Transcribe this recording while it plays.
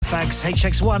Halifax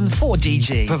HX1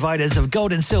 4DG. Providers of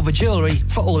gold and silver jewellery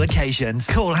for all occasions.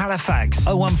 Call Halifax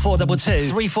 01422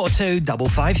 342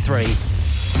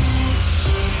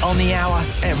 553. On the hour,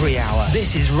 every hour.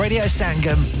 This is Radio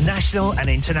Sangam, national and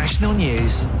international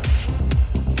news.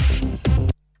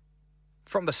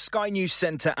 From the Sky News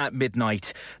Centre at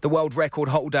midnight, the world record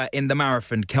holder in the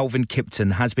marathon, Kelvin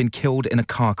Kipton, has been killed in a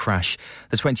car crash.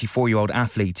 The 24-year-old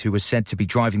athlete, who was said to be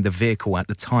driving the vehicle at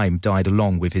the time, died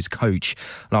along with his coach.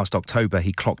 Last October,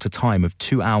 he clocked a time of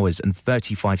 2 hours and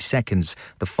 35 seconds,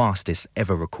 the fastest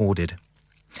ever recorded.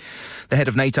 The head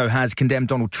of NATO has condemned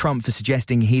Donald Trump for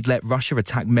suggesting he'd let Russia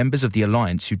attack members of the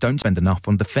alliance who don't spend enough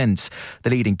on defence. The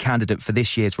leading candidate for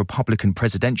this year's Republican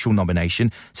presidential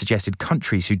nomination suggested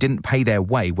countries who didn't pay their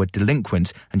way were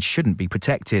delinquent and shouldn't be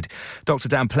protected. Dr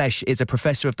Dan Plesh is a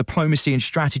professor of diplomacy and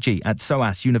strategy at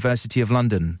SOAS, University of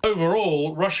London.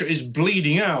 Overall, Russia is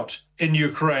bleeding out in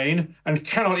Ukraine and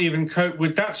cannot even cope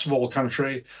with that small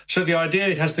country. So the idea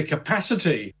it has the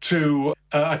capacity to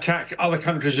attack other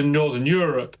countries in Northern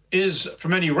Europe is,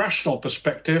 from any rational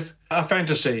perspective, a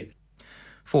fantasy.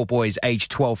 4 boys aged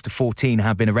 12 to 14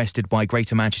 have been arrested by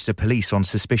Greater Manchester Police on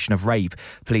suspicion of rape.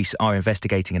 Police are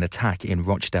investigating an attack in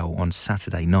Rochdale on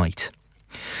Saturday night.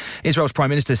 Israel's Prime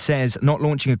Minister says not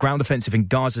launching a ground offensive in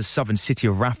Gaza's southern city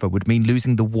of Rafah would mean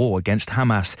losing the war against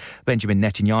Hamas. Benjamin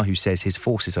Netanyahu says his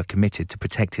forces are committed to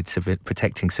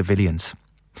protecting civilians.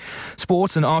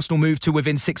 Sport, and Arsenal moved to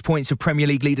within 6 points of Premier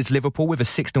League leaders Liverpool with a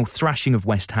 6-0 thrashing of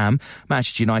West Ham.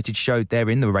 Manchester United showed they're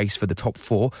in the race for the top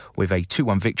 4 with a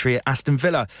 2-1 victory at Aston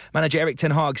Villa. Manager Erik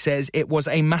ten Hag says it was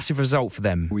a massive result for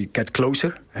them. We get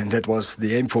closer, and that was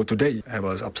the aim for today. It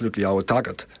was absolutely our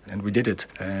target, and we did it.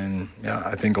 And yeah,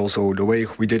 I think also the way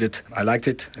we did it, I liked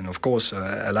it. And of course,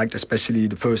 I liked especially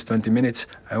the first 20 minutes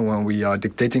when we are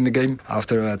dictating the game.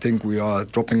 After, I think we are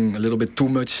dropping a little bit too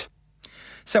much.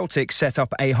 Celtic set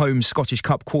up a home Scottish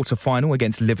Cup quarter-final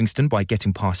against Livingston by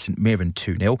getting past St Mirren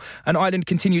 2-0. And Ireland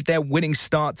continued their winning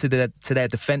start to their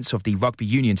defence of the Rugby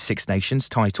Union Six Nations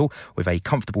title with a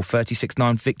comfortable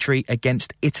 36-9 victory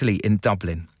against Italy in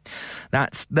Dublin.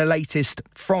 That's the latest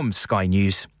from Sky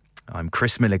News. I'm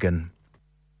Chris Milligan.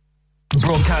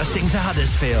 Broadcasting to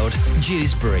Huddersfield,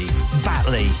 Dewsbury,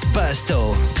 Batley,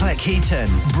 Birstall, Cleckheaton,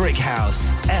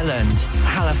 Brickhouse, Elland,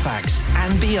 Halifax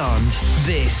and beyond.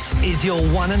 This is your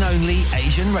one and only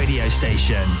Asian radio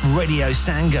station. Radio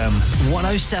Sangam,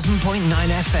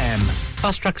 107.9 FM.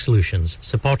 Fast Track Solutions,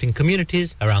 supporting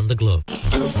communities around the globe.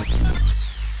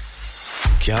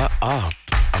 क्या आप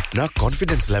अपना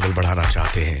confidence level बढ़ाना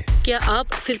चाहते हैं? क्या आप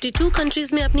 52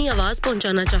 countries में अपनी आवाज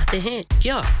पहुंचाना चाहते हैं?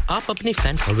 क्या आप अपनी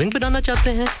फैन फॉलोइंग बनाना चाहते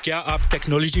हैं? क्या आप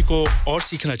टेक्नोलॉजी को और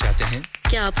सीखना चाहते हैं?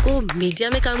 क्या आपको मीडिया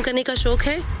में काम करने का शौक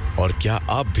है? और क्या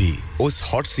आप भी उस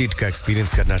हॉट सीट का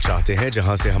एक्सपीरियंस करना चाहते हैं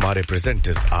जहां से हमारे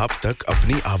प्रेजेंटर्स आप तक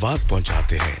अपनी आवाज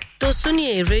पहुंचाते हैं? तो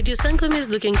सुनिए, Radio Sangam is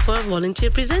looking for volunteer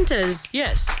presenters.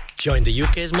 Yes. Join the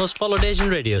UK's most followed Asian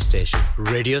radio station,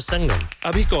 Radio Sangam.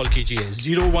 Abhi call kijiye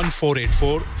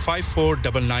 01484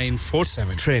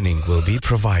 549947. Training will be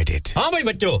provided. हाँ भाई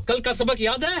बच्चों, कल का सबक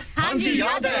याद है? हाँ जी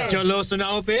याद है. चलो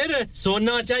सुनाओ फिर.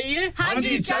 सोना चाहिए? हाँ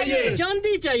जी चाहिए.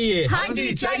 चांदी चाहिए? हाँ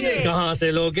जी चाहिए. कहाँ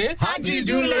से लोगे? हाजी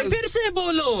जूलर्स. फिर से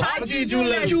बोलो. हाजी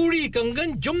जूलर्स. चूड़ी,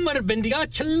 कंगन, झुमर, बिंदिया,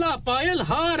 छल्ला, पायल,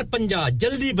 हार, पंजा.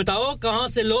 जल्दी बताओ कहाँ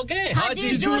से लोगे? हाजी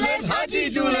जूलर्स. हाजी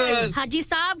जूलर्स. हाजी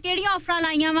साहब केड़ी ऑफर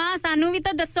लाईया वा सानू भी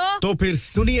तो दसो. तो फिर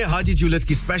सुनिए हाजी जूलर्स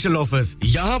की स्पेशल ऑफर्स.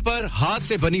 यहाँ पर हाथ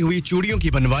से बनी हुई चूड़ियों की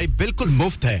बनवाई बिल्कुल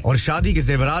मुफ्त है और शादी के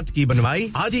जेवरात की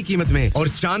बनवाई आधी कीमत में और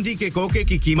चांदी के कोके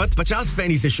की कीमत 50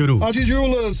 पैसे से शुरू. Haji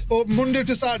Jewellers open Monday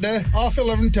to Saturday,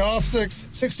 11:30 to 6:30,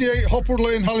 68 Hopwood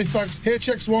Lane, Halifax,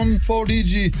 HX1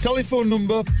 4DG. Telephone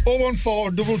number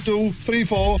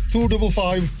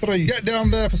 01422342553. Get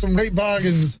down there for some great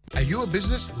bargains. Are you a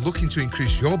business looking to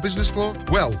increase your business flow?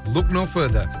 Well, look no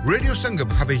further. Radio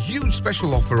Sangam have a huge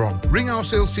special offer on. Ring our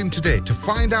sales team today to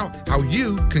find out how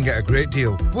you can get a great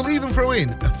deal. We'll even throw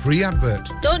in a free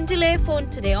advert. Don't delay, phone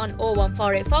today on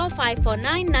 01484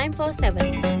 549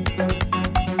 947.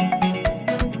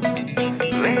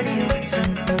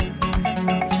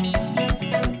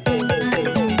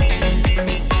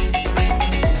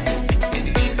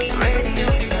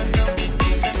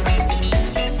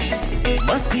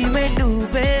 मस्ती में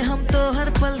डूबे हम तो हर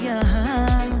पल यहाँ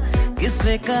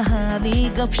किससे कहानी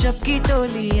गपशप की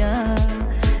टोलियाँ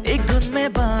एक धुन में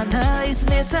बांधा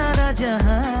इसने सारा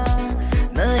जहां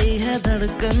नई है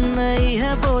धड़कन नई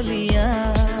है बोलियां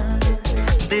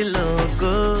दिलों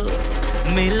को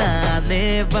मिलाने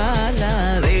वाला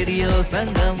रेडियो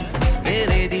संगम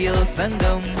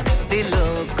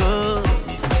दिलों को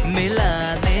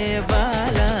मिलाने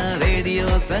वाला रेडियो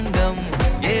संगम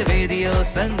ये रेडियो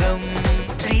संगम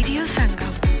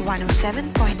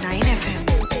 107.9 FM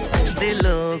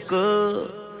दिलों को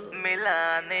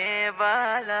मिलाने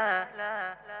वाला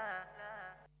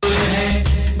है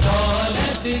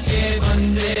दौलत के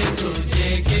बंदे तुझे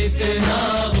कितना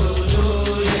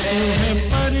गुरूर है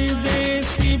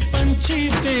परदेसी पंछी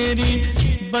तेरी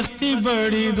बस्ती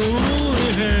बड़ी दूर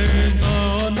है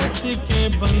दौलत के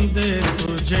बंदे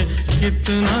तुझे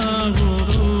कितना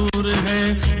गुरूर है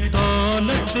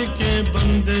दौलत के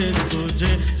बंदे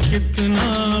तुझे कितना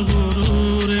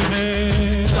गुरूर है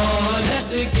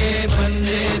दौलत के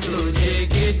बंदे तुझे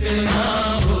कितना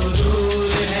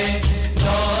गुरूर है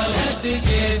दौलत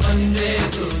के बंदे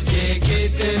तुझे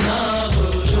कितना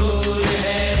गुरूर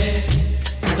है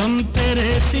दम तेरे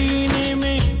सीने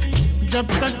में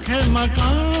जब तक है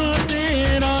मकान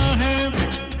तेरा है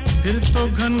फिर तो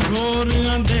घनघोर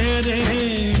अंधेरे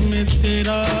में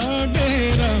तेरा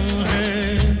डेरा है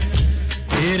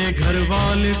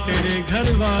तेरे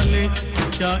घर वाले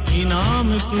क्या इनाम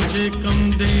तुझे कम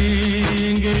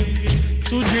देंगे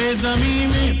तुझे ज़मीन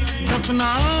में दफना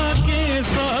के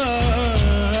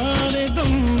सारे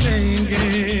दम लेंगे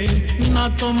ना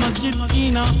तो मस्जिद की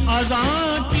ना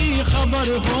अज़ान की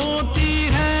खबर होती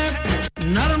है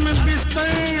नर्म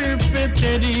बिस्तर पे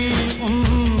तेरी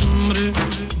उम्र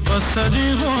बसर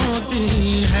होती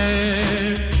है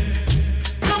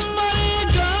कब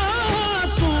मरेगा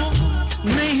तू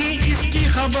नहीं इसकी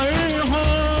खबर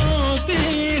होती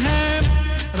है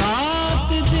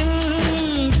रात दिन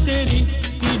तेरी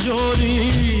तिजोरी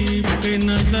पे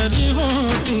नजर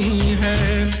होती है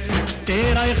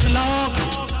तेरा इखलाक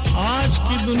आज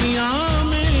की दुनिया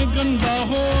में गंदा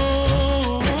हो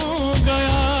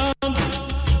गया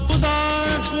खुदा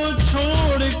को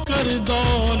छोड़ कर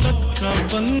दौलत का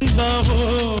बंदा हो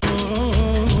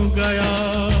गया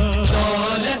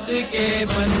दौलत के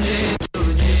बंदे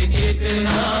तुझे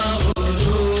कितना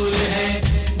गुरूर है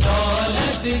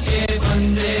दौलत के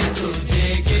बंदे तुझे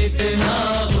कितना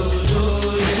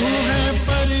गुरूर है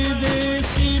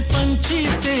परदेसी पंछी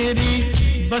तेरी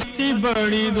बस्ती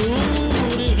बड़ी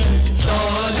दूर है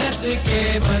दौलत के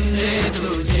बंदे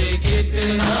तुझे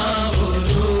कितना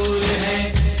गुरूर है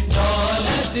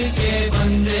दौलत के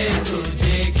बंदे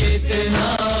तुझे कितना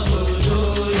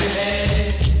गुरूर है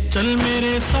चल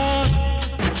मेरे साथ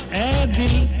ऐ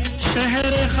दिल शहर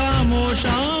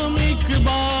खामोशाम एक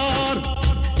बार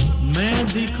मैं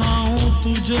दिखाऊं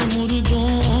तुझे मुर्दों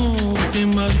के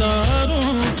मज़ारों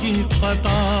की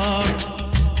कतार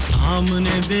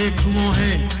सामने देख वो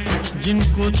है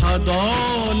जिनको था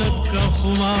दौलत का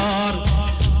खुमार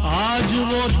आज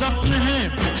वो दफन है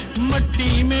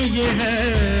मट्टी में ये है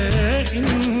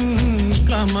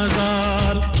इनका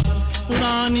मज़ार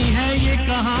पुरानी है ये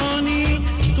कहानी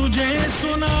तुझे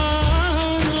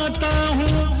सुनाता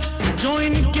हूँ जो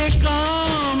इनके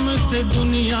काम थे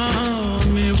दुनिया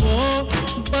में वो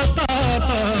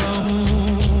बताता हूँ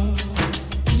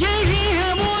यही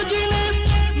है वो जिन्हें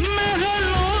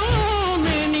महलों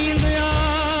में नींद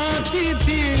आती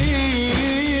थी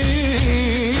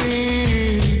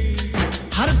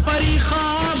हर परी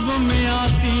ख्वाब में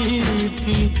आती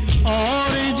थी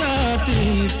और जाती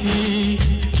थी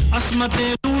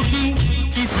अस्मतें लूटी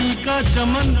किसी का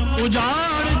चमन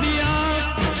उजाड़ दिया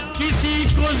किसी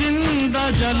को जिंदा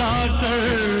जलाकर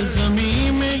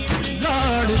ज़मीन में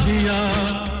गाड़ दिया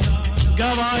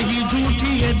गवाही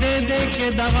झूठी ये दे दे के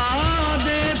दगा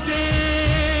देते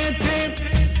थे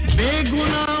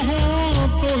बेगुनाहों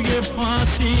को ये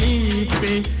फांसी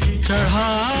पे चढ़ा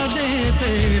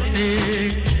देते थे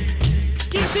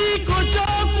किसी को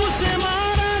चाकू से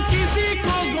मारा किसी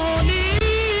को गोली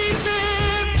से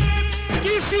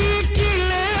किसी की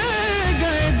ले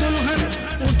गए दुल्हन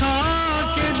उठा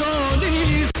के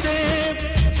डोली से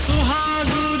सुहाग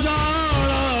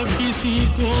उजाड़ा किसी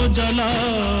को जला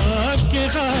के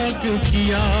खाक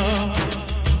किया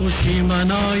खुशी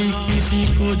मनाई किसी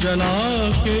को जला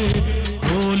के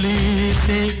होली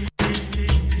से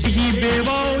यही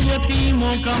बेवा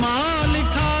यतीमों का माल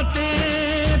खाते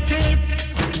थे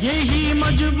यही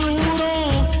मजबूरों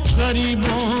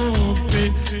गरीबों पे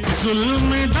जुल्म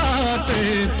ढाते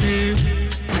थे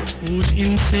पूछ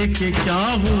इनसे कि क्या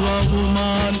हुआ वो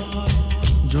माल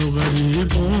जो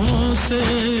गरीबों से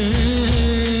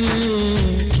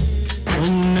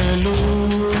तुमने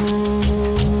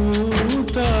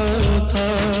लूटा था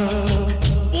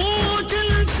पूछ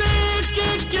इनसे कि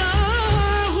क्या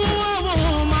हुआ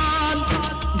वो माल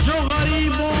जो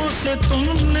गरीबों से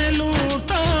तुमने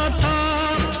लूटा था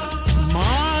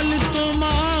माल तो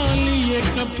माल ये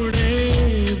कपड़े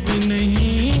भी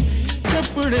नहीं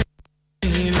कपड़े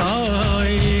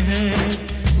लाए हैं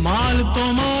माल तो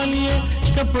माल ये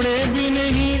कपड़े भी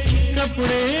नहीं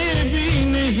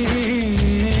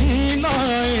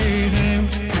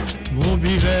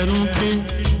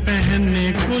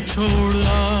छोड़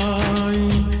आई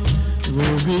वो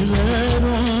भी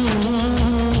गैरों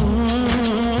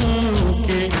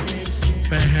के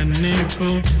पहनने को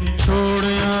छोड़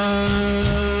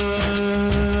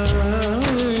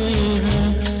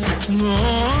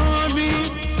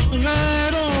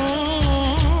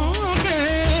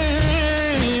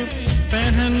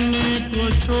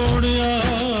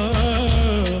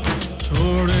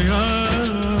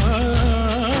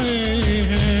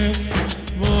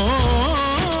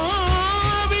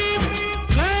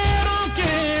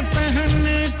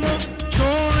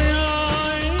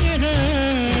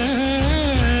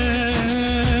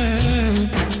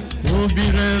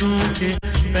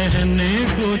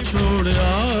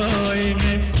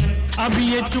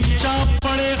चुपचाप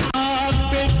पड़े खाक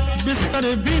पे बिस्तर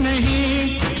भी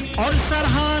नहीं और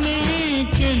सरहाने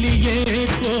के लिए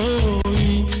कोई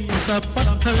सा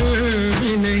पत्थर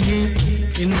भी नहीं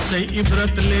इनसे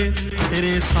इबरत ले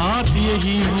तेरे साथ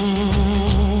यही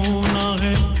होना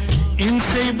है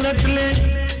इनसे इबरत ले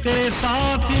तेरे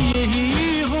साथ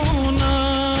यही होना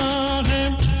है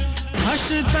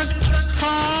हश्र तक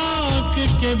खाक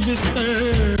के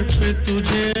बिस्तर पे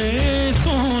तुझे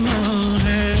सोना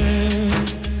है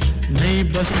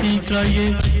बस्ती का ये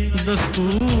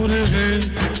दस्तूर है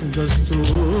दस्तूर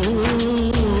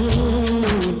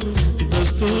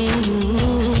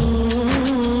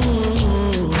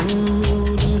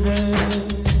है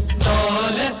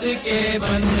दौलत के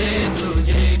बंदे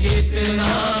तुझे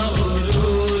कितना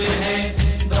गुरूर है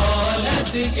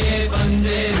दौलत के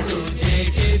बंदे तुझे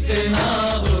कितना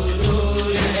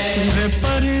गुरूर है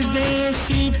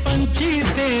परदेसी पंछी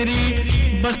तेरी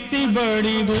बस्ती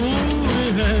बड़ी दूर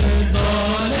है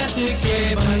दौलत के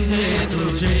बंदे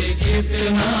तुझे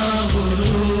कितना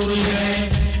गुरूर है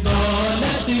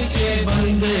दौलत के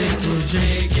बंदे तुझे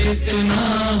कितना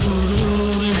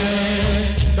गुरूर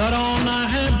है डरावना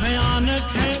है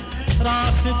भयानक है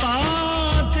रास्ता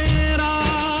तेरा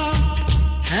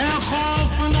है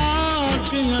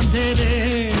खौफनाक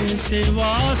अंधेरे से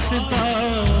वास्ता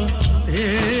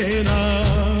तेरा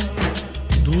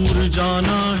दूर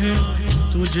जाना है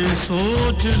तुझे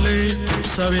सोच ले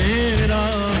सवेरा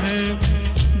है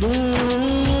दूर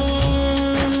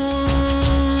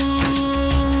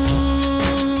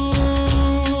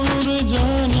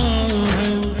जाना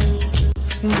है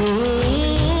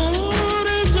दूर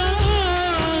जाना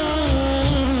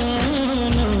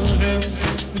है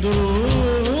दूर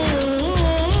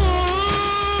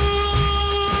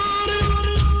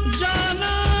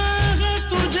जाना है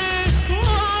तुझे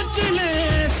सोच ले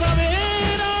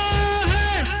सवेरा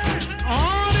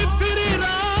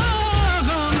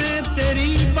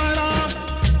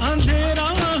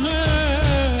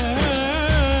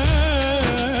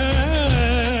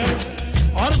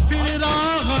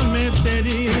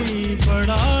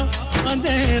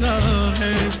अंधेरा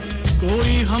है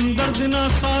कोई हमदर्द ना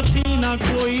साथी ना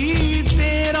कोई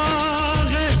तेरा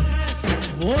है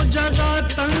वो जगह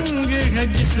तंग है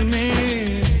जिसमें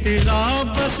तेरा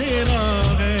बसेरा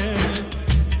है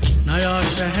नया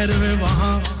शहर में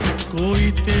वहाँ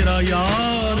कोई तेरा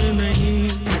यार नहीं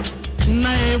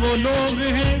नए वो लोग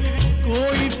हैं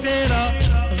कोई तेरा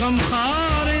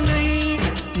गमखार नहीं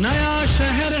नया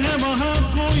शहर है वहाँ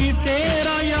कोई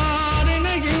तेरा यार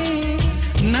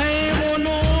नहीं नए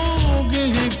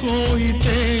कोई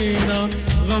तेरा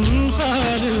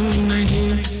गमखार नहीं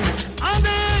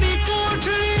अंधेरी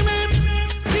कोठरी में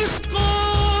किसको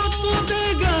तू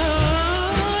देगा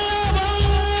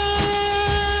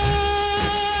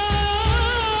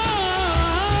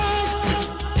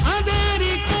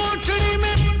अंधेरी कोठरी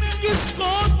में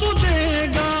किसको तू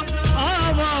देगा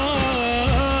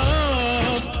आवाज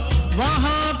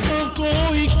वहाँ तो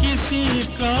कोई किसी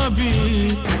का भी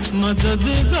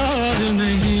मददगार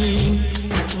नहीं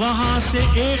वहाँ से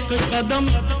एक कदम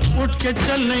उठ के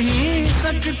चल नहीं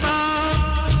सकता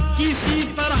किसी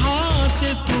तरह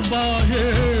से तू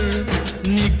बाहर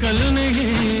निकल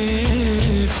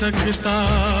नहीं सकता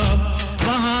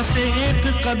वहाँ से एक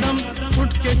कदम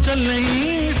उठ के चल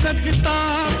नहीं सकता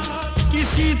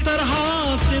किसी तरह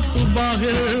से तू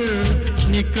बाहर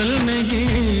निकल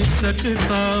नहीं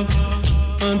सकता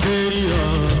अंधेरी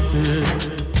रात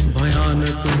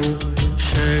भयानक हो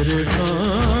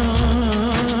शहर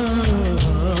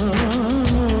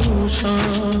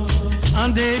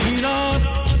अंधेरी रात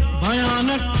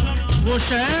भयानक वो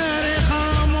शहर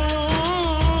खामोशा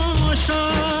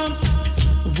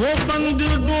वो बंद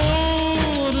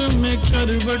गोर में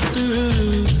करवट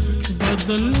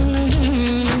बदल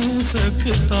नहीं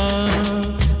सकता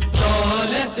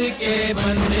दौलत के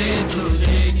बंदे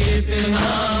तुझे कितना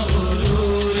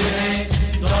गुरूर है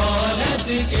दौलत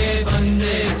के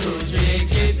बंदे तुझे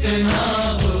कितना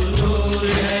गुरूर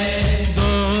है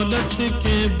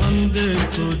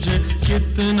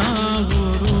कितना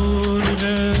गुरूर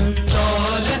है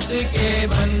दौलत के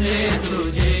बंदे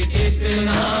तुझे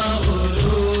कितना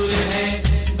गुरूर है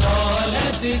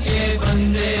दौलत के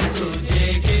बंदे तुझे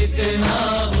कितना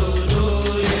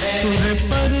गुरूर है तुझे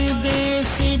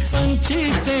परदेसी पंछी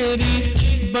तेरी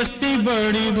बस्ती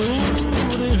बड़ी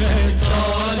दूर है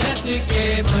दौलत के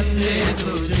बंदे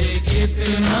तुझे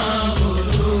कितना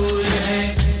गुरूर है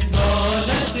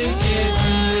दौलत के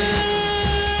बंदे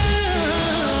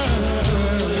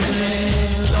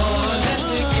दौलत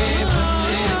के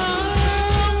बंदे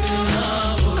कितना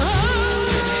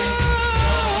गुरूर है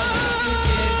दौलत के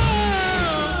बंदे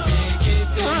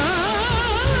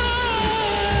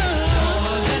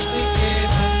दौलत के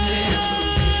बंदे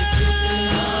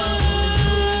कितना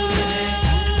गुरूर है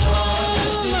दौलत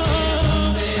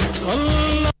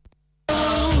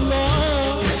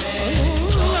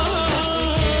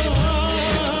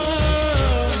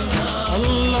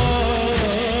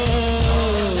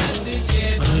के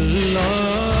बंदे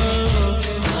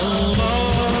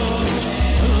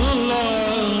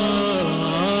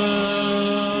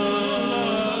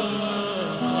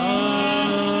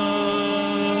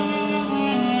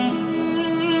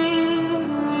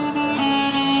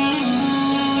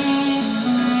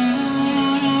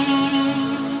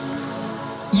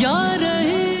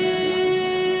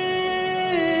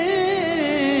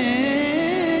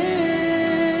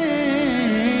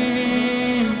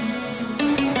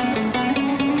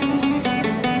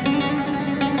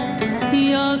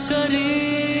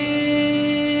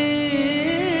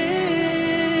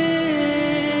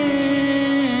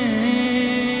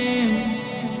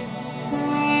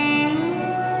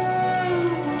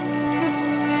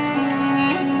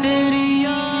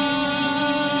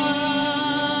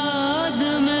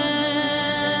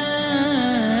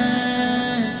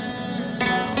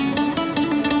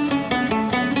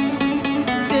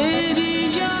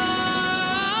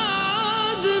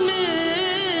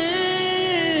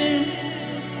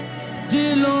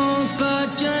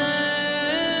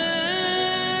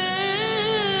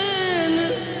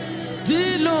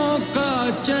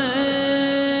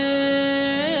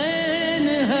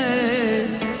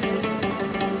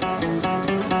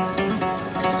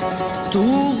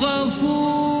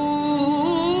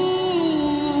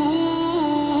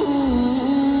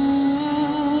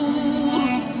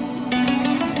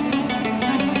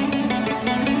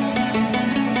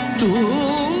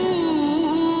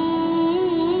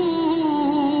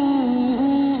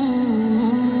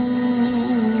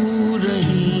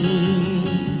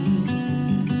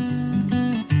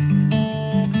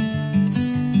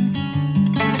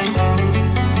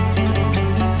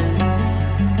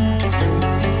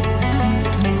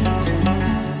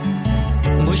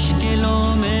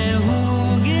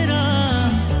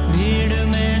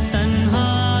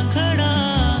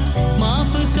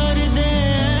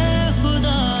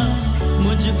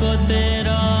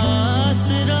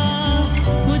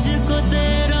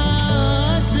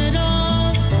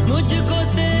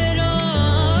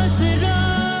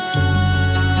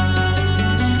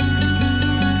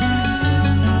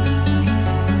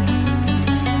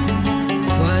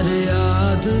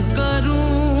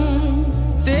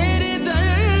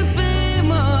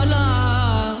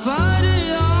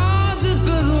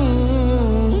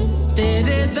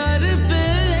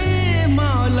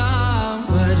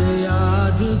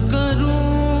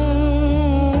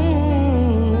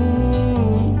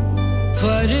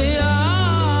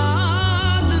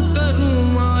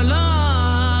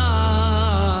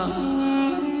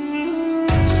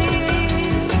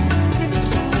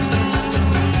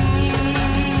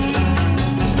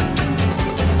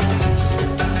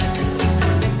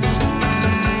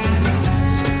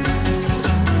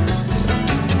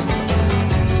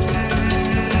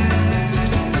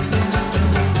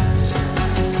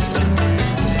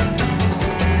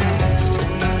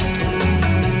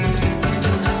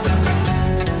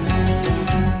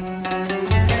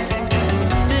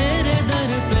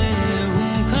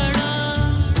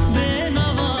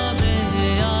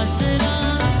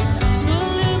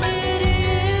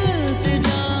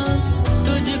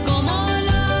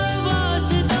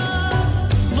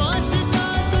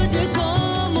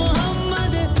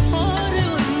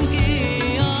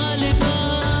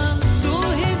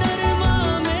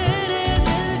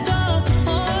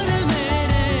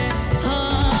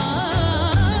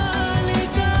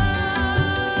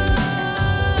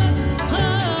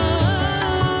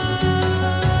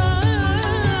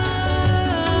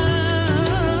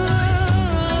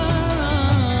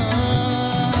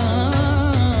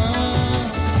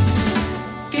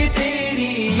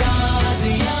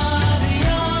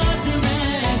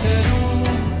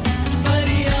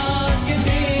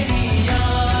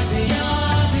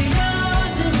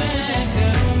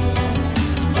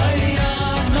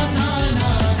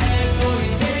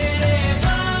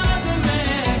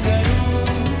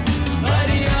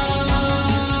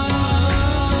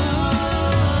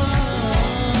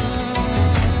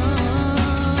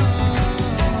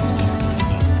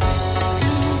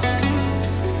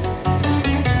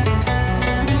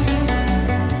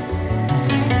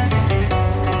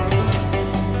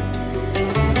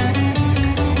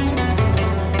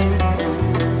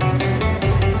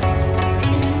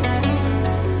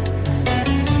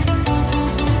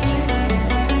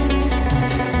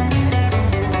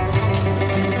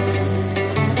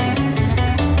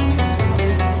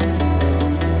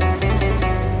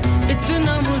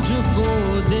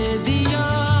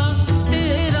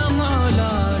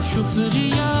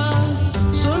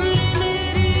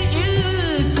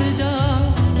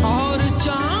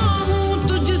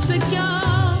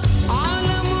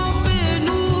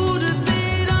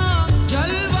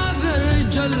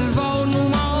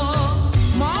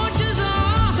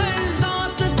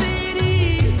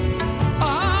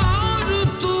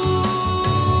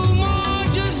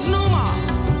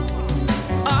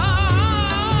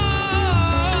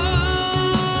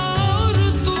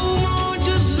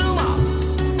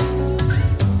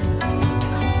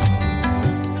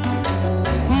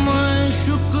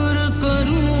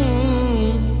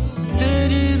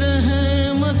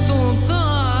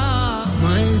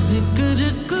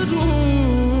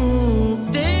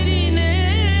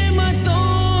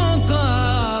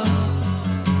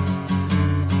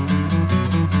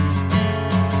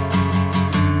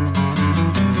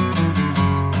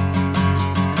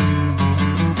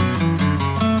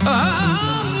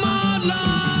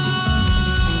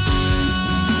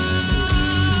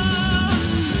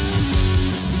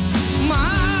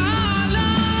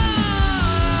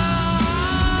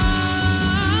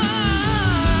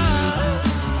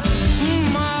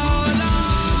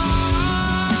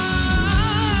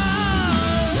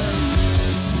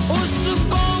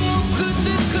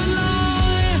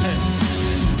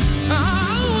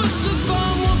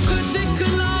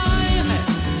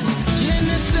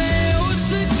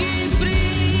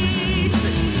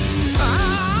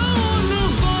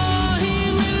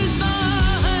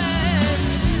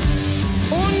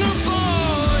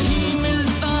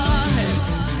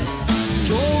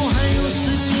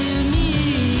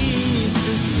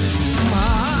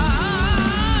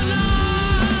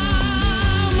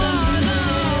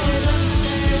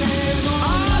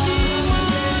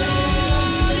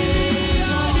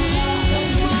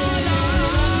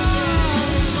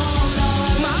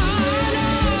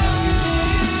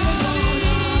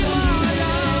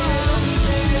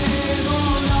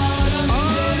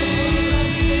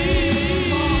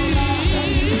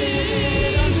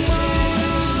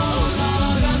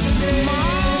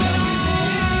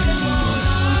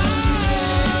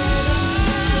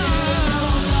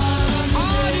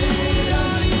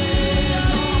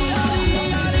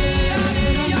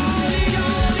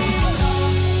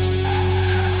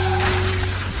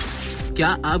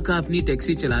क्या आपका अपनी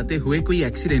टैक्सी चलाते हुए कोई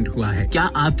एक्सीडेंट हुआ है? क्या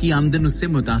आपकी आमदन उससे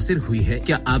मुतासिर हुई है?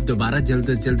 क्या आप दोबारा जल्द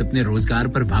से जल्द अपने रोजगार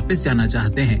पर वापस जाना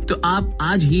चाहते हैं? तो आप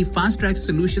आज ही फास्ट ट्रैक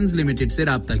सॉल्यूशंस लिमिटेड से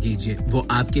राब्ता कीजिए। वो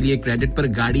आपके लिए क्रेडिट पर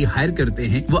गाड़ी हायर करते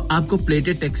हैं। वो आपको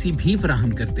प्लेटेड टैक्सी भी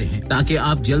फराहम करते हैं ताकि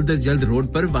आप जल्द से जल्द रोड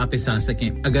पर वापस आ सकें।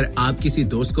 अगर आप किसी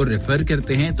दोस्त को रेफर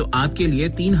करते हैं तो आपके लिए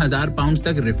 3000 पाउंड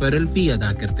तक रेफरल फी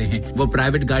अदा करते हैं। वो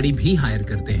प्राइवेट गाड़ी भी हायर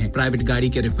करते हैं। प्राइवेट गाड़ी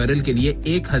के रेफरल के लिए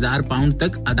 1000 पाउंड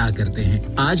तक अदा करते हैं।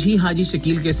 आज ही हाजी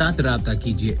शकील के साथ राब्ता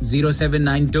कीजिए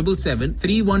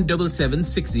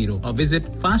 07977317760 और visit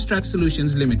fast track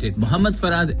solutions limited, Mohammad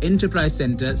Faraz enterprise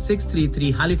centre,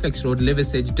 633 Halifax road,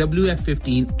 Liversedge,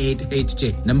 WF15 8HJ।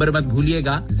 Number मत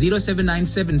भूलिएगा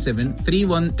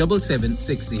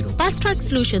 07977317760। Fast Track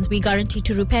Solutions, we guarantee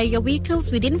to repair your vehicles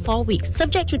within 4 weeks,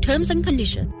 subject to terms and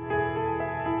conditions.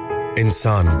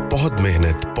 इंसान बहुत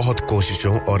मेहनत, बहुत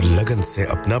कोशिशों और लगन से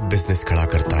अपना बिजनेस खड़ा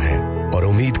करता है और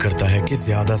उम्मीद करता है कि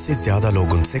ज्यादा से ज्यादा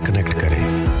लोग उनसे कनेक्ट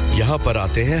करें। यहाँ पर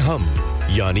आते हैं हम,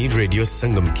 यानी रेडियो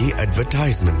संगम की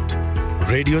एडवर्टाइजमेंट।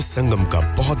 रेडियो संगम का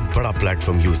बहुत बड़ा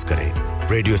प्लेटफॉर्म यूज करें।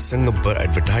 रेडियो संगम पर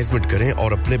एडवर्टाइजमेंट करें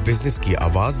और अपने बिजनेस की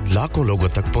आवाज लाखों लोगों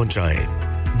तक पहुंचाएं।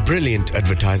 Brilliant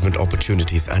advertisement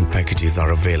opportunities and packages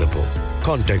are available.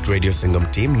 Contact Radio Sangam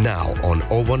team now on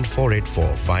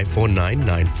 01484 549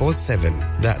 947.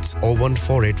 That's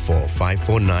 01484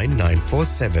 549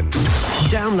 947.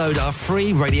 Download our free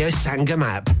Radio Sangam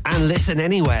app and listen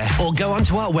anywhere or go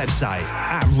onto our website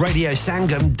at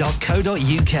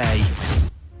radiosangam.co.uk.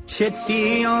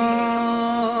 Chittiyon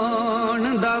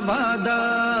da vada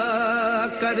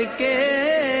karke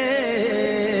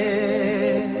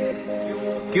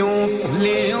क्यों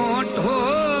भूलियो ढोल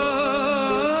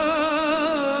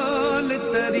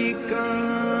तरीका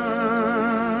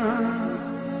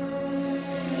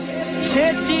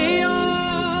छेटियों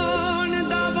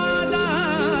दा वादा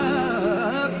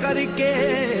करके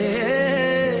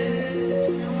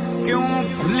क्यों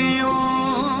भूलियो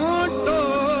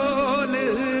ढोल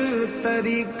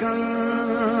तरीका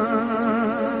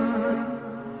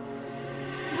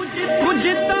कुछ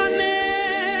ताने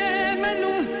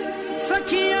मैनू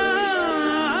सखियां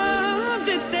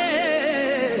दिते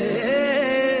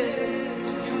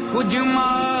कुछ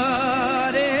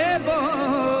मारे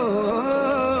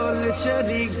बोल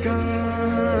शरीका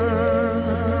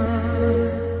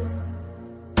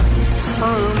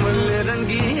सामल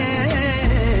रंगिए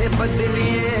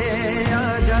बदलिए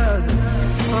आजाद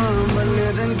सामल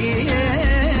रंगिए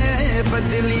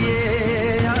बदलिए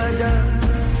आजाद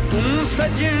तू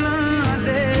सजना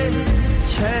दे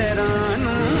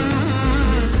शहरानू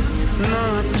ना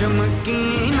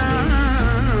चमकीना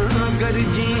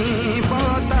गरजी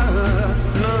बहुता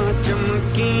ना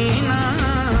चमकीना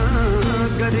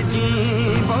गरजी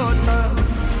बहुता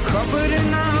खबर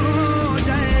ना हो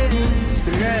जाए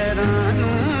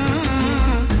गैरानू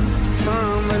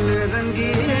सामल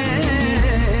रंगिए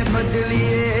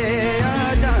बदलिए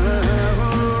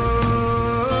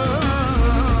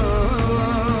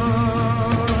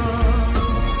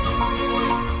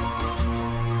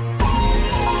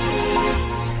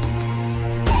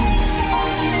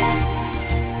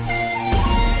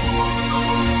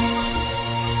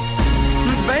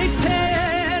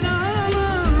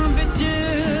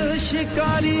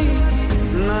शिकारी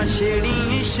ना छेड़ी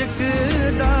इश्क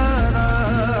दा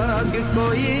राग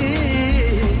कोई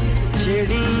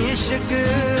छेड़ी इश्क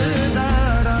दा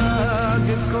राग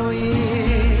कोई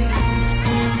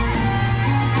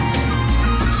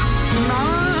ना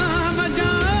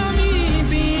बजावी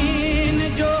बीन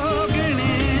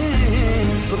जोगने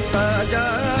सुता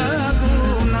जागू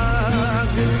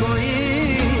नाग कोई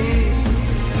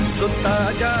सुता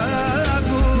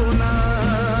जागू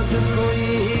नाग कोई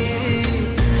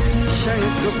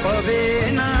शंख पवे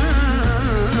ना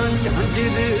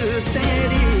झांझर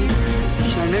तेरी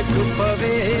शंख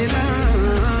पवे ना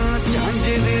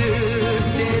झांझर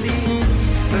तेरी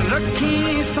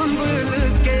रखी संभल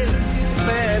के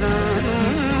पैरां नूं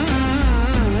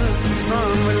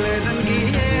सांभल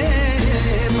रंगीए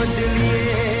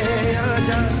बदलिए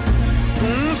आजा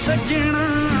तू सजना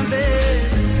दे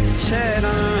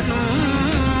शहरां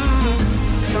नूं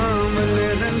सांभल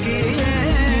रंगीए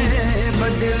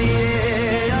बदलिए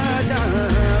आजा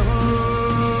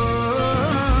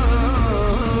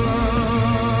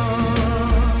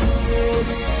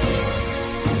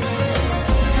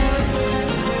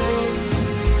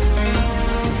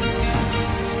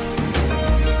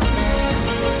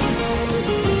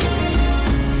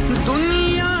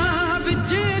दुनिया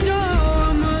विच जो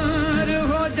अमर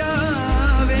हो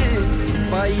जावे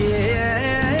पाइए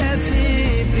ऐसी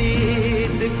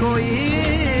प्रीत कोई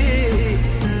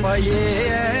पाइए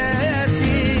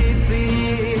ऐसी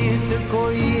प्रीत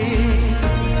कोई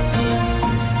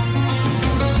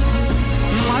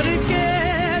मर के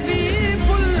भी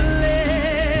भुल्ले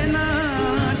ना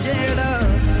जेड़ा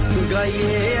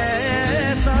गाइए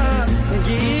ऐसा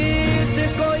गीत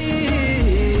कोई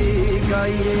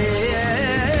गाइए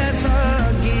ऐसा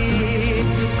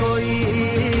गीत कोई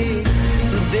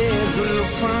दे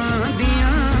जुल्फां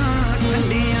दियां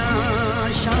ठंडियां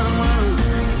शामां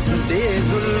दे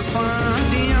जुल्फां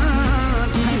दियां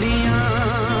ठंडियां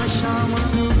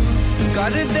शामां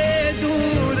कर दे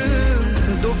दूर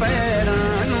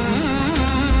दुपहरां नूं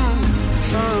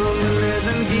सांभल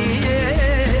रंगीए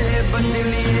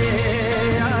बदलिए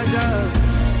आजा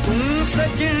तू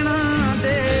सजना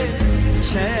दे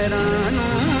शहरां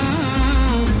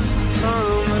नूं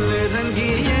सांभल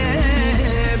रंगीए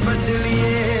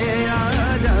बदलिए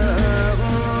आजा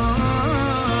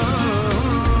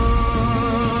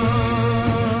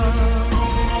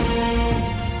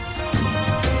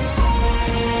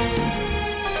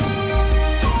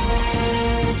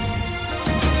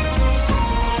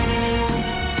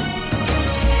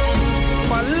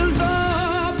पल दो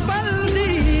पल दी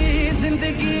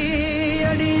जिंदगी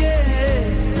अड़िए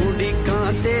उड़ीकां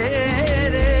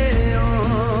तेरे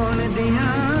आउण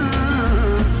दियां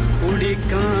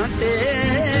उड़ीकां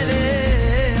तेरे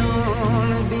आउण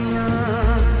दियां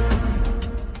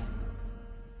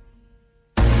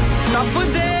तब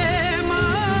दे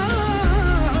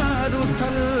मारू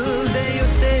थल दे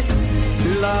उत्ते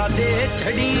ला दे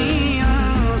छड़ियां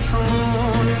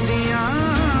सौण दियां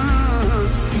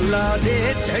ला दे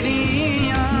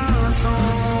छड़ियां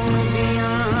सौण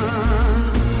दियां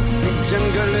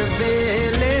जंगल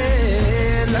बेले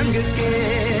लंघ के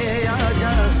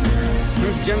आजा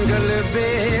जंगल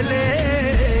बेले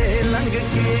लंघ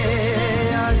के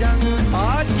आजा आ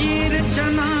चीर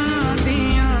चना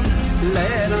दियां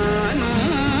लहरां नूं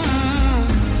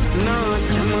ना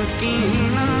चमकी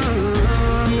ना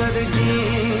गरजी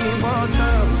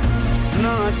बहुता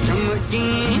ना चमकी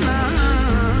ना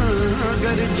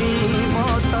गरजी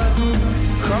बहुता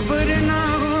खबर ना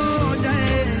हो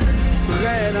जाए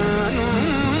गैरां नूं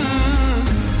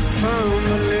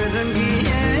सांभल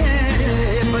रंगीए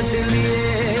बदलिए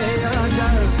आजा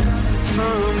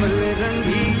सांभल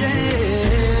रंगीए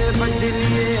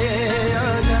बदलिए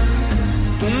आजा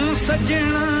तू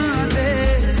सजना दे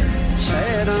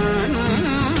शहरां नूं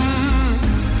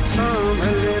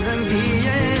सांभल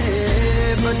रंगीए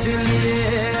बदलिए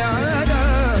आजा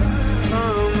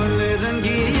सांभल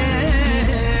रंगीए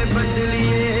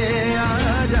बदलिए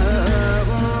आजा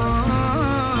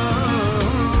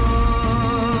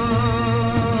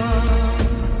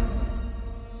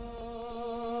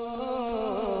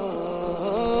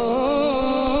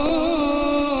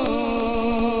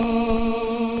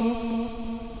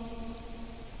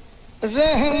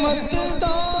रहमत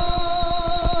दा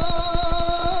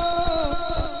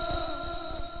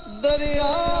दरिया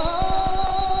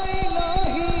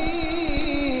इलाही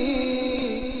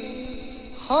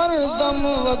हर दम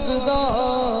वगदा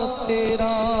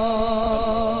तेरा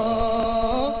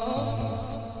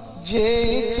जे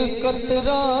एक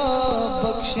कतरा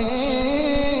बख्शे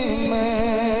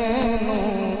मैनू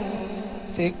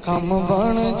ते कम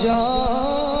बन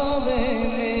जावे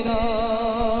मेरा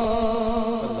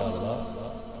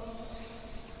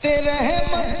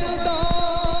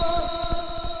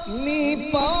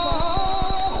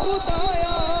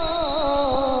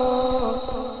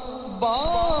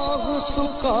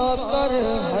सुखा कर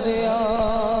हरिया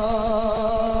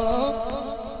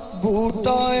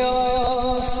बूटा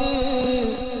आस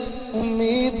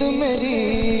उम्मीद मेरी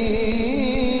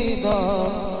दा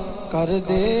कर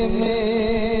दे मेरे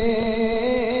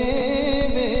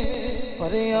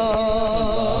परिया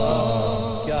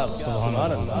क्या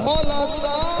सुभान अल्लाह मौला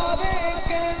सारे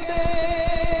कहंदे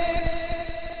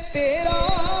तेरा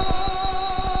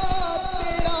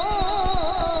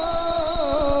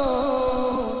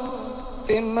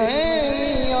ते मैं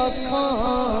भी आखां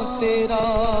तेरा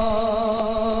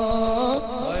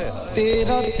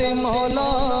तेरा ते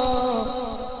मौला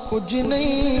कुछ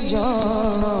नहीं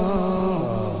जाना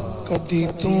कदी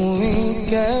तू भी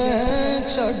कह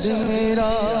छड़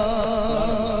मेरा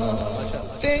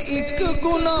ते एक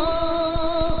गुनाह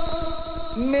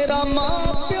मेरा मां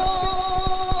प्यो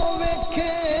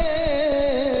वेखे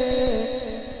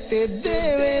ते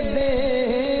देवे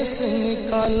देस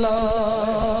निकाला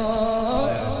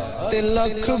ते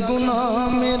लख गुनाह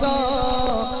मेरा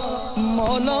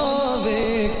मौला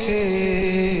वेखे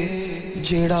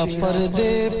जेड़ा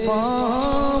पर्दे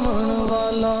पावन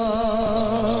वाला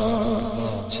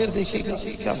शेर देखिएगा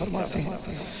क्या फरमाते हैं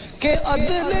कि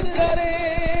अदल करे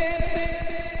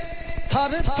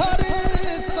थर थर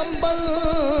कंबल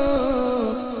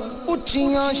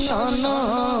उच्चियां शाना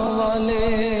वाले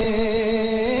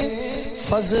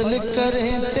फजल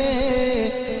करे ते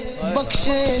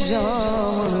बख्शे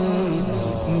जान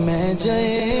मैं जय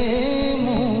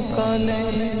मुँह काले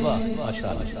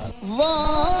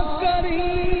वाह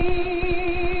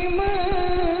करीम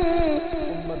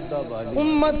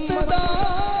उम्मत दा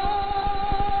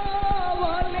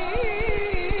वाली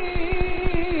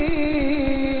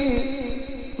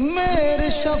मेरे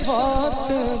शफात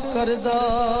करदा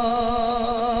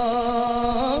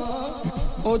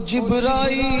ओ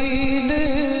जिब्राइल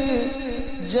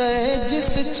जय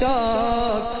जिस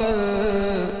चाकर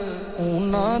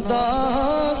उना दा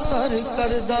सर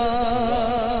करदा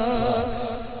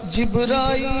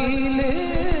जिब्राइल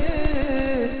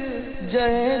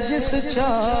जय जिस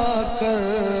चाकर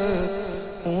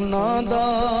उना दा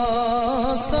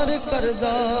सर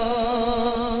करदा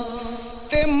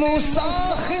ते मूसा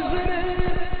खिज़र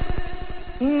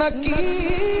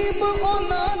नकीब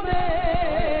उना दे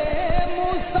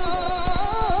मूसा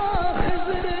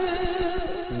खिज़र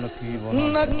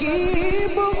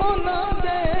नकीब उना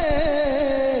दे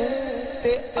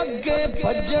ते अगे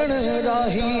भजन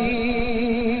राही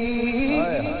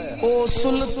ओ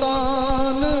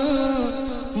सुल्तान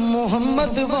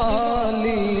मोहम्मद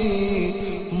वाली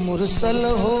मुरसल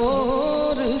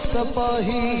होर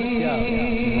सपाही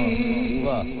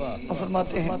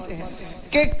फरमाते हैं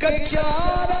कि कच्चा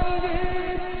रंग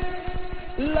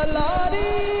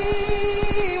ललारी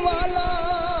वाला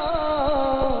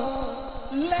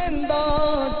लेंदा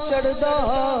चढ़दा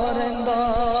रहंदा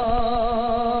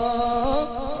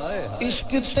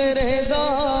इश्क तेरे दा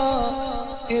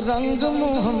रंग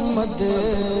मुहम्मद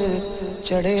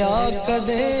चढ़िया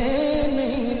कदे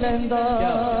नहीं लैंदा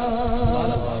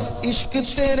इश्क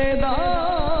तेरे दा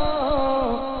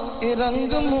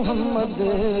रंग मुहम्मद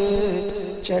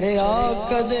चढ़िया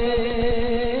कदे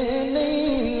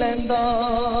नहीं लैंदा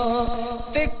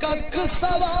ते कख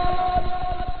सवार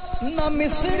न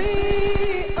मिसरी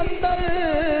अंदर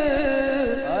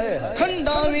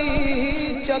खंडा भी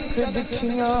चख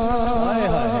दिखियां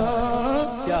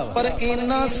पर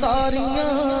इना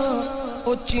सारियां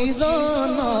ओ चीज़ां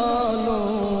नालों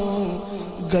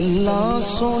गल्लां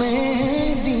सुने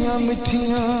दियां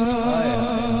मिठियां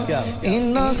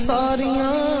इना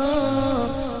सारियां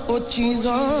ओ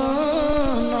चीज़ां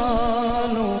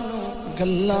नालों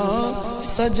गल्लां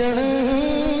सजण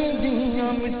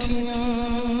दियां मिठियां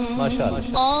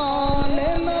माशाअल्लाह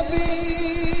आले नबी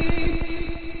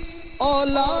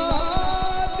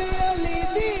औलाद अली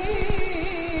दी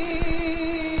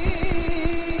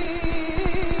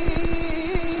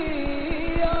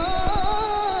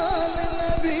आले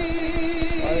नबी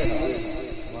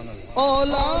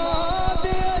औलाद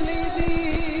अली दी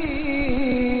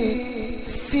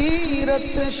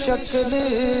सीरत शक्ल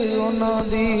उना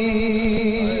दी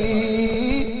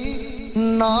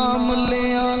नाम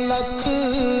लिया लख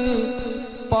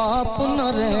पाप न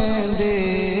रहंदे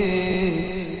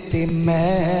ते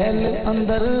मैल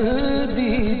अंदर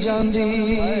दी जांदी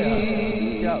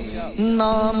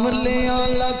नाम लिया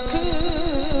लख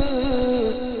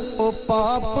ओ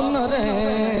पाप न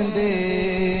रहंदे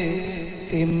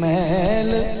ते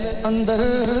मैल अंदर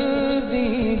दी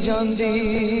जांदी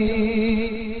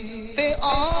ते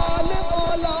आल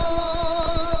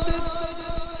औलाद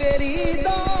तेरी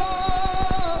दा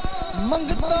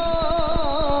मंगता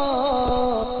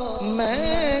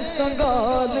मैं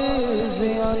कंगाल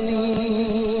ज़ियान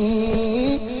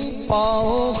जिलानी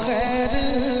पाओ खैर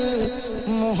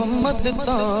मोहम्मद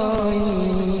ताई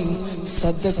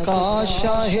सदका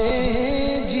शाहे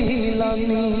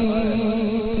जिलानी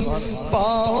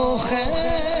पाओ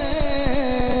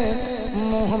खैर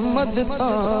मोहम्मद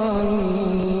ताई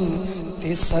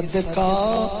ते सदका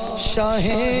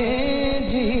शाहे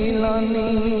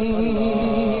जिलानी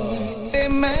ते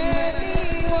मैं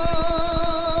नीवा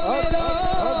मेरा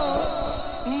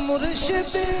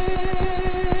मुर्शिद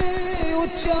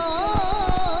ऊंचा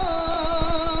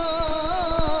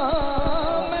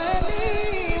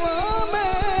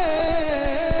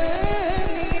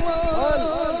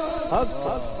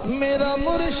मेरा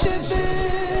मुर्शिद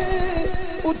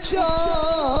उच्चा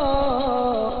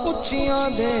उच्चियां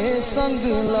दे संग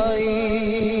लाई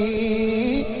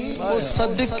ओ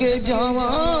सदके जावां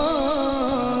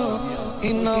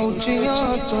इन्ना उच्चियां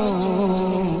तो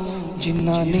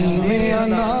जिन्ना नीवें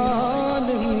नाल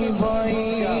निभाई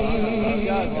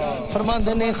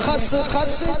फरमांदे ने खस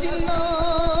खस जिन्ना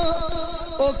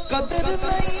ओ कदर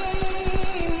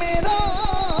नहीं मेरा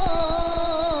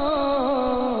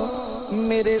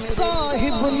मेरे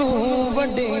साहिब नू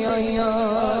वड्डियां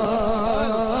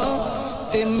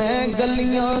ते मैं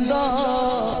गलियां दा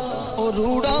ओ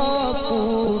रूड़ा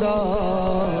कूड़ा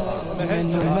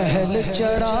मैनू महल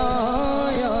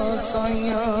चढ़ाया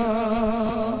साइयां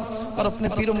और अपने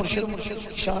पीर मुर्शिद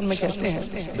शान में कहते हैं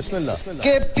बिस्मिल्लाह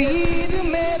के पीर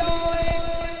मेरा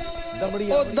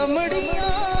ओ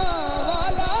दमड़ियां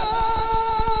वाला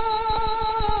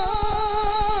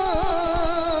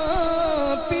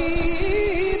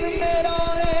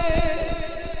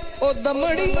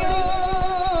दमड़ियां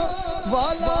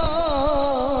वाला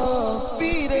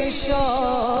पीरे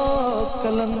शाह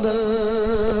कलंदर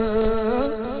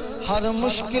हर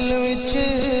मुश्किल विच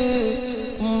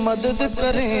मदद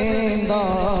करेंदा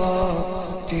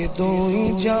ते दोई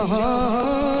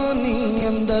जहानी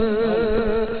अंदर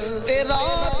तेरा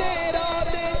दे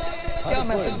राधे क्या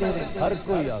मैसेज दे रहे हर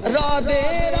कोई राधे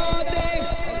राधे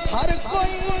हर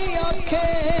कोई आखे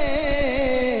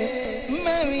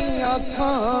मैं भी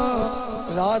आखा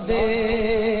राधे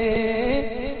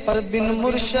पर बिन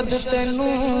मुर्शद तेनू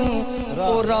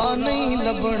ओ राह नहीं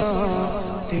लभना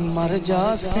ते मर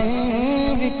जासे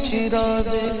विच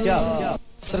राधे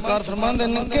सरकार फरमांदे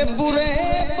ने के बुरे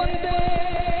बंदे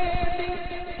दी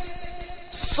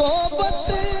सोबत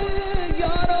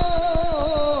यारो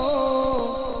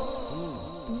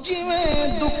जिवें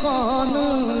दुकान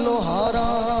लोहारा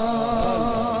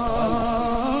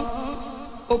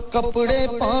ओ कपड़े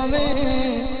पावे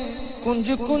कुंज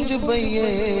कुंज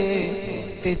बइये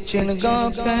ते चिणगा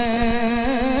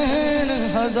पैण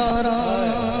हजारा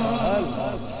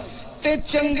ते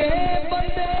चंगे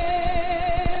बंदे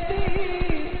दी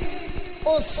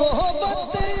ओ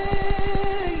सोहबत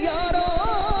यारो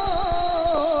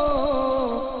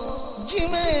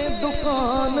जिवें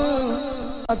दुकान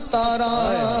अतारा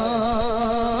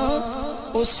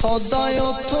ओ सौदा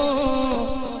उथों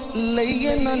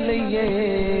लइए न लइए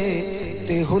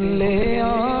ते हुल्ले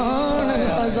आण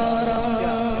हजारा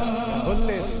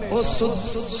ओ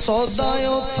सौदा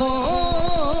उथों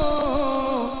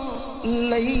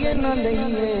लइए न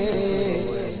लइए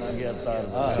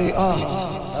ते आह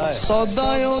सौदा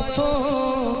उथों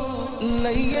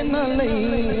लइए न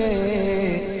लइए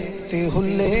ते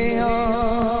हुल्ले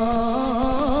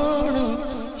आण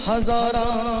हजारा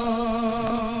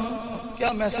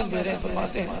क्या मैसेज दे रहे हैं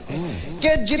फरमाते हैं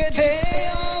कि जिथे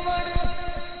आवण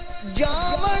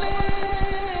जावण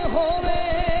होवे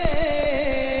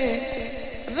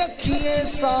रखिए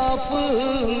साफ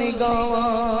निगाहां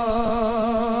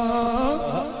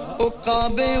ओ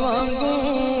काबे वांगू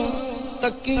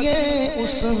तकिए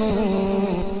उसनू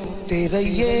ते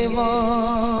रहिए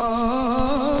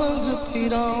वांग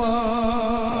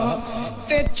फिरावां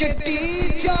ते चिट्टी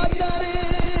चादर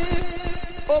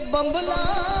ओ बंबला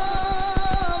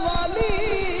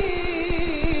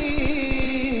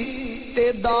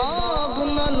दाग न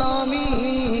लावी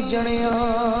जणिया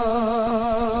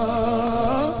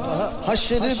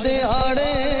हशर दे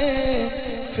आड़े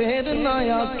फेर ना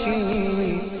आखी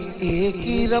एक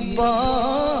ही रब्बा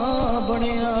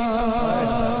बनिया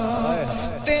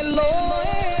ते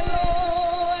लोए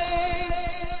लोए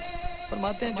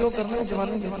फरमाते हैं जो करना है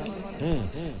जवानों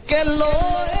के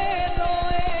लोए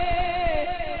लोए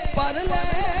पर ले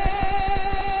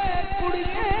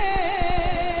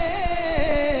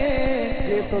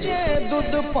जे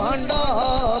दुध पांडा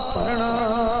भरना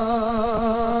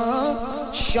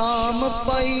शाम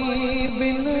पाई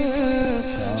बिन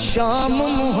शाम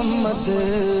मुहम्मद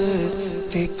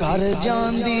ते कर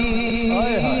जांदी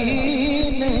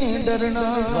ने डरना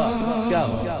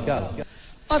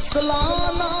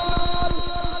असलाना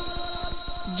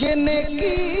जिने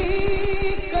की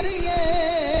करिए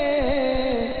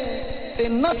ते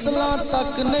नस्लां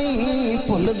तक नहीं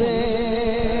भुलदे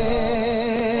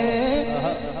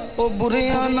ओ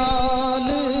बुरियां नाल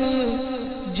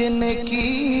जिने की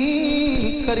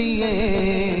करिए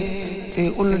ते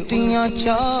उल्टियां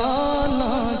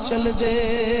चालां चलदे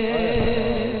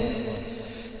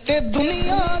ते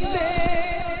दुनिया दे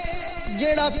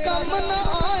जेड़ा कम ना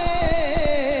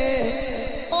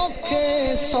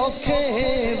सौखे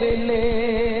वेले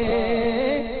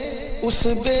उस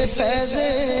बेफैज़े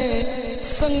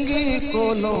संगी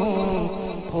कोलों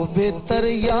हो बेहतर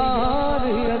यार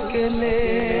अकेले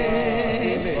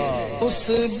उस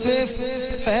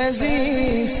बेफैज़ी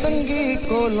संगी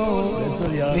कोलों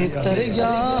बेहतर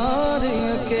यार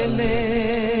अकेले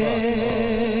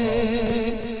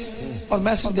और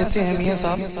मैसेज देते हैं मियां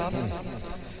साहब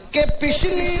कि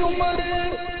पिछली उम्र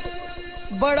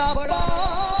बड़ा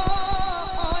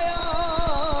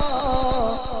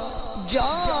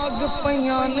जाग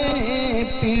पईयां ने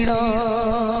पीड़ा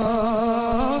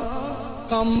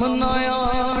कम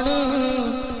नायान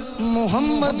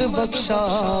मुहम्मद बख्शा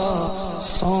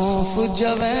सौंफ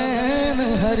जवैन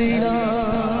हरीड़ा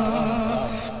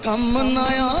कम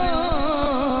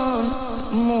नायान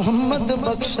मुहम्मद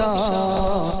बख्शा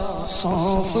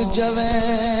सौंफ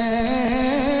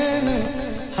जवैन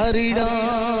हरीड़ा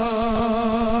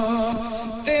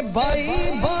ते भाई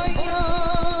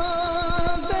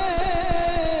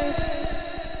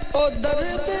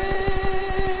दर्द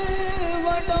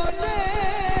वडाने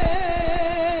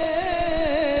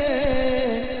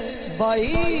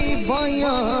भाई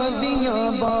भाइयां दियां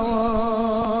बावां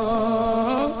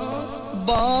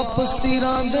बाप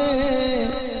सिरां दे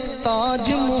ताज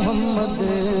मुहम्मद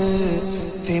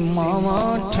ते मावां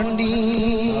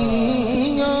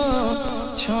ठंडियां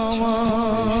छावां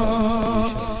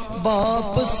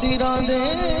बाप सिरां दे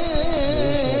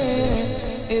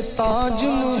ताज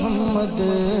मुहम्मद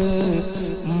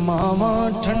मामा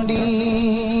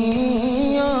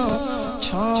ठंडियां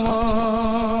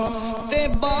छावां ते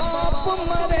बाप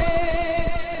मरे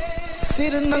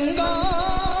सिर नंगा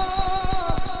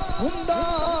हुंदा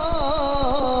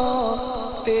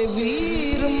ते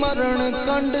वीर मरण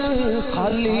कंड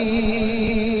खाली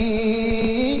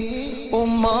ओ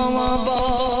मावा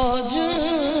बाज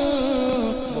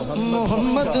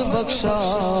मुहम्मद बख्शा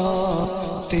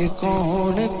ते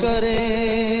कौन करे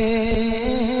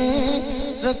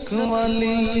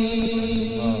रखवाली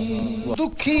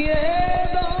दुखिए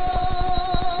दा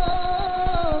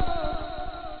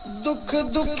दुख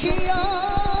दुखिया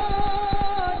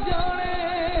जाने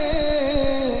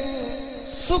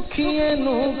सुखिए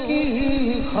नु की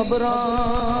खबरां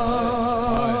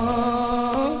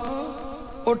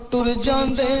ओ टुर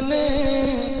जांदे ने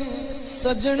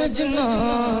सजन जिन्ना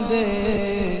दे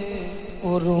ओ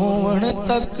रोवण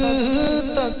तक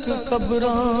तक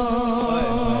कबरां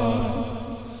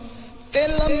ते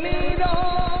लम्मी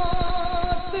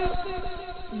रात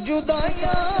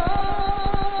जुदाइयां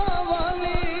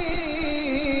वाली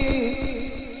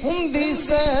हुंदी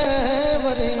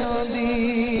सैवरियां दी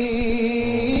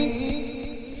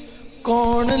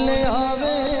कौन ले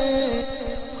आवे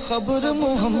खबर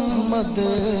मुहम्मद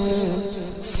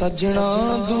सजना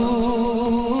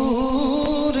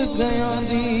दूर गया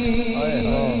दी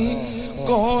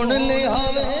कौन ले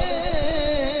आवे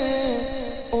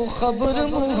ओ खबर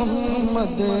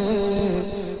मुहम्मद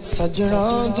सजना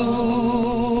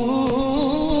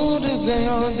दूर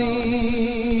गया दी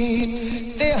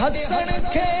ते हसन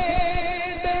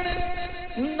खेडन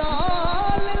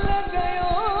नाल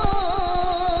लगयो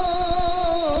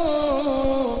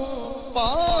पा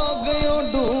गयो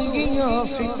डूंगियां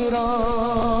फिकरां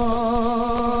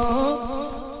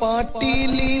पाटी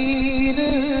लीर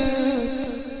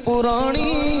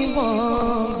पुरानी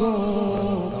वांगू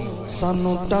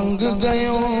सानू टंग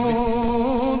गयो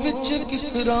विच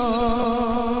किकरां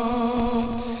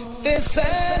ते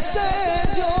सै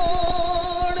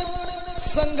जोड़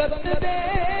संगत दे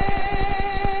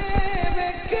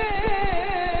वेखे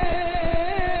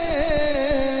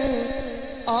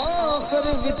आखिर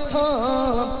विथा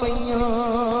पईयां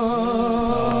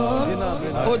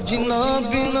ओ जिन्ना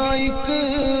बिना इक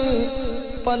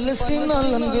पल सीना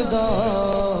लंघदा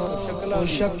ओ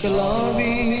शक्लां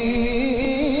भी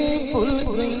भुल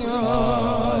गईयां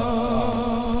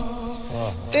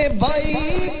ते भाई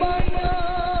भाइयां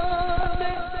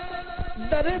दे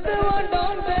दर्द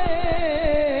वंडांदे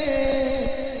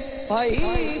भाई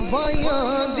भाइयां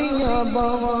दियां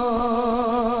बावां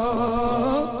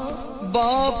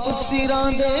बाप सिरां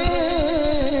दे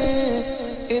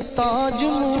ए ताज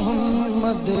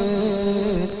मुहम्मद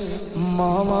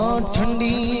मावा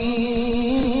ठंडियां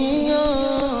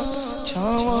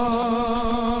छावा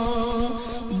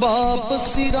बाप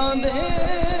सिरां दे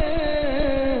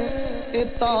ए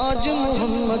ताज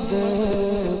मोहम्मद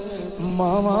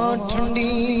मावा ठंडियां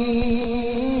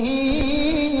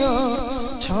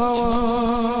छावा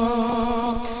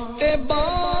ते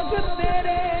बाग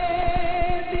तेरे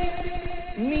दी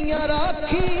मियां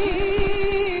राखी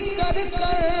कर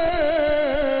कर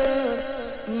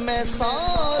मैं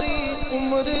सारी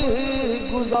उम्र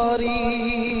गुजारी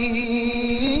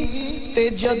ते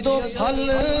जदों फल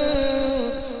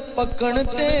पकण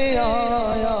ते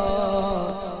आया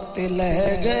ते ले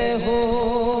गए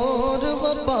होर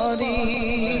व्यापारी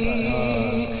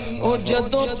ओ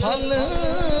जदों फल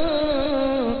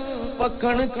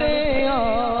पकण ते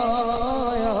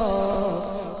आया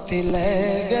ते ले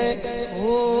गए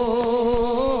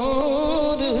होर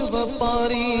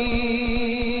व्यापारी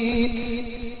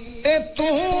ते तू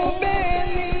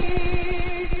बेली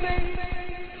ते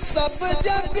सब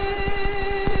जग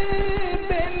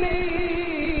बेली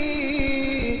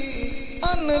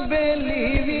अनबेली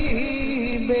भी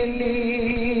बेली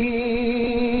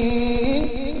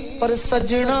पर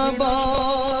सजना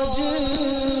बाज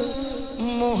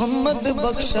मोहम्मद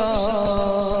बख्शा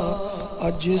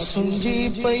अज सुंजी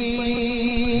पई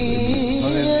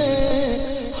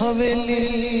हवेली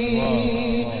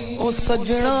ओ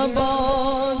सजना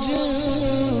बाज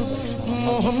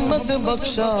मोहम्मद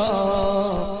बख्शा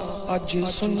अज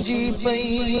सुंजी पई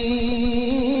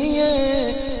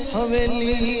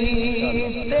हवेली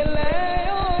ते ले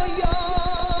ओ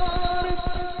यार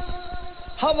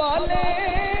हवाले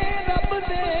रब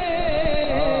दे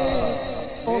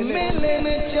ओ मिलन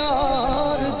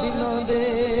 4 दिनां दे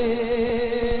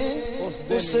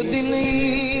उस दिन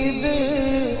ईद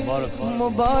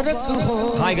मुबारक हो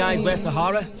Hi guys, we're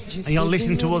Sahara and you're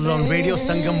listening to us on Radio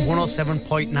Sangam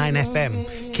 107.9 FM.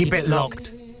 Keep it locked.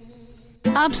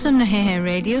 आप सुन रहे हैं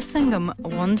रेडियो संगम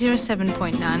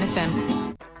 107.9 FM.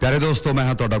 प्यारे दोस्तों मैं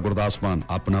हां तोड़ा गुरदास मान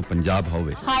अपना पंजाब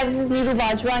होवे hi this is Neeru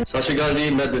Bajwa सत श्री अकाल जी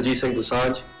मैं दलजीत सिंह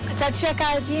दुसांझ सत श्री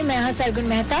अकाल जी मैं हां सरगुन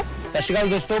मेहता सत श्री अकाल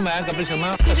दोस्तों मैं कपिल शर्मा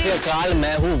सत श्री अकाल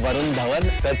मैं हूं वरुण धवन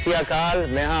सत श्री अकाल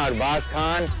मैं हां अरबाज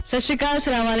खान सत श्री अकाल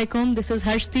अस्सलाम वालेकुम this is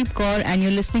Harshdeep Kaur and you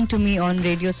are listening to me on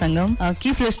radio Sangam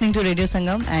keep listening to radio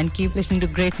Sangam and keep listening to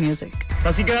great music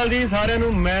सत श्री अकाल जी साਰਿਆਂ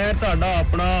ਨੂੰ ਮੈਂ ਤੁਹਾਡਾ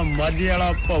ਆਪਣਾ ਮਾਝੇ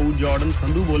ਵਾਲਾ ਭਾਊ ਜਾਰਡਨ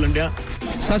ਸੰਧੂ ਬੋਲਣ ਡਿਆ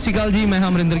सत श्री अकाल जी मैं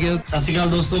अमरिंदर गिल सत श्री अकाल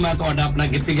दोस्तों मैं ਤੁਹਾਡਾ ਆਪਣਾ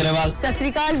ਗਿੱਪੀ ਗਰੇਵਾਲ सत श्री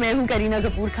अकाल मैं हूं Kareena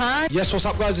Kapoor Khan Yes what's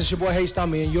up guys it's your boy Hayes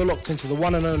Dami and you're locked into the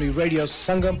one and only Radio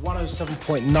Sangam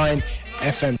 107.9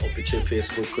 FM पीछे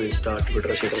Facebook को Insta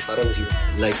Twitter शेयर सारा कुछ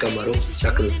लाइक का मारो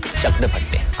चक दे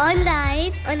फटते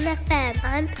online on the FM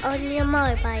and on your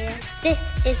mobile this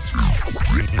is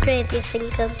Radio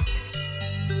Sangam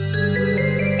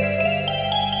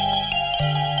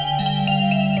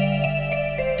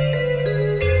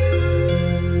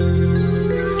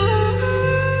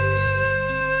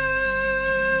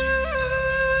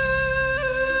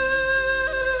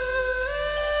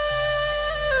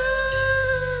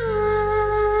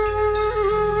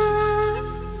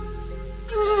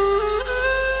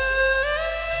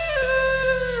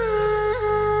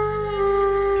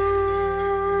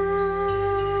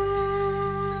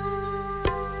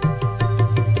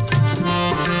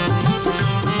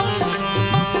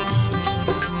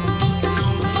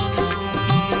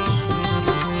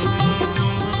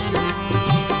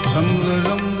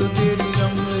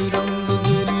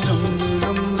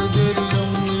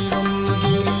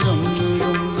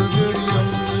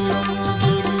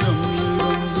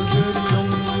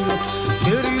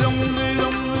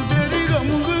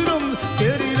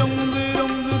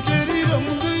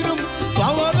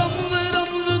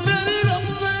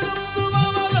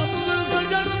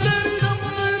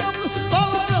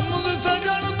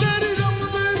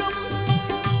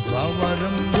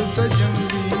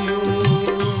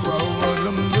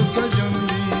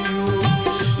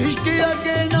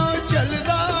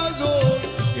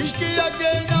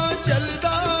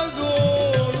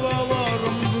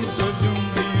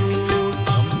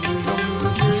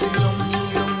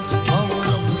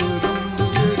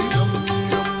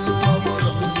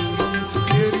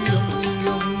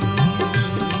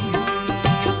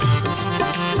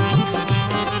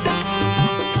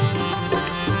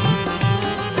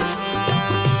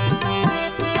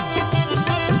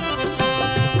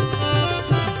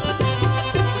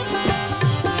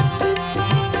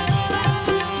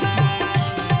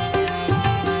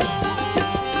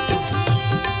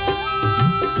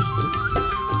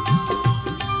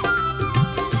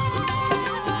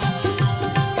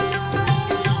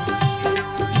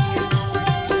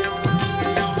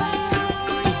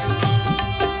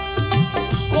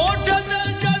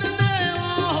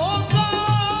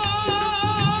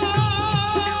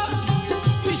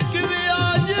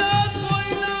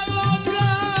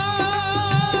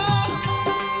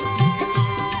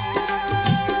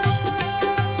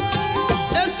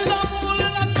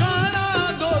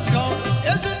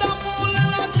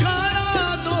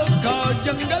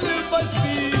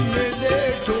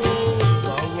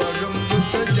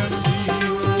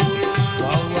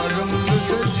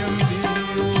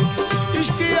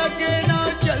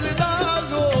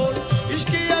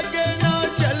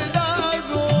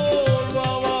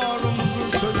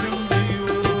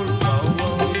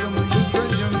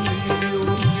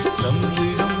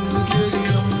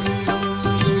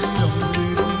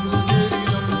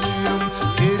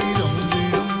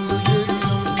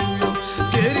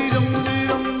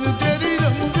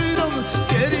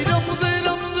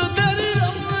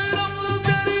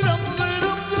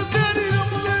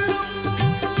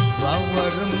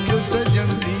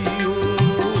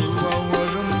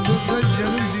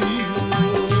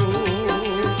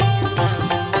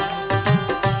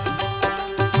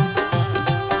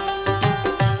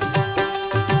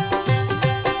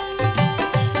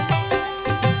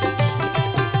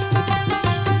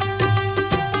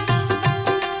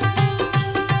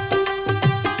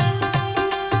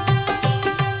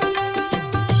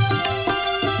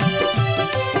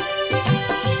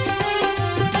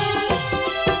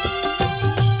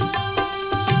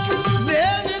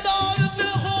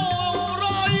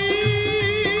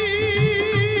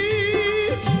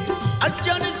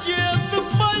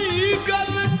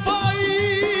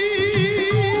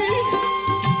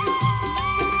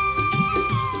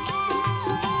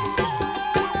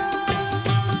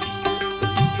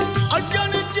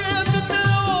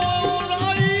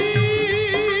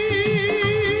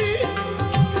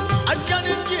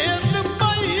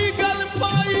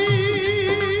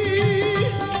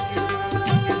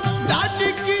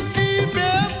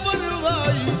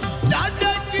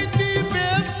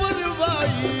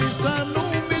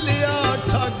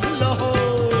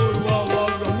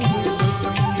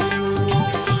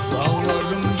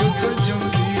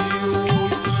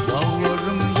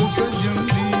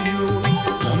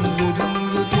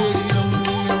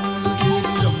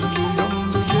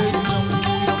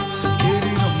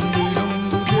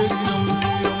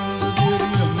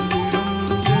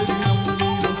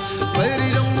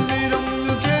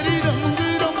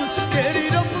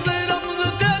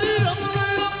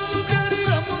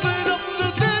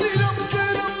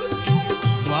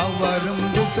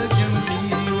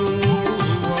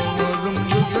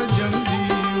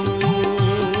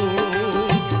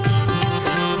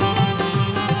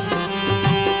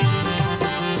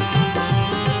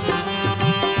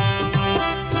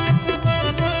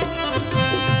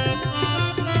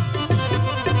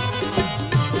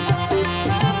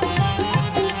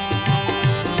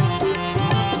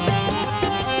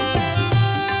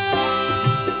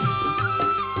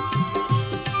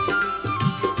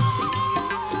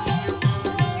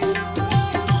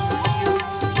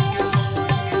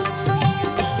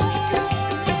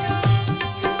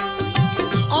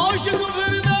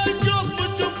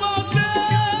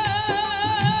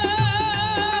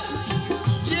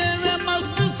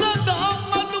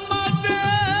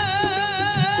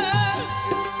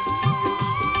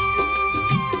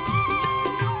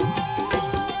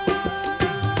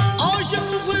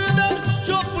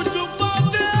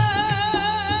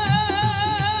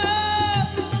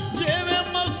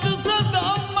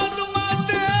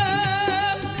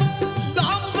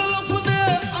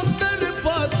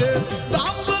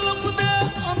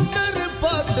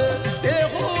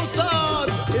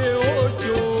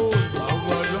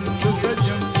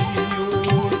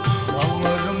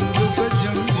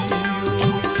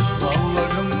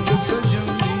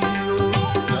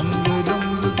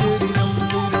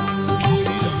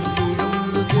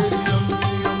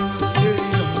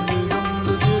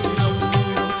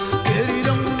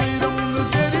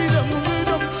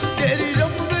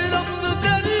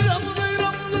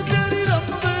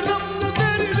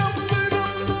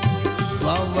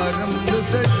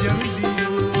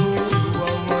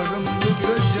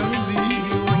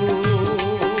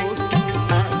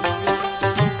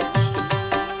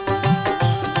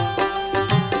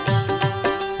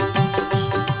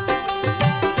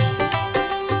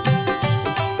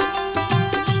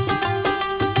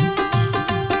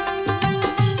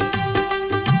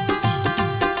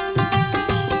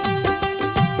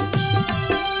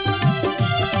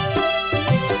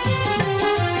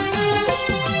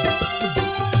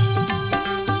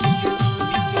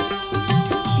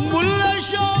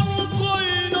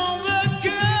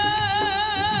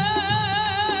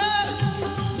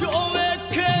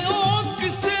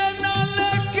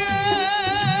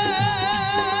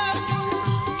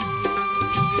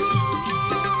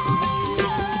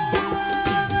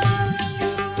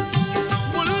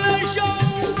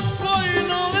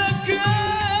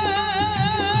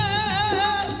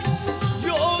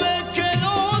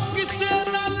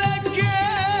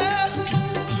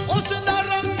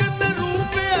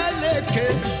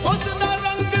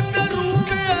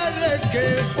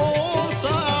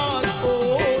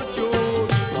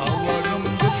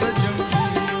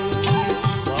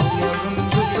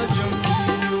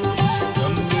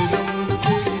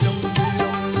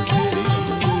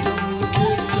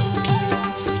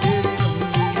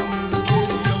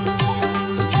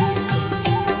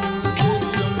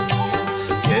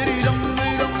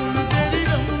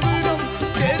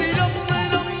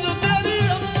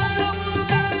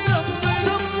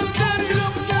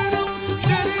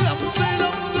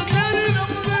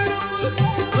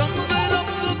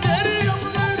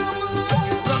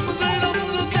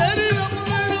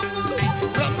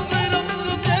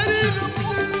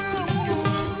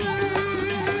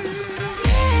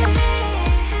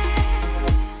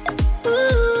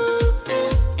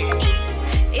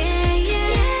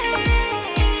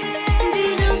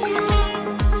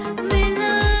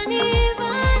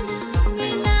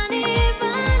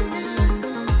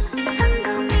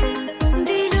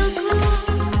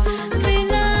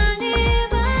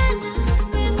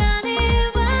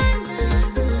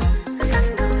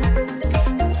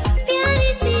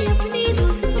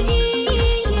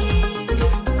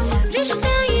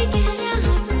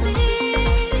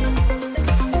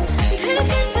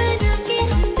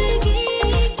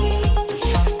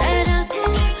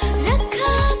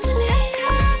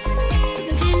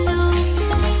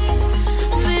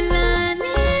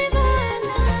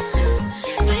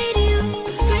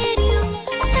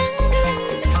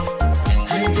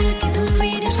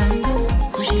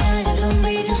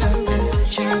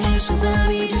सुबह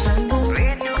radio संगम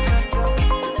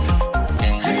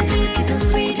हर दिल की धुन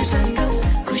रेडियो संगम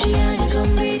खुशियाँ ये गम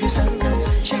रेडियो संगम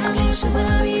शाम सुबह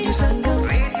रेडियो संगम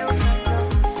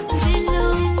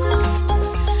दिलों को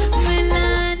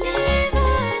मिलाने वाला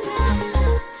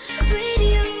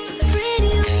radio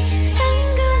Sangam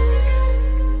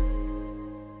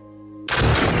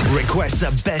Request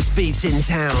the best beats in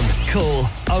town. Call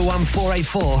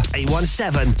 01484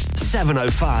 817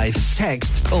 705.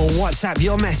 Text or WhatsApp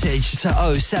your message to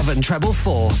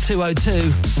 07444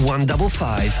 202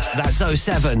 155. That's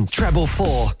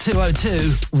 07444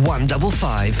 202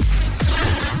 155.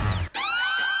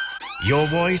 Your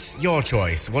voice, your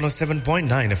choice. 107.9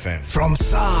 FM. From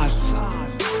SARS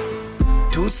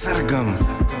to Sargam,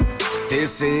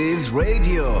 this is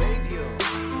Radio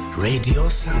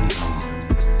Sangam.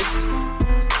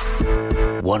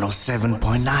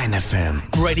 107.9 FM.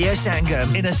 Radio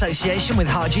Sangam in association with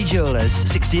Harji Jewellers,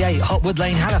 68 Hotwood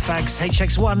Lane, Halifax,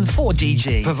 HX1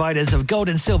 4DG. Providers of gold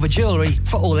and silver jewellery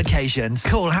for all occasions.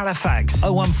 Call Halifax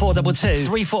 01422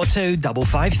 342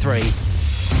 553.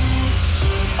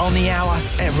 On the hour,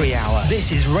 every hour.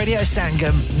 This is Radio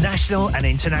Sangam, national and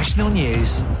international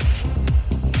news.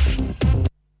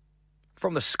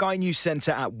 From the Sky News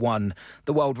Centre at 1,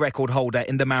 the world record holder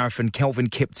in the marathon, Kelvin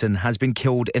Kipton, has been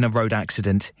killed in a road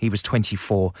accident. He was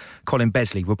 24. Colin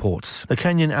Besley reports. The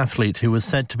Kenyan athlete, who was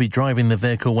said to be driving the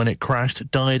vehicle when it crashed,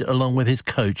 died along with his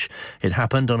coach. It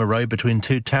happened on a road between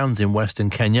two towns in western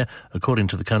Kenya, according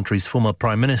to the country's former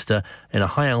Prime Minister, in a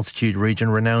high-altitude region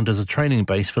renowned as a training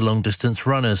base for long-distance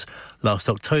runners. Last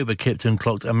October, Kipton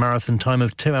clocked a marathon time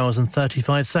of 2 hours and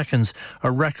 35 seconds,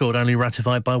 a record only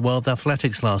ratified by World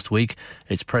Athletics last week.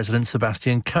 Its president,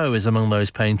 Sebastian Coe, is among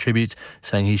those paying tribute,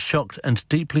 saying he's shocked and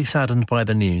deeply saddened by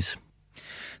the news.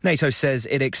 NATO says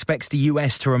it expects the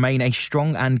US to remain a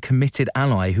strong and committed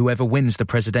ally whoever wins the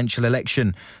presidential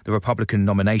election. The Republican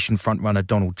nomination frontrunner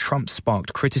Donald Trump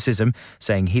sparked criticism,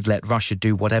 saying he'd let Russia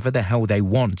do whatever the hell they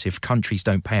want if countries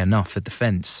don't pay enough for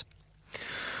defence.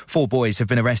 4 boys have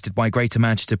been arrested by Greater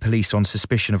Manchester Police on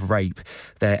suspicion of rape.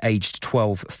 They're aged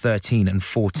 12, 13 and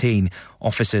 14.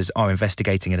 Officers are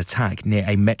investigating an attack near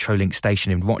a Metrolink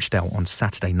station in Rochdale on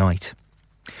Saturday night.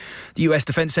 The US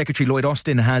Defence Secretary Lloyd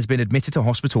Austin has been admitted to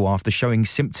hospital after showing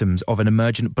symptoms of an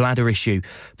emergent bladder issue.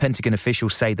 Pentagon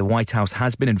officials say the White House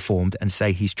has been informed and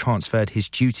say he's transferred his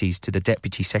duties to the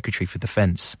Deputy Secretary for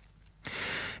Defence.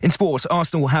 In sport,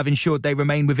 Arsenal have ensured they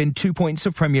remain within 2 points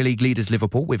of Premier League leaders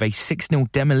Liverpool with a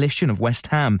 6-0 demolition of West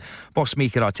Ham. Boss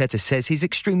Mikel Arteta says he's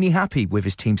extremely happy with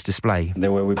his team's display.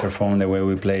 The way we performed, the way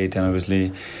we played, and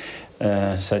obviously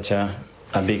such a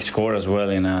big score as well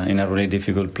in a really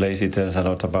difficult place. It tells a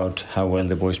lot about how well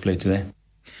the boys played today.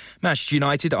 Manchester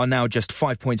United are now just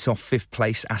 5 points off 5th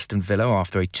place Aston Villa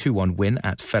after a 2-1 win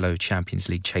at fellow Champions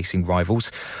League chasing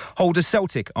rivals. Holders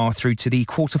Celtic are through to the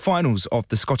quarter-finals of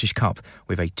the Scottish Cup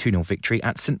with a 2-0 victory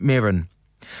at St Mirren.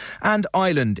 And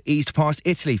Ireland eased past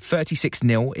Italy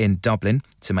 36-0 in Dublin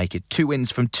to make it 2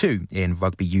 wins from 2 in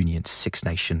Rugby Union's Six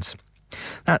Nations.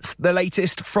 That's the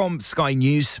latest from Sky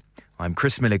News. I'm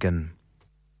Chris Milligan.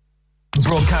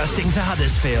 Broadcasting to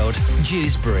Huddersfield,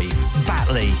 Dewsbury,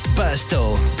 Batley,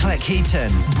 Birstall, Cleckheaton,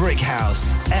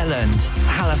 Brickhouse, Elland,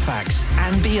 Halifax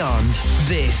and beyond.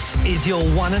 This is your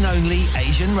one and only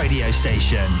Asian radio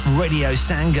station. Radio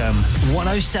Sangam,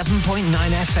 107.9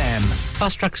 FM.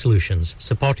 Fast Track Solutions,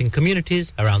 supporting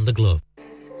communities around the globe.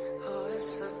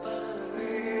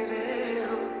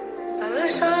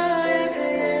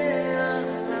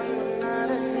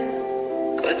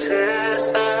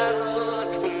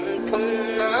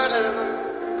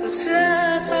 कुछ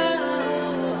ऐसा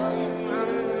हम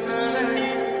न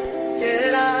रहे ये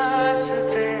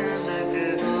रास्ते अलग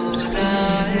हो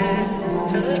जाए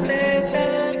चलते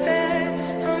चलते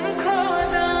हम खो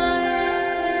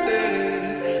जाए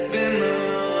तेरे बिना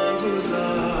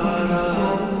गुजारा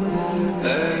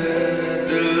है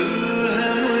दिल है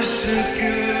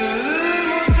मुश्किल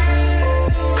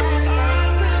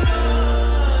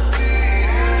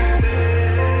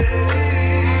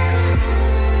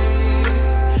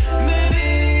me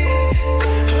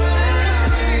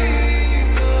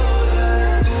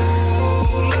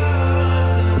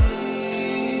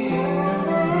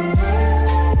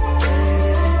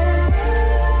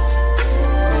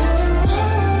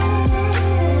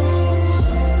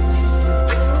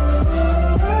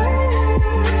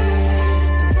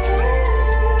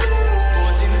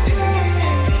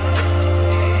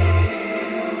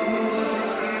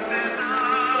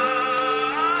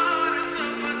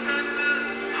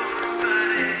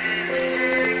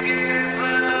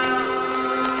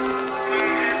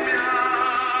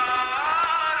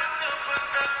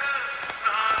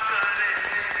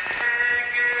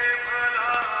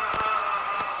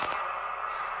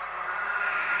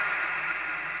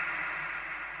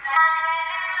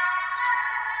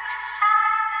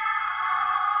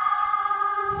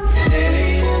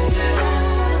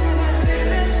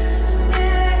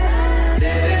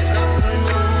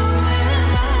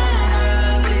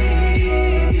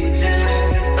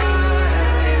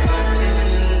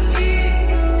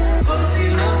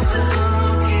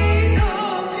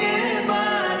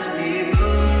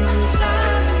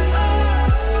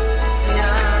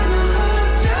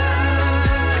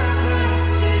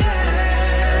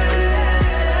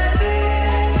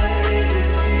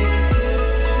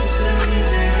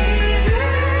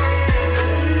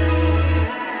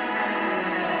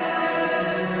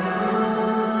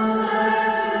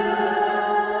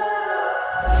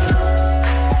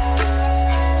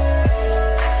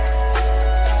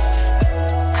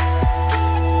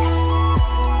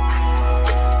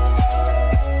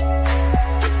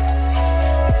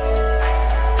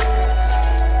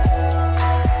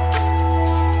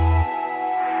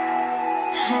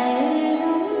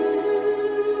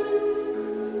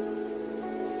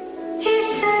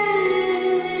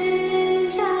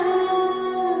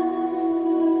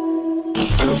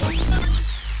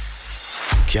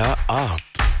क्या आप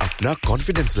अपना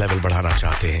कॉन्फिडेंस लेवल बढ़ाना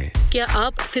चाहते हैं? क्या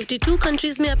आप 52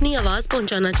 कंट्रीज में अपनी आवाज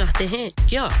पहुंचाना चाहते हैं?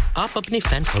 क्या आप अपनी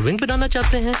फैन फॉलोइंग बनाना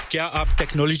चाहते हैं? क्या आप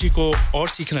टेक्नोलॉजी को और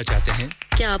सीखना चाहते हैं?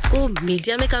 क्या आपको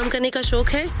मीडिया में काम करने का शौक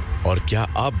है? और क्या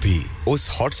आप भी उस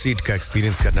हॉट सीट का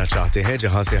एक्सपीरियंस करना चाहते हैं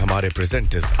जहां से हमारे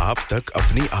प्रेजेंटर्स आप तक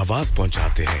अपनी आवाज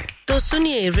पहुंचाते हैं? तो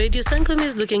सुनिए, radio Sangam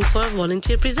is looking for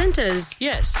volunteer presenters.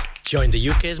 Yes, join the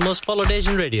UK's most followed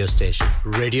Asian radio station,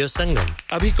 Radio Sangam.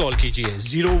 अभी कॉल कीजिए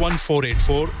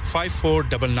 01484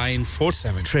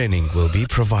 549947. Training will be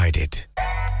provided.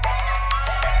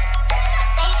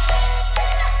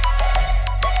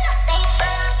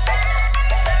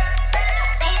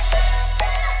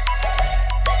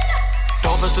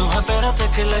 तू है पैरा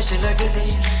तक लश लग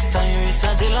दी तायू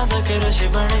इतना दिला दा के रश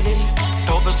बन गई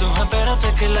टॉप तू है पैरा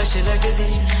तक लश लग दी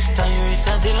तायू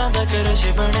इतना दिला दा के रश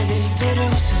बन गई तेरे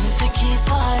हुस्न की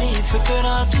तारीफ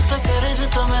करा तू तो करे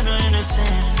तो मैंने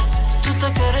इनसेन तू तो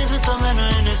करे तो मैंने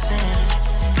इनसेन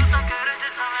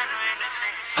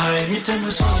हाय नी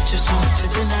तेनू सोच सोच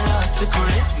दिन रात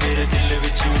कुड़े मेरे दिल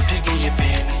विच उठ गई ये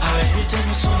पेन हाय नी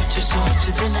तेनू सोच सोच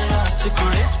दिन रात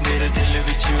कुड़े मेरे दिल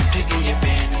विच उठ गई ये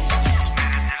पेन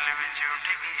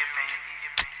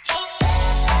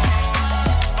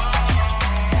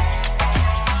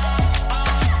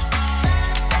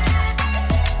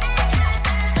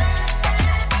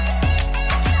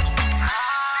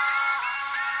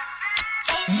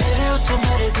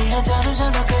जानू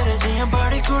जानू कर दिया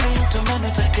बड़ी कुड़ियां तो मैंने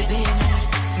तक दी नहीं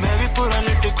मैं भी पूरा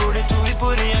लिट कुड़ी तू भी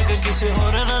पूरी अगर किसी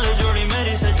और नाल जोड़ी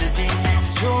मेरी सजदी नहीं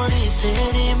जोड़ी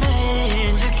तेरी मेरी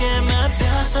इंज के मैं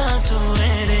प्यासा तू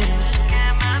मेरे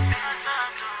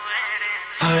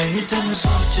हाय नी तेनू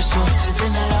सोच सोच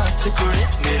दिन रात कुड़े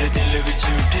मेरे दिल विच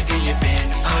उठ गई ये पेन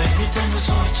हाय नी तेनू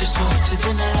सोच सोच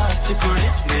दिन रात कुड़े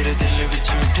मेरे दिल विच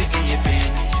उठ गई ये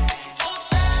पेन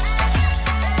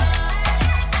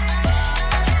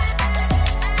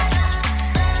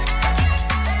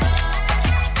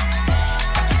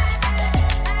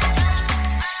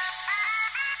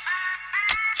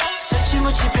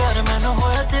प्यार मैंने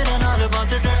होया तेरे नाल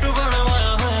बात टैटू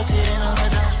बनवाया होया तेरे नाम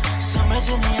दा समझ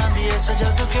नहीं आंदी ऐ सजा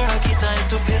तू केड़ा कीता है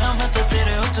तू फिरा मैं तो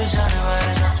तेरे हो तू जानवर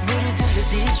दा मेरे दिल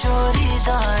दी चोरी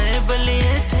दा है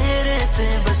बलिए तेरे ते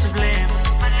बस ब्लेम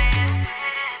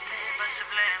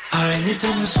हाय नी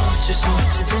तेनू सोच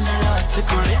सोच दिन रात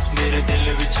कुड़े मेरे दिल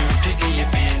विच उठ गई ये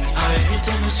पेन हाय नी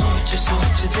तेनू सोच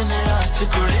सोच दिन रात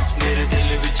कुड़े मेरे दिल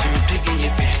विच उठ गई ये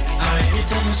पेन हाय नी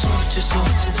तेनू सोच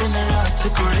सोच दिन रात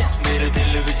कुड़े मेरे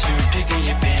दिल विच उठ गई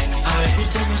ये पेन हाय नी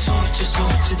तेनू सोच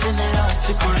सोच दिन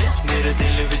रात कुड़े मेरे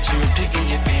दिल विच उठ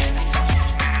गई ये पेन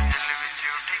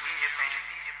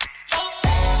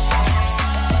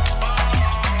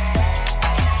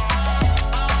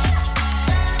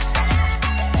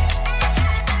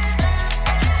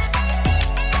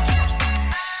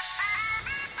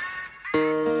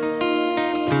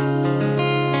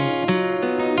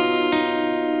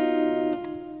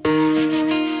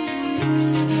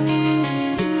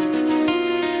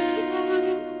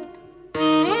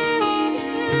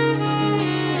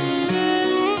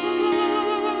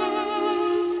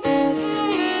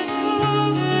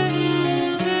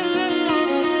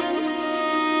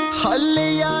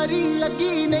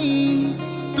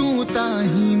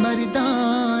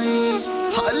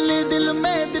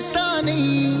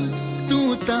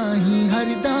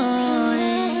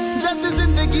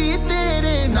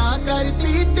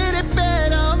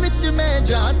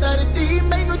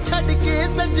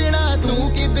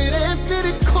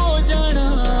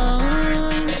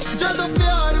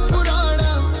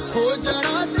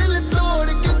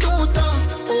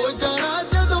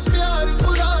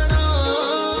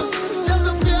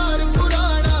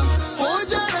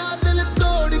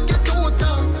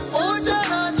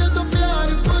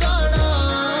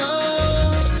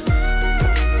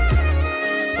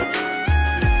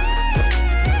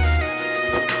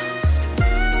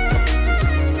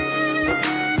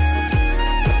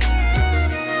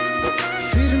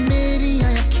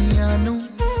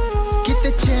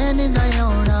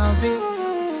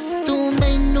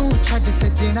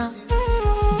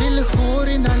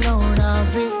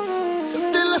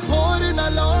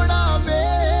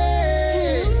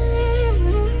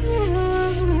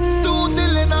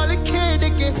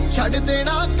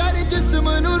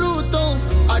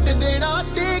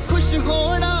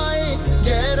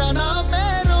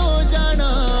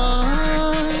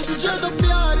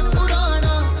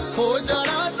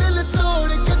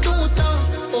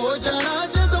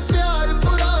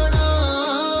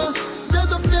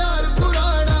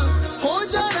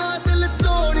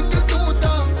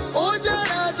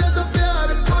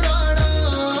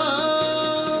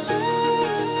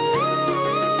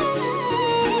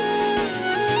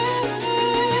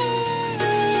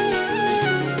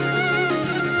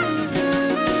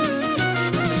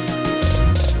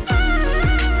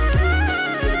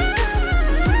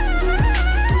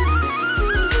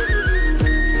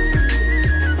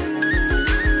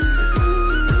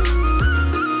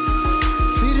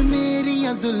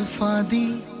दी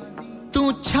तू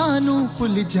छानू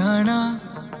भुल जाना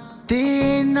ते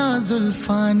ना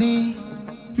जुल्फां ने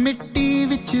मिट्टी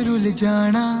विच रुल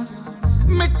जाना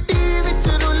मिट्टी विच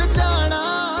रुल जाना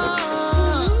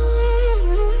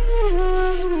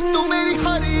तू मेरी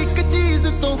हर एक चीज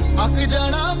तो अक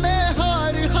जाना मैं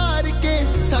हार हार के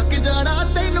थक जाना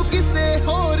तैनू किसे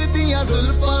होर दियां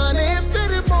जुल्फां ने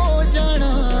फिर मो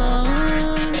जाना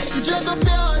जदों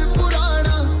प्यार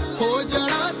पुराना हो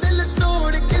जाना दिल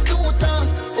तोड़ के तू ता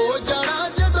हो जाना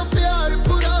जदों प्यार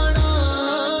पुराना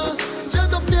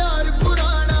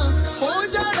हो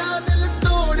जाना दिल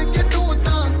तोड़ के तू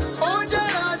ता हो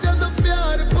जाना जदों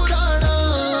प्यार पुराना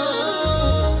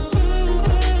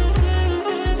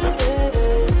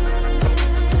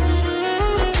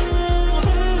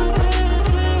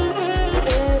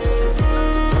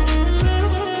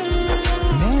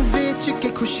मैं वेच के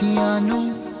खुशियां नू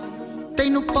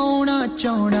तैनू पाउना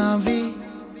चाहना वे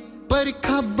पर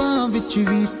खाबां विच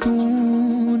भी तू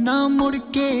ना मुड़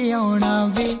के आउणा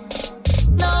वे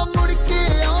ना मुड़ के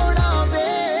आउणा वे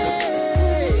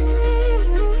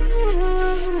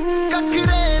कख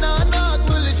रहना ना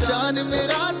गुलशान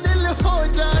मेरा दिल हो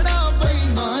जाना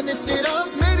बेईमान तेरा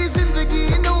मेरी जिंदगी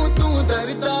नू तू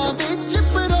दर्दां विच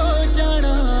परो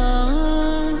जाना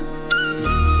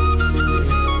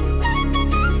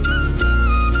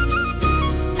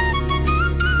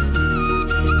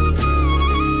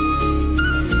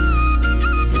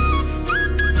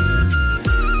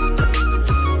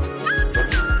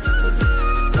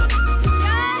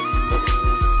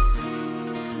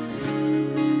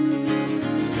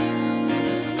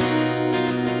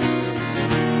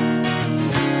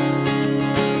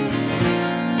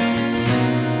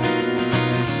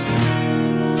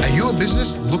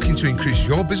Looking to increase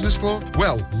your business flow?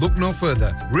 Well, look no further.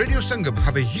 Radio Sangam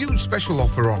have a huge special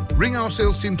offer on. Ring our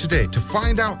sales team today to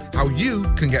find out how you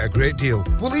can get a great deal.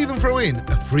 We'll even throw in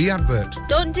a free advert.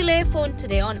 Don't delay, phone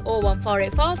today on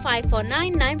 01484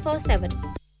 549 947.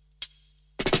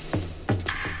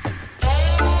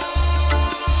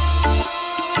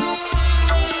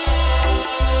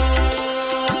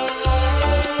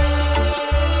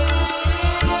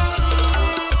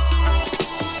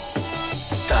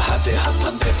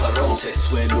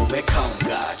 When you make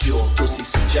God, you're to see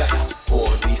Sujaya or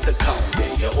Lisa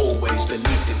Conde. You always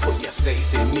believed in, put your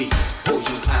faith in me. All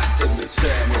you asked in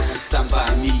return was to stand by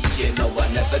me. You know I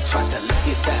never tried to let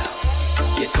you down.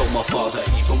 You told my father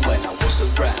even when I was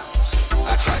around.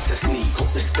 I tried to sneak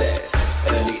up the stairs,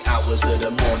 early hours of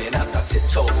the morning as I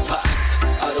tiptoed past.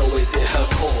 I'd always hear her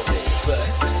calling,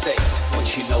 first to state when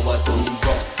she know I'd done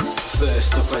wrong.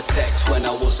 First to protect when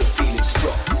I wasn't feeling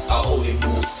strong. I only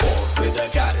moved forward with her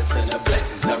guidance and her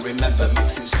blessings. I remember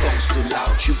mixing songs too loud,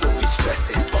 she would be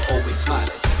stressing, but always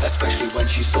smiling, especially when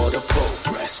she saw the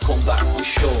progress. Come back with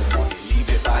show money, leave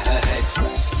it by her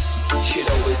headrest. She'd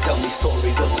always tell me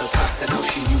stories of the past and how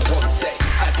she knew one day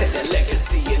I'd take the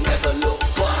legacy and never look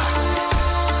back.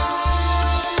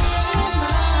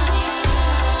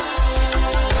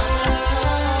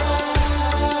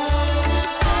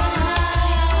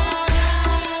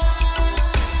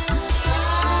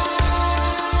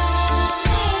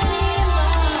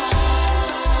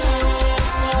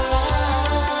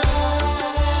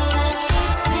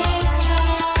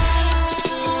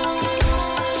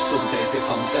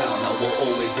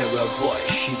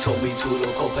 She told me to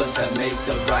look up and to make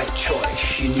the right choice.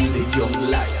 She knew the young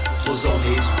lion was on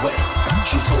his way.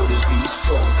 She told us be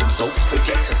strong and don't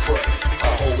forget to pray. I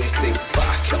always think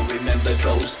back and remember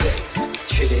those days,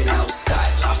 chilling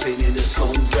outside, laughing in the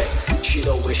sun rays. She'd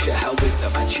always share her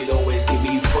wisdom and she'd always give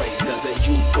me praise. As a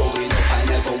youth growing up, I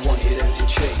never wanted her to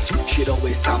change. She'd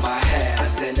always tie my hair and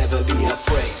say never be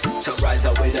afraid to rise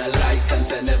up with a light and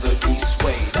to never be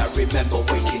swayed. I remember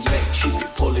waking late, she'd be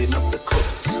pulling up the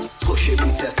covers, pushing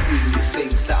me to see new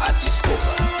things that I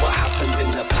discovered. What happened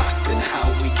in the past and how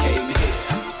we came here.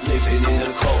 Living in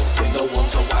the cold with no one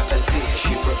to wipe a tear.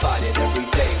 She provided every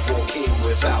day, walking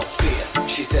without fear.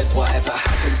 She said whatever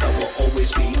happens I will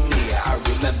always be near. I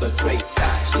remember great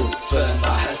times, stood firm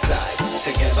by her side.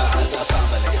 Together as a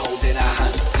family, holding our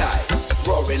hands tight.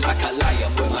 Roaring like a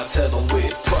lion with my turban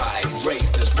with pride.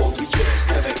 Raised as warriors,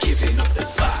 never giving up the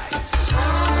fight.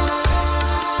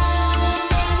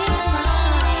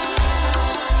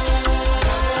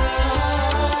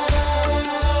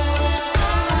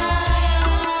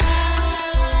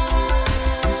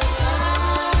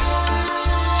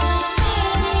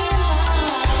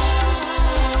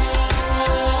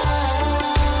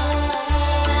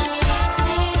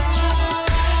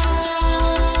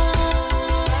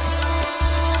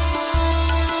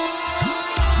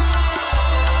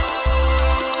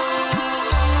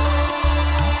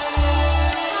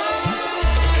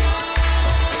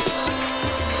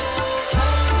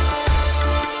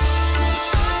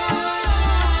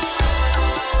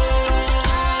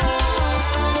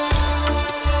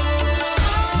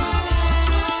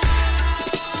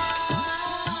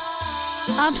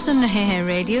 आप सुन रहे हैं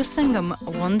radio संगम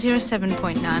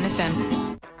 107.9 FM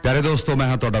प्यारे दोस्तों मैं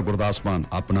हां तोड़ा गुरदास मान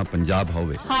अपना पंजाब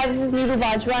होवे hi this is Neeru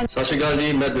Bajwa सत श्री अकाल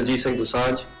जी मैं दलजीत सिंह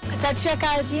दोसांझ सत श्री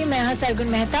अकाल जी मैं हां सरगुन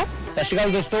मेहता सत श्री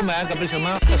अकाल दोस्तों मैं कपिल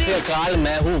शर्मा सत श्री अकाल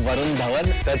मैं हूं वरुण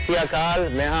धवन सत श्री अकाल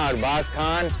मैं हां अरबाज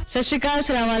खान सत श्री अकाल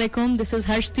अस्सलाम वालेकुम this is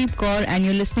Harshdeep Kaur and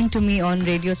you are listening to me on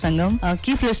radio Sangam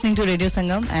keep listening to radio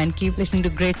Sangam and keep listening to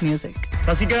great music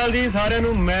सत श्री अकाल जी साਰਿਆਂ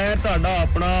ਨੂੰ ਮੈਂ ਤੁਹਾਡਾ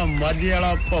ਆਪਣਾ ਮਾਝੇ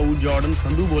ਵਾਲਾ ਭਾਊ ਜਾਰਡਨ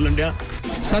ਸੰਧੂ ਬੋਲਣ ਡਿਆ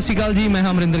ਸਤ ਸ਼੍ਰੀ ਅਕਾਲ ਜੀ ਮੈਂ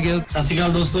ਹਾਂ ਅਮਰਿੰਦਰ ਗਿੱਲ ਸਤ ਸ਼੍ਰੀ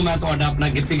ਅਕਾਲ ਦੋਸਤੋ ਮੈਂ ਤੁਹਾਡਾ ਆਪਣਾ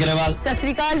ਗਿੱਪੀ ਗਰੇਵਾਲ सत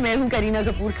श्री अकाल मैं हूं Kareena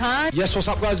Kapoor Khan Yes, what's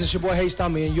up guys? It's your boy Hayes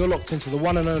Dami and you're locked into the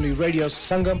one and only Radio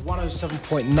Sangam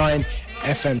 107.9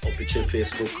 FM. पीछे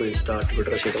Facebook, Insta,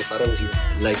 Twitter शेयर सारा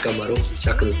कुछ लाइक का मारो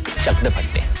चक दे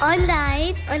फट्टे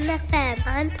Online, on FM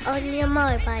and on your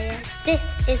mobile. This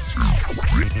is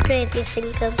Radio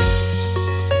Sangam.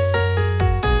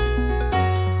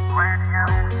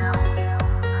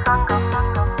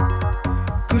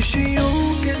 खुशियों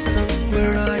के संग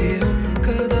बढ़ाए हम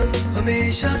कदम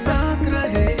हमेशा साथ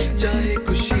रहे चाहे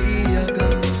खुशी या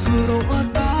गम सुरों और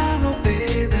तालों पे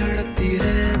धड़कती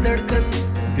है धड़कन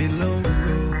दिलों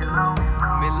को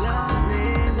मिलाने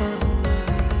वाला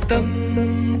तम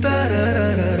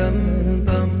तररररम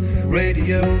बम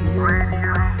रेडियो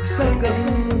संगम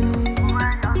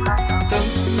तम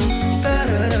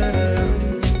तररररम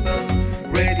बम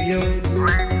radio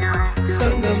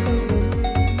Sangam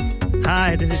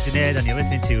Hi, this is Junaid and you're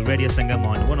listening to Radio Sangam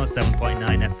on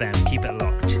 107.9 FM. Keep it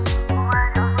locked.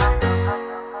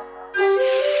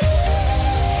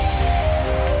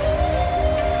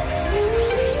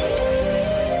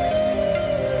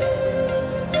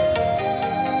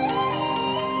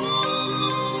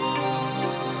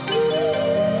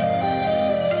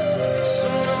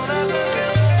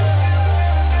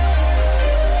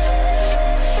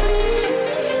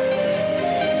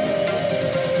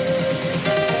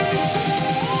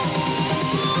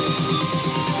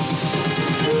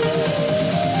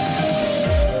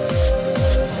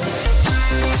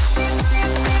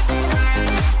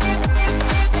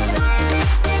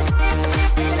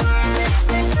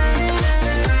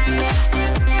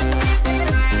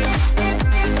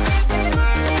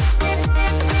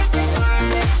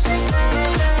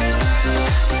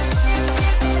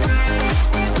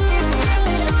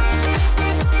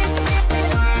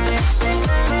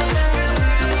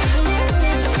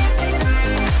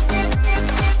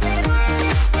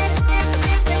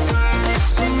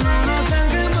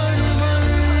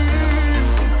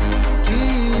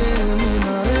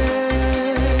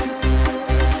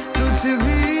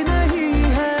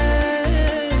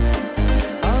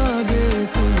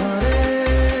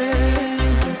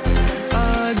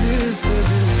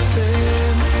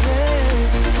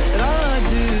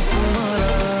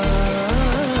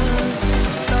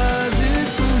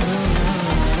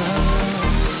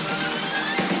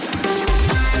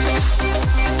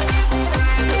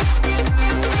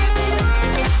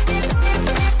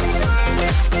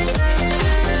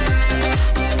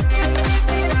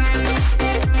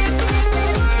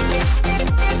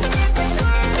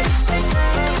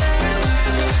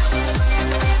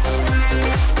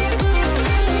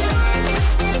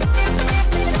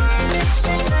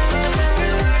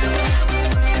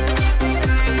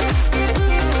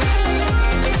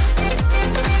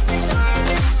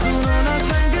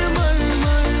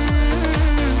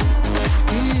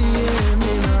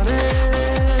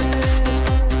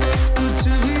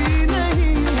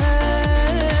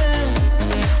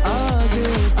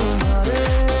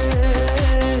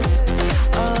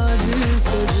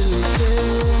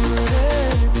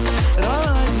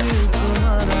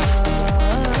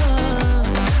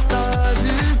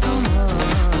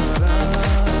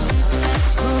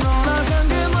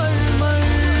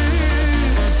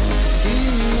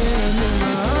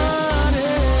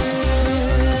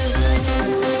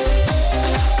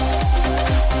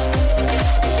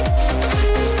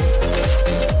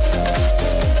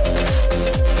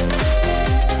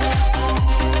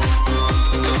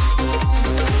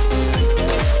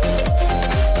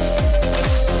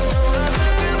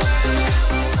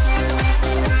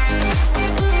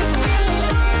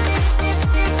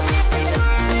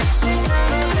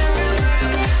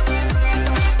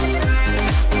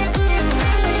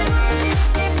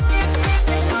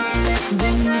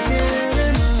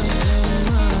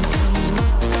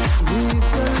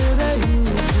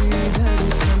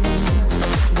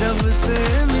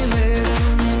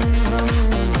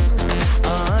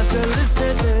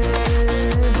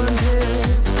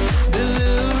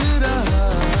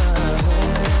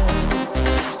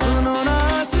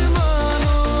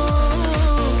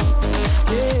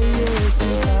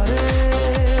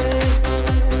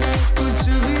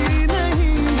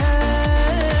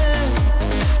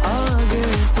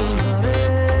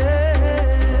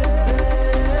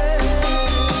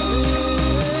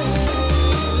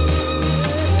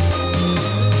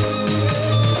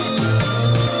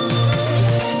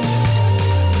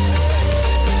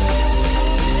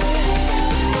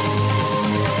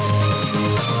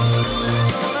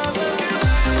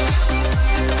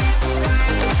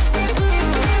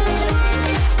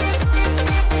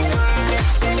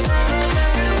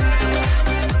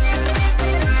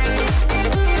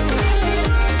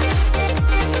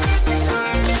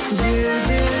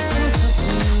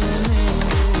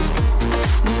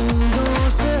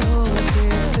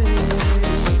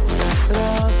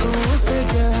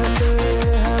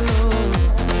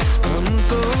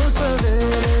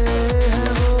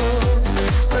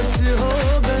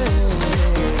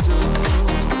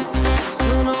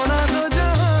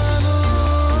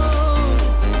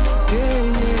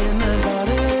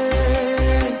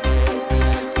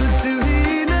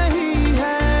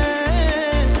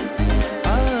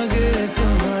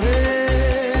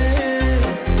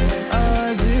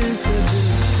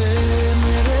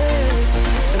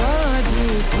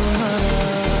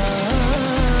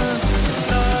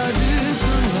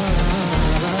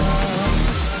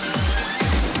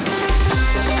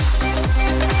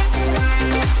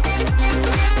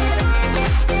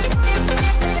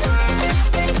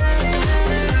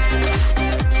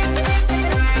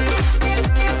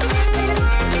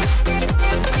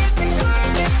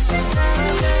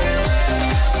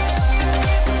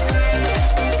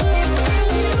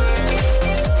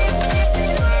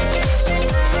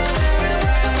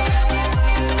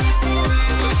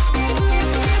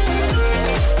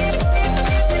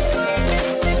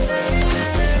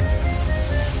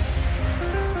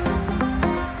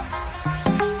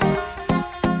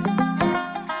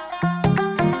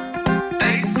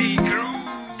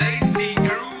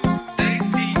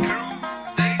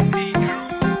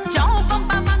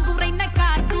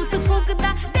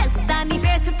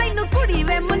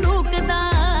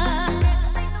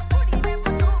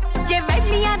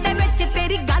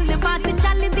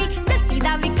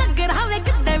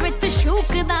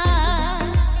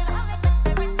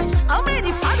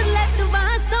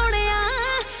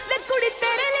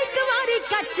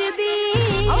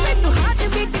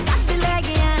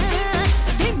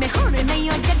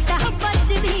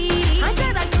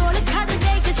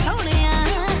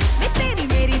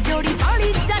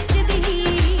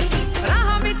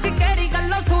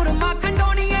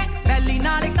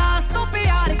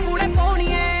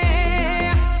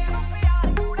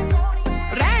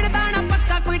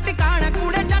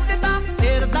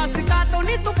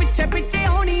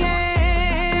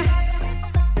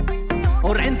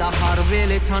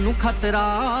 ਸਾਨੂੰ ਖਤਰਾ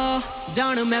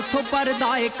ਜਾਣ ਮੈਥੋਂ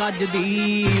ਪਰਦਾ ਏ ਕੱਜ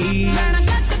ਦੀ ਲੈਣਾ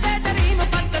ਜੱਟ ਦੇ ਡਰੀਮ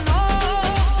ਬਦਲੋ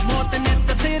ਮੌਤ ਨਿੱਤ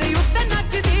ਸਿਰ ਉੱਤੇ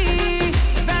ਨੱਚਦੀ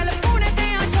ਵੈਲ ਪੁਣੇ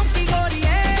ਤੇ ਆ ਸ਼ੌਕੀ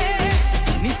ਗੋਰੀਏ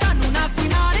ਨੀ ਸਾਨੂੰ ਨਾ ਕੋਈ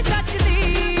ਨਾਲ ਜੱਚਦੀ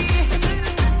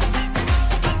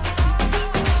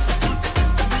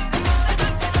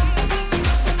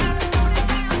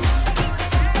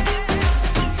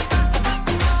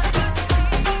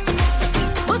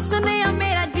ਹੁਸਨੇ ਆ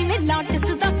ਮੇਰਾ ਜਿਵੇਂ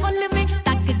ਲੋਟਸ ਦਾ ਫੁੱਲ ਵੇ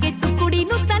ਟੱਕ ਕੇ ਤੂੰ ਕੁੜੀ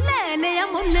ਨੂੰ ਤਾਂ ਲੈ ਲਿਆ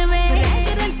ਮੁੱਲ ਵੇ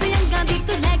ਰੈਗਰੈਂਸ ਅੰਗਾਂ ਦੀ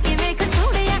ਤੂੰ ਲੈ ਕੇ ਵੇਖ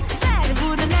ਸੋਹਣਿਆ ਸੈਰ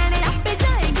ਬੂਰ ਲੈਣੇ ਆਪੇ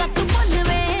ਜਾਏਗਾ ਤੂੰ ਭੁੱਲ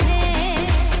ਵੇ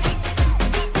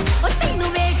ਉਹ ਤੈਨੂੰ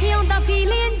ਵੇਖ ਆਉਂਦਾ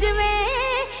ਫੀਲਿੰਗ ਜਿਵੇਂ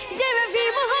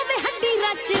ਫੀਮ ਹੋਵੇ ਹੱਡੀ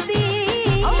ਰਚਦੀ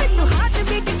ਉਹ ਮੈਨੂੰ ਹਾਰਟ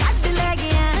ਬੀਟ ਕੱਢ ਲੈ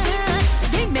ਗਿਆ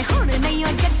ਜਿਵੇਂ ਹੁਣ ਨਹੀਂ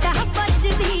ਉਹ ਜੱਟਾ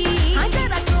ਬਚਦੀ ਹਾਂ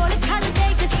ਜਰਾ ਕੋਲ ਖੜ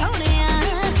ਦੇਖ ਸੋਹਣਿਆ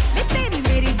ਵੇ ਤੇਰੀ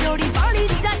ਮੇਰੀ ਜੋੜੀ ਬਾਲੀ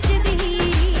ਜੱਜਦੀ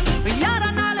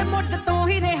ਯਾਰਾਂ ਨਾਲ ਮੁੱਢ ਤੋਂ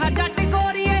ਹੀ ਰਿਹਾ ਜੱਟ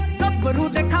ਗੋਰੀਏ ਗੱਭਰੂ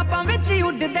ਦੇ ਖਾਪਾਂ ਵਿੱਚ ਹੀ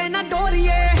ਉੱਡਦੇ ਨਾ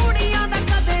ਡੋਰੀਏ ਕੁੜੀਆਂ ਦਾ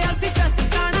ਕਦੇ ਅਸੀਂ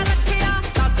ਟਸਕਾਣਾ ਰੱਖਿਆ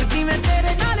ਦੱਸ ਕਿਵੇਂ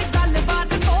ਤੇਰੇ ਨਾਲ ਗੱਲਬਾਤ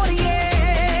ਤੋਰੀਏ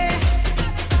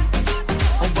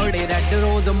ਉਹ ਬੜੇ ਰੈੱਡ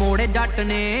ਰੋਜ਼ ਮੋੜੇ ਜੱਟ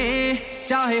ਨੇ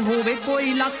ਚਾਹੇ ਹੋਵੇ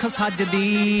ਕੋਈ ਲੱਖ ਸੱਜਦੀ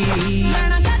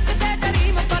ਲੈਣਾ ਜੱਟ ਦੇ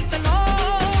ਡਰੀਮ ਬਦਲੋ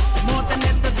ਮੌਤ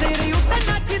ਨਿੱਤ ਸਿਰ ਉੱਤੇ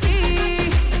ਨੱਚਦੀ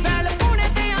ਵੈਲ ਪੁਣੇ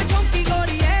ਤੇ ਆ ਸ਼ੌਕੀ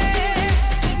ਗੋਰੀਏ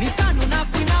ਨੀ ਸਾਨੂੰ ਨਾ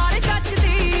ਕੋਈ ਨਾਲ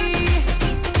ਜੱਚਦੀ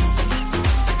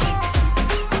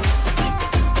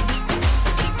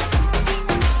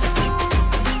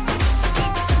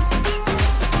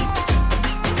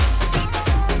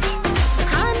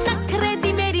ਹਾਂ ਨਖਰੇ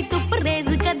ਦੀ ਮੇਰੀ ਤੂੰ ਪਰਹੇਜ਼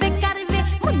ਕਦੇ ਕਰ ਵੇ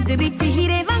ਮੁੰਦਰੀ ਚ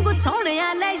ਹੀਰੇ ਵਾਂਗੂ ਸੋਹਣਿਆ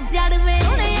ਲੈ ਜੜਵੇ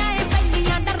ਸੋਹਣਿਆ ਏ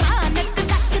ਬੱਲੀਆਂ ਦਾ ਰਾਹ ਨੱਕ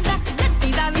ਤੱਕਦਾ ਜੱਟੀ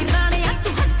ਦਾ ਵੀ ਰਾਣਿਆ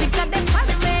ਤੂੰ ਹੱਥ ਕਦੇ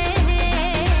ਫੜਵੇ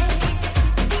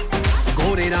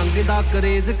ਗੋਰੇ ਰੰਗ ਦਾ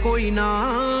ਕਰੇਜ਼ ਕੋਈ ਨਾ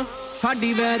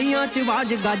ਸਾਡੀ ਵੈਰੀਆਂ ਚ ਵਾਜ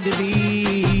ਗੱਜਦੀ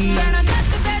ਲੈਣਾ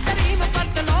ਜੱਟ ਦੇ ਡਰੀਮ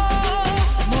ਬਦਲੋ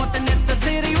ਮੌਤ ਨਿੱਤ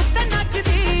ਸਿਰ ਉੱਤੇ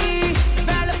ਨੱਚਦੀ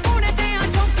ਵੈਲ ਪੁਣੇ ਤੇ ਆ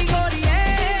ਸ਼ੌਕੀ ਗੋਰੀਏ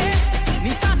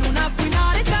ਨੀ ਸਾਨੂੰ ਨਾ ਕੋਈ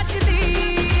ਨਾਲ ਜੱਚਦੀ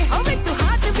ਉਹ ਵੀ ਤੂੰ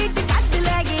ਹਾਰਟ ਬੀਟ ਕੱਢ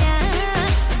ਲੈ ਗਿਆ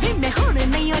ਜਿਵੇਂ ਹੁਣ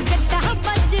ਨਹੀਂ ਉਹ ਜੱਟਾ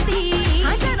ਬਚਦੀ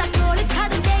ਹਾਂ ਜਰਾ ਕੋਲ ਖੜ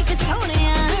ਦੇਖ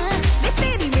ਸੋਹਣਿਆ ਵੇ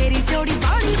ਤੇਰੀ ਮੇਰੀ ਜੋੜੀ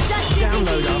ਬਾਲੀ ਜੱਜਦੀ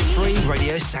Download our free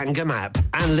Radio Sangam app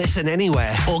and listen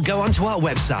anywhere or go onto our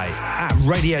website at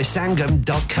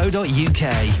radiosangam.co.uk.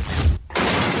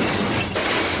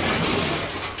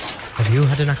 Have you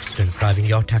had an accident driving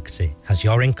your taxi? Has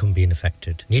your income been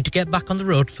affected? Need to get back on the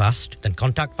road fast? Then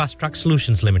contact Fast Track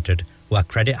Solutions Limited, who are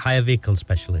credit hire vehicle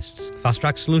specialists. Fast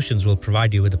Track Solutions will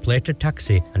provide you with a plated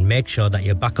taxi and make sure that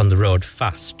you're back on the road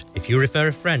fast. If you refer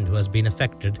a friend who has been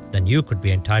affected, then you could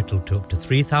be entitled to up to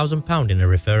 £3,000 in a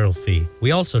referral fee.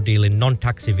 We also deal in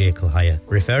non-taxi vehicle hire.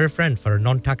 Refer a friend for a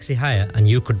non-taxi hire and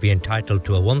you could be entitled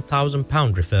to a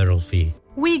 £1,000 referral fee.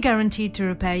 We guarantee to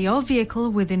repair your vehicle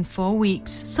within 4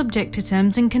 weeks, subject to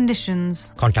terms and conditions.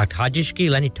 Contact Haji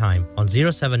Shkil anytime on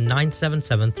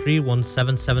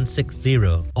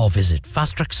 07977317760 or visit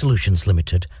Fast Track Solutions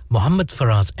Limited, Mohammed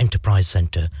Faraz Enterprise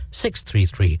Centre,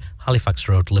 633 Halifax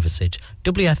Road, Liversedge,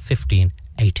 WF15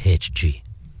 8HG.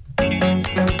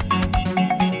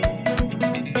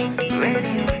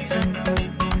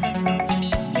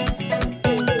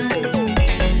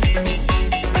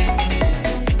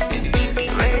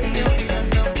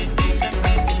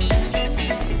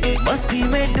 मस्ती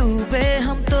में डूबे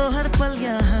हम तो हर पल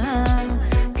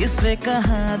यहाँ किस्से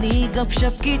कहानी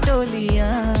गपशप की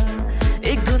टोलियाँ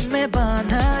एक धुन में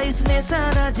बांधा इसने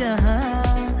सारा जहां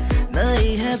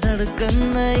नई है धड़कन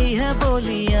नई है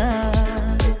बोलियाँ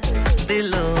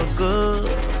दिलों को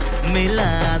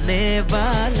मिलाने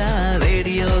वाला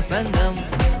रेडियो संगम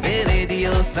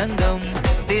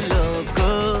दिलों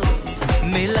को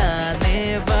मिलाने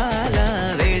वाला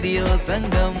रेडियो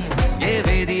संगम ये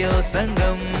रेडियो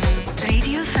संगम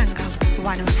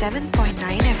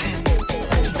 107.9 FM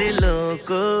दिलों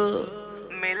को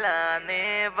मिलाने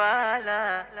वाला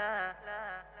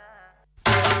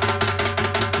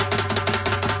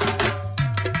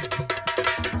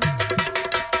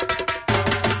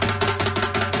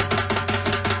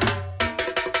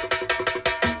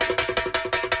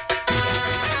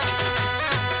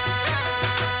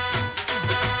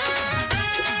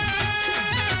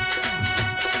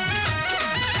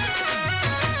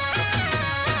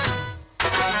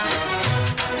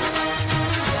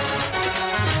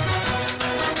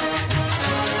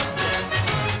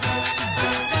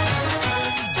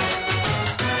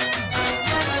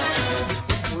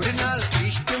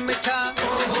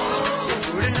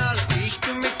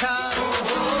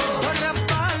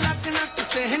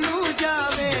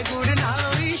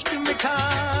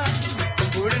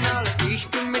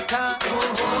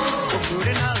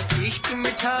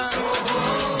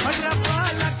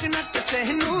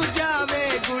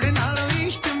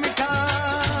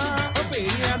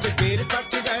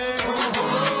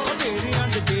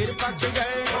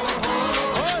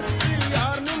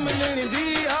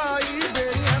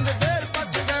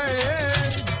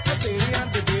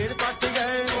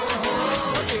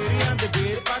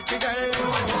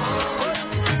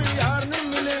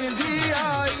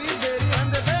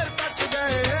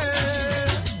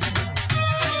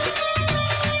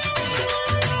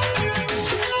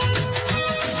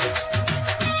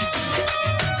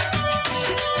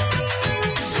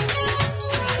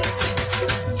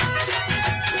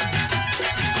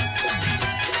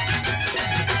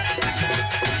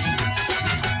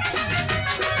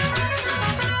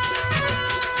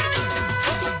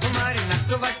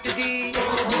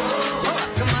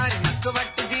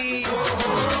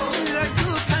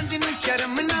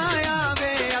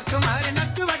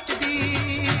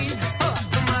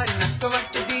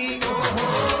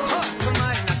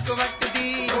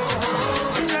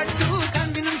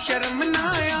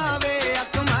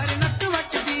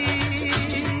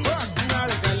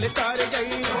ਗੱਲ ਕਰ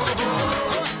ਗਈ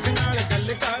ਅੱਖ ਨਾਲ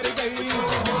ਗੱਲ ਕਰ ਗਈ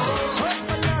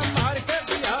ਪੱਲਾ ਮਾਰ ਕੇ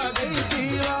ਪਿਆ ਗਈ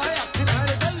ਦੀਵਾ ਅੱਖ ਨਾਲ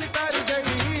ਗੱਲ ਕਰ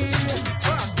ਗਈ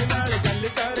ਅੱਖ ਨਾਲ ਗੱਲ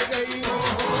ਕਰ ਗਈ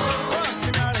ਅੱਖ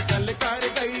ਨਾਲ ਗੱਲ ਕਰ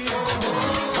ਗਈ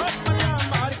ਪੱਲਾ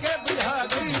ਮਾਰ ਕੇ ਪਿਆ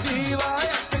ਗਈ ਦੀਵਾ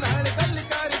ਅੱਖ ਨਾਲ ਗੱਲ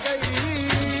ਕਰ ਗਈ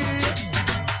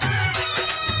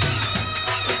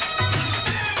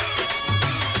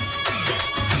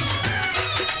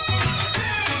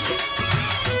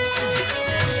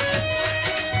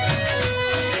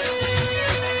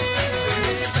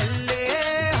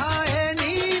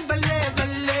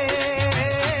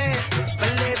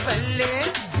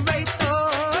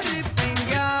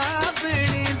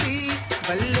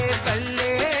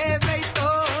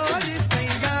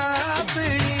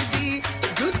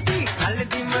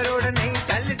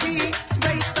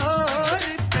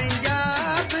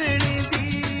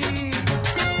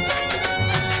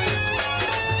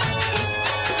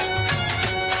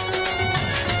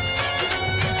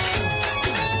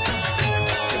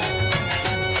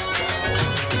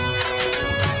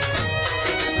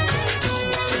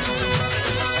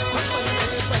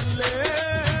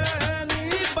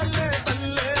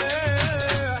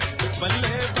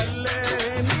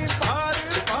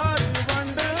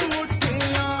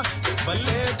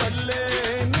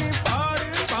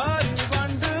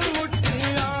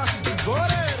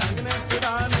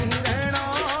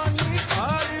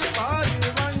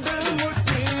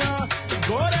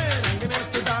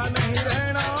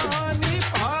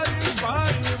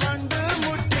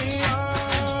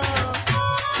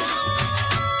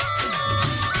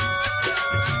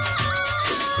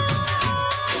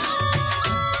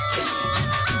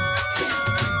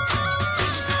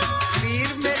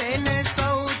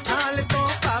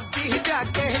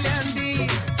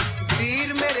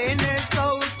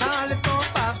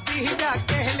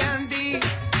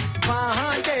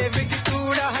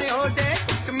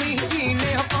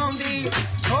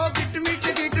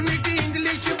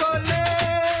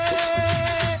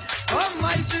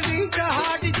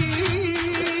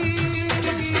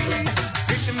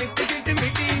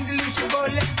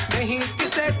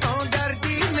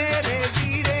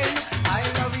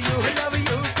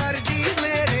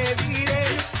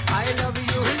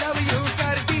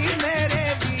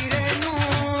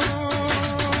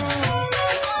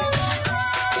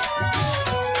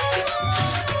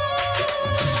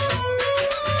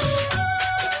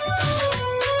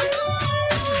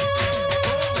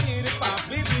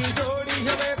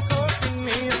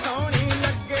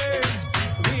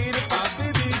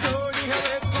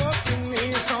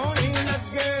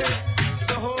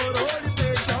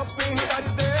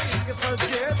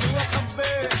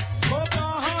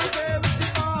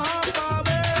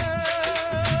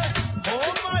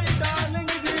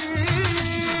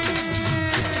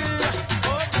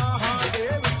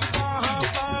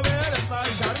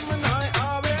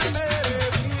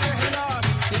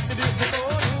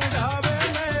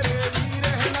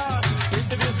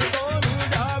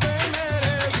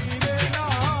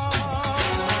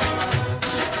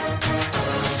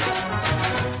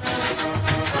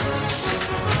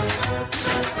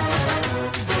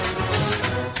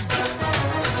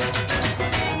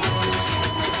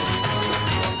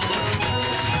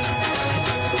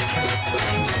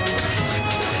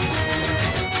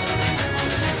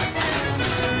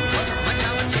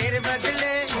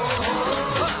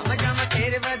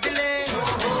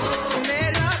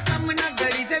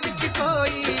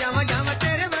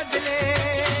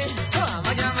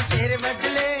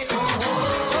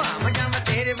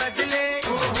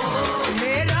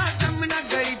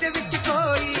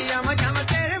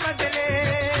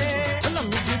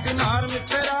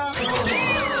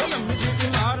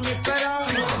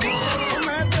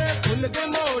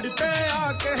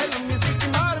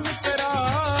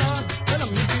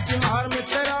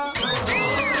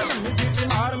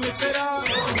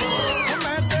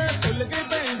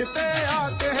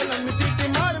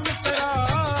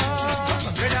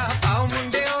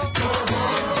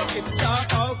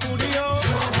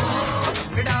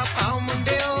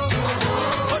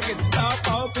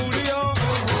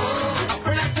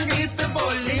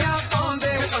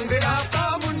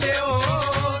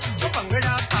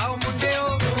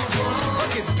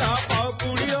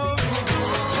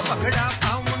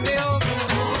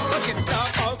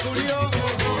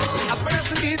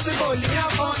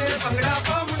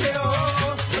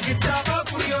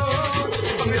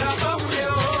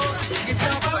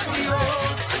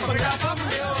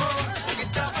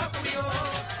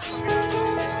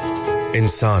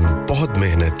इंसान बहुत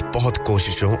मेहनत, बहुत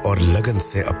कोशिशों और लगन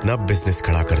से अपना बिजनेस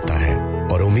खड़ा करता है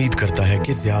और उम्मीद करता है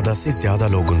कि ज्यादा से ज्यादा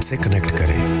लोग उनसे कनेक्ट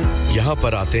करें। यहाँ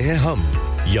पर आते हैं हम,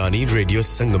 यानी रेडियो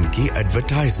संगम की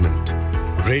एडवर्टाइजमेंट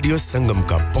रेडियो संगम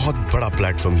का बहुत बड़ा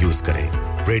प्लेटफॉर्म यूज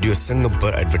करें रेडियो संगम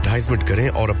पर एडवर्टाइजमेंट करें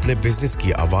और अपने बिजनेस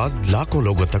की आवाज लाखों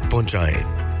लोगों तक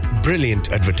पहुंचाएं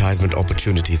Brilliant advertisement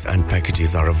opportunities and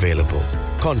packages are available.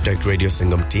 Contact Radio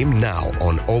Sangam team now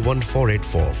on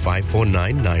 01484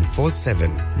 549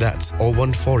 947. That's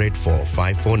 01484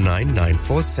 549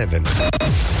 947.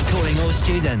 Calling all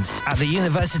students at the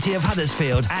University of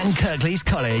Huddersfield and Kirklees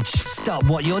College. Stop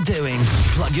what you're doing.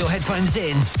 Plug your headphones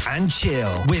in and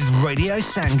chill with Radio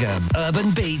Sangam. Urban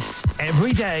beats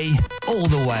every day, all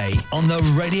the way on the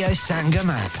Radio Sangam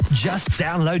app. Just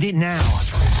download it now.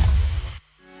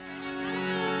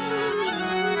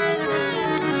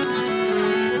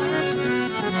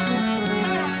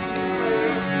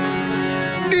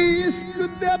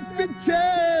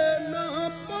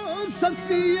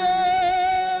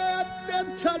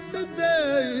 ਛੱਡ ਦੇ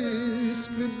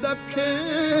ਇਸ਼ਕ ਦਾ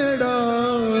ਖੇੜਾ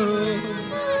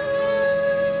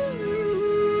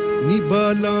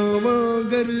ਨਿਭਾਲਾਵਾਂ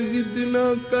ਗਰ ਜ਼ਿੱਦ ਨਾ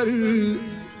ਕਰ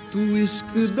ਤੂੰ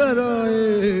ਇਸ਼ਕ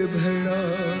ਦਰਾਏ ਭੜਾ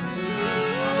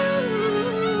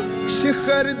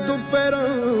ਸ਼ਿਖਰ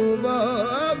ਦੁਪਹਿਰਾਂ ਵਾ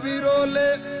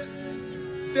ਵਿਰੋਲੇ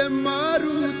ਤੇ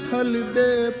ਮਾਰੂ ਥਲ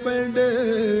ਦੇ ਪੈਂਡੇ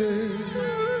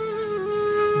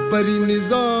ਪਰੀ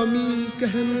ਨਿਜ਼ਾਮੀ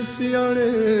ਕਹਿਨ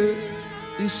ਸਿਆਣੇ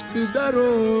इश्क दा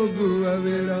रोग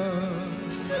अवेड़ा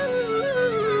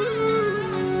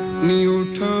नी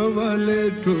उठा वाले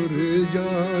टुर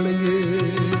जाणगे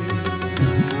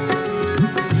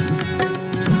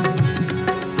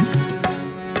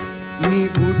नी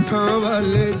उठा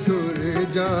वाले टुर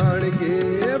जाणगे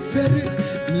फिर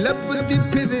लपदी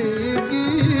फिरेगी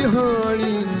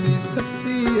हानी नी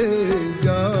सस्सीए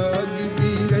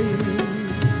जागदी रही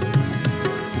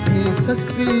नी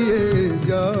सस्सीए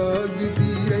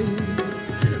जागदी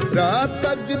रात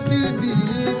अजदी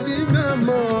नींद न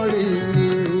माणी नी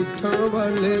उठा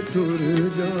वाले टुर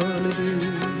जाणगे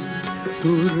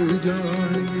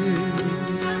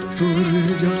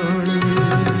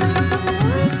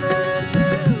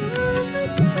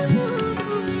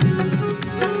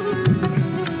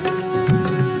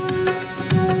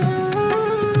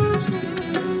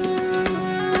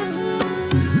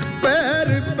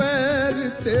पैर पैर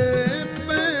ते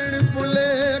पैण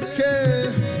बुलेखे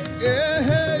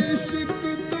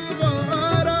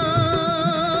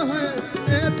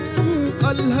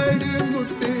अल्हड़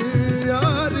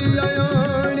मुटियार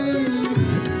आयानी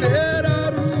तेरा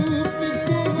रूप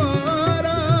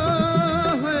कुवारा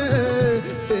है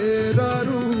तेरा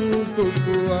रूप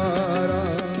कुवारा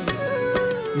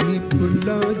नी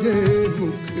फुल्ला जे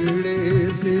मुखड़े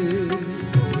दे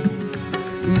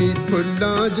नी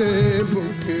फुल्ला जे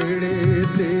मुखड़े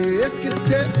दे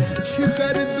किथे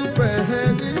शिखर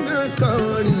दोपहर न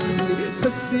ताणी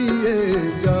सस्सीए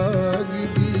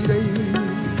जागदी रही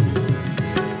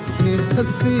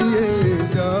सस्सीए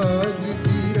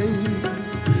जागदी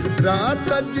रही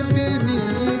रात अजदी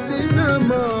नींद न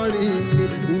माणी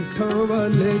उठा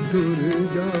वाले टुर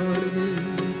जाणगे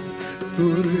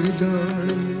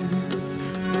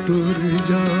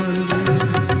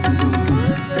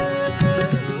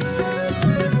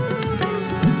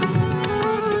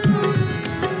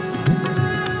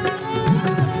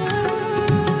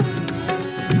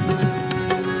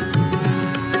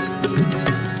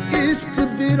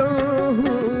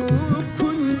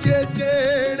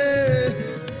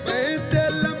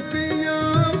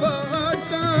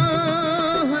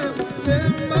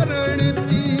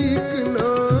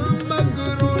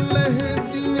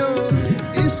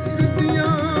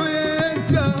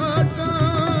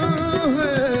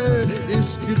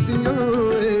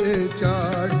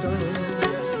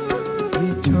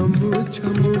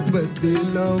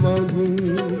बदलावागू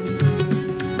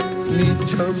नी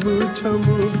छम छम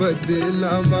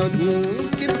बदलावागू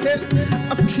किथे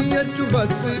अखियां च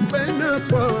बस पैना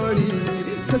पानी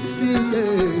सस्सीए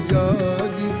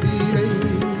जागदी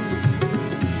रही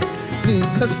नी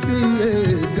सस्सीए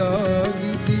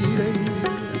जागदी रही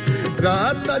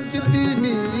रात अजदी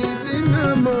नींद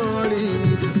न माणी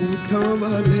उठा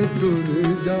वाले टुर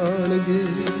जाणगे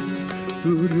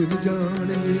टुर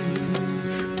जाणगे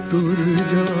तू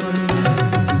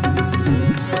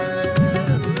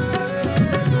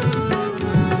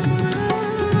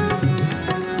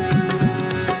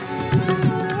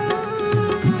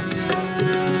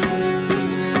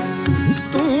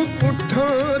उठा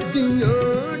दिया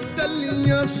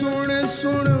टलियां सुन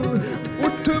सुन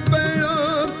उठ पैना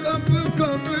कब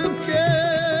कब के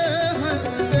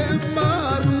है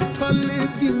मारू थल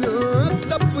दिया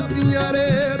तप दिया रे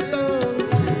तो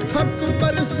थक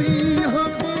बरसी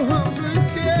हम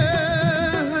के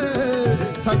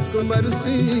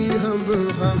मरसी हम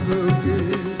के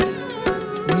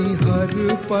नी हर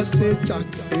पासे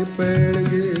चाके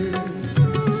पैणगे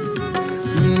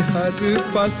नी हर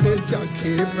पासे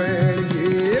चाके पैणगे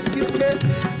किते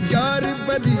यार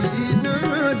बरी ना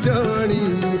जानी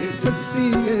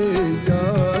सस्सीए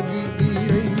जागदी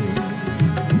रही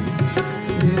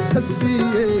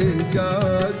सस्सीए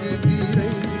जागदी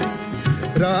रही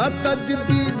रात अज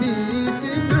दी नींद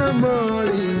न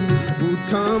माणी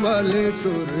उठां वाले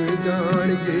टुर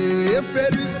जाणगे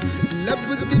फिर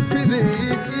लभदी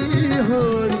फिरेगी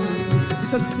हानी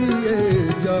सस्सीए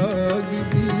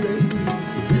जागदी रही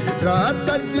रात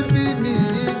अज दी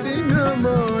नींद न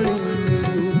माणी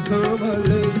उठां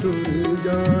वाले टुर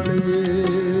जाणगे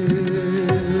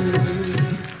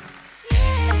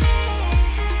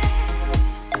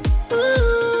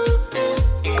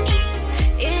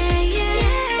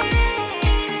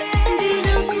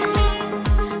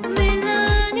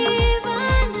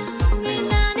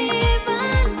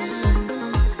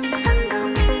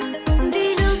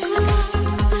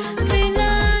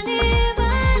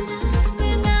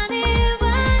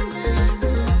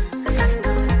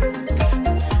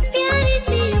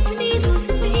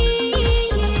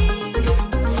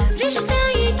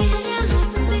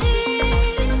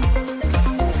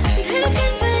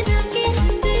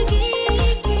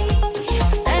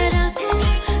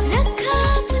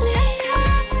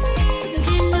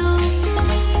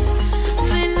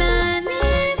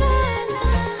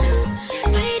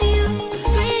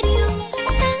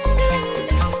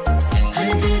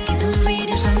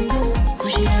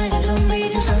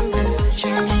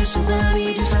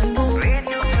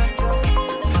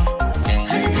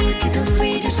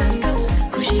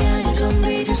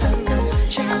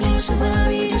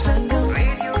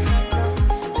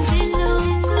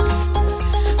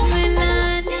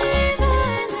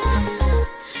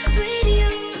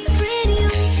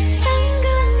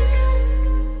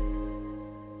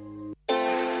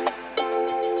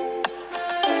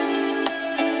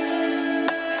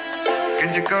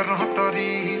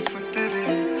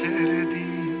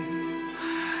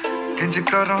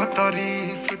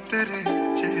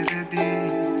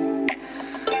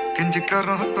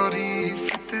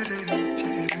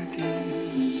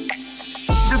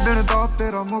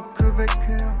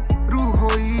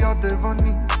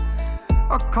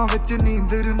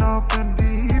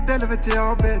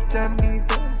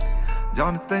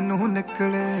जान तैनू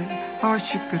निकले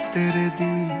आशिक तेरे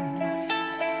दी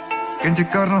किंज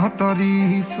करा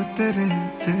तारीफ तेरे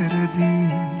चेहरे दी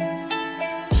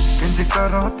किंज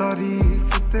करा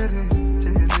तारीफ तेरे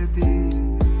चेहरे दी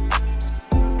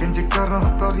किंज करा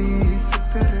तारीफ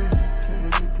तेरे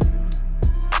चेहरे दी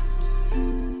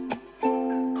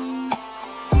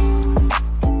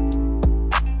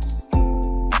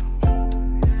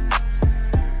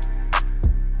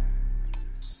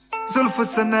जुल्फ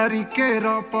सनैरी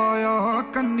केरा पाया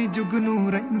कन्नी जुगनू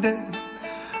रहिंदे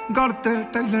गल ते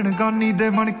टैलन गानी दे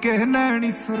मन के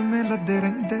नैनी सुरमे लदे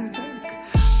रहिंदे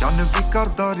चन भी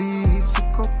करदा रीस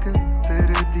कोके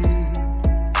तेरे दी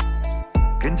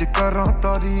किंज करा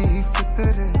तारीफ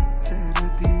तेरे चेहरे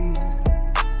दी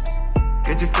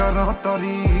किंज करा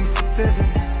तारीफ तेरे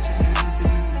चेहरे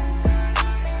दी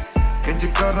किंज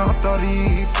करा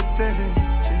तारीफ तेरे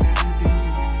चेहरे दी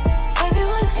Baby,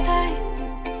 will you stay?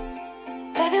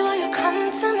 Baby, will you come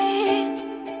to me?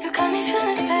 You got me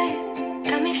feeling safe.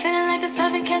 Got me feeling like this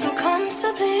love can't go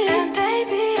comfortably. And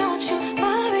baby, don't you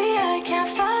worry, I can't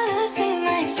fall asleep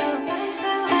myself.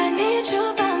 I need you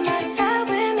by my side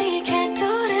with me. Can't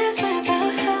do this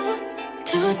without help.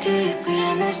 Too deep, we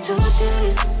in this too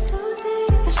deep.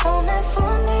 It's all meant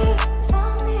for me.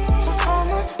 So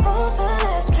come on over,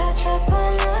 let's catch up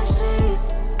when I sleep.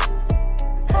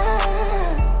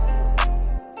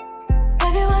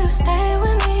 Baby, will you stay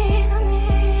with me?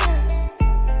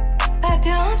 Wrap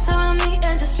your arms around me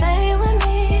and just lay with me.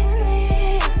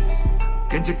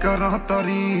 किंज करा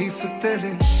तारीफ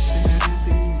तेरे चेहरे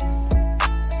दी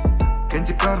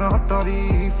किंज करा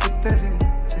तारीफ तेरे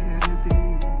चेहरे दी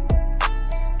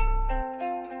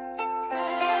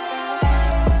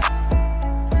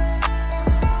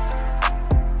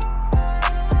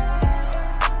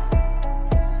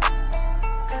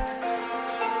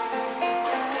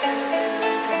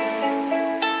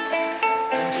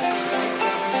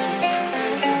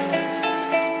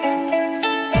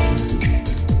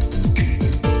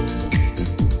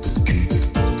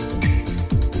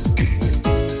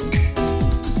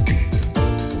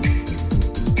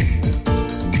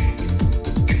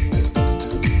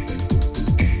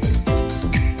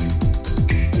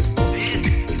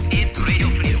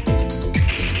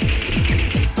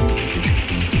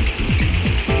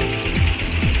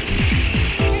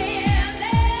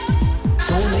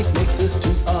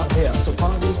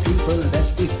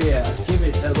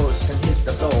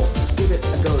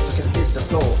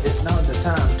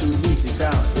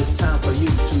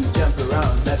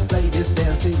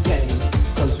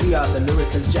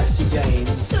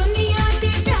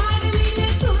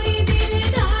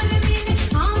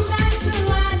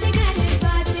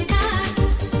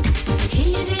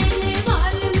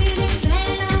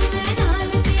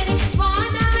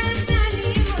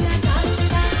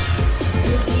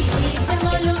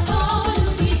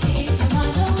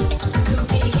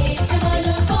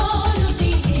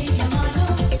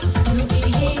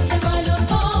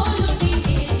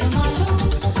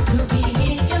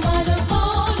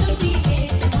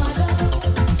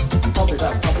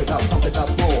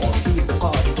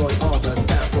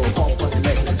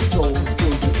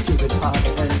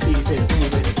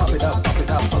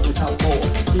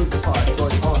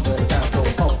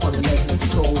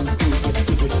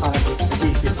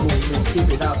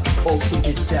or keep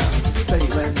it down. Play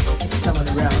when someone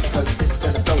around, cause it's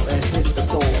gonna go and hit the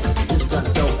floor. It's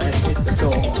gonna go and hit the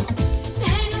floor.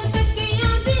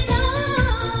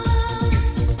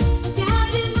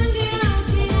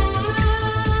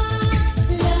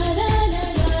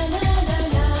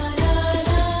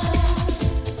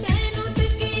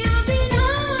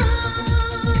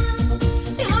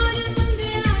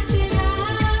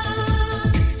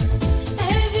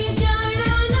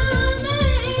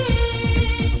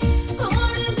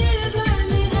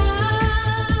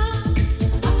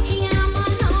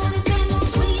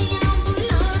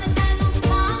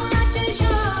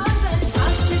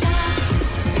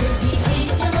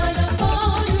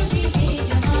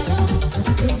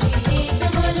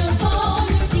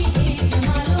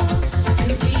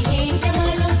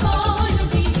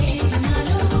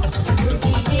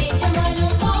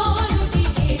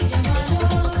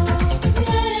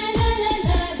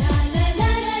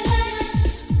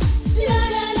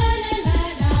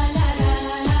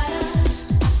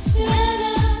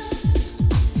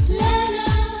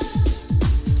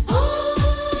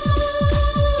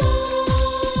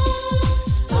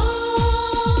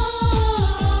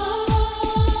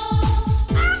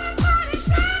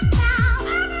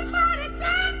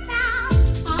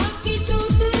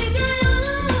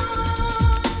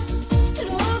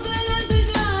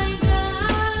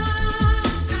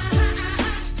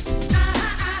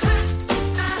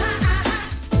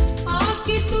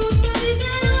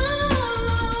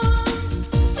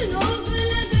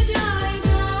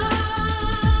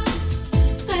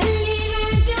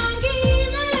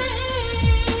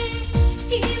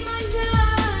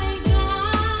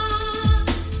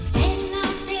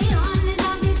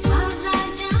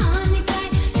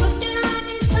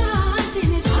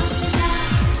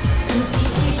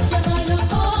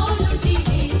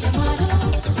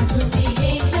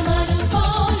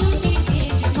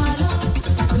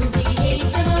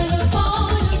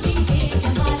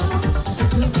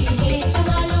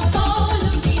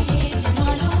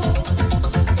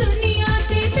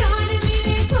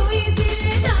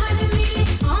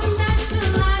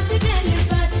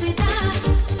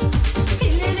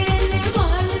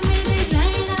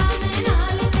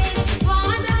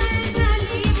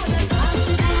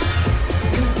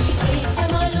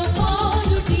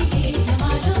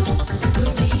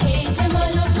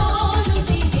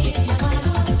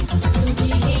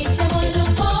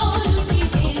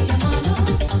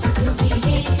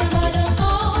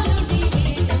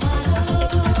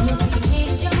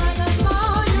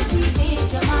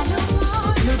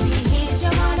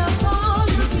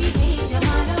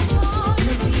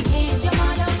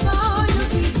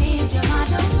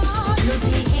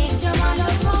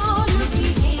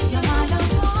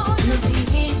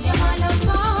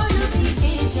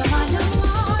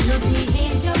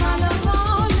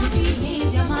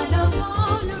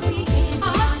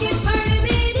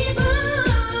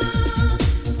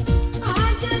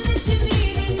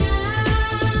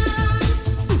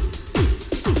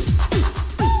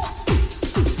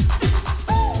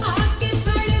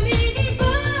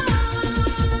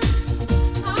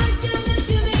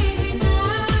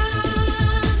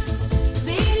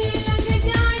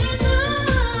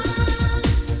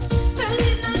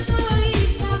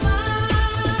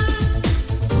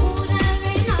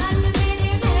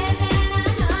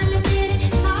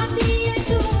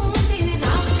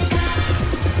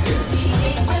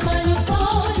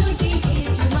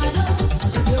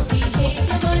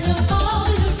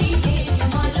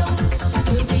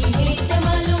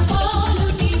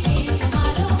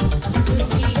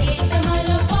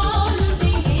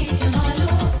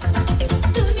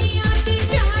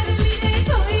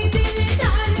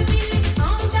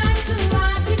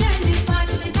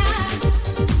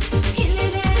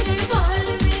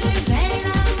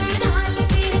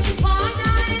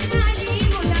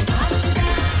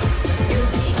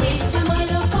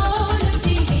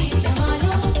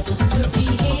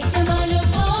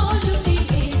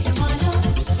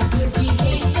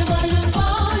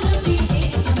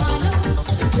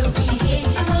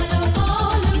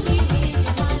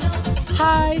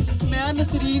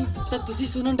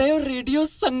 सुनन day radio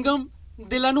संगम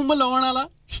दिलां नु मलाउण वाला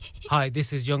Hi, this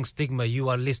is Young Stigma. You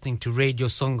are listening to Radio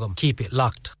Sangam. Keep it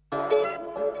locked.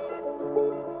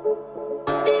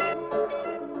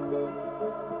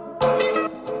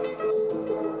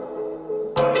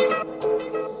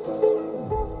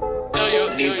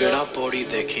 नी बेड़ा पौड़ी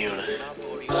देखी हुन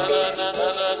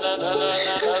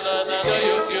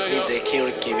नी देखी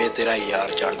हुन किवें तेरा यार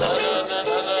चढ़दा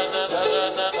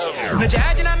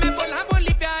नजायज ना मैं बोला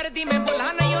बोली प्यार दी मैं बोला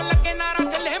नहीं हो लगे नारा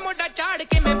चले मोटा चाड़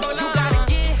के मैं बोला you gotta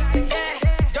get that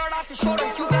jolt off your shoulder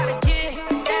you gotta get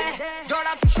that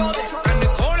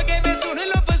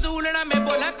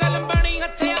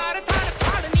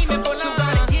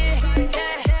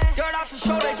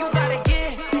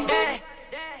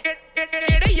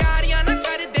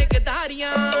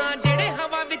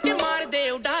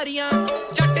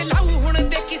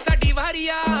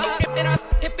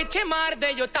ਮਾਰ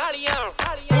ਦੇ ਜੋ ਤਾਲੀਆਂ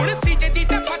ਹੁਣ ਸਿੱਜਦੀ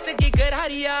ਤੇ ਫਸ ਗਈ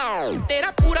ਗਰਾਰੀਆ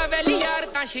ਤੇਰਾ ਪੂਰਾ ਵੈਲੀ ਯਾਰ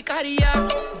ਤਾਂ ਸ਼ਿਕਾਰੀਆ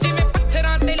ਜਿਵੇਂ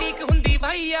ਪੱਥਰਾਂ ਤੇ ਲੀਕ ਹੁੰਦੀ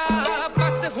ਭਾਈਆ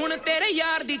ਬਸ ਹੁਣ ਤੇਰੇ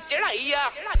ਯਾਰ ਦੀ ਚੜਾਈ ਆ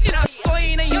ਤੇਰਾ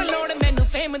ਕੋਈ ਨਹੀਂ ਉਹ ਲੋੜ ਮੈਨੂੰ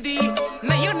ਫੇਮ ਦੀ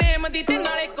ਨਹੀਂ ਉਹ ਨੇਮ ਦੀ ਤੇ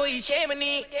ਨਾਲੇ ਕੋਈ ਸ਼ੇਮ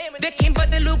ਨਹੀਂ ਦੇਖੀ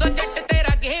ਬਦਲੂਗਾ ਜੱਟ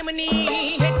ਤੇਰਾ ਗੇਮ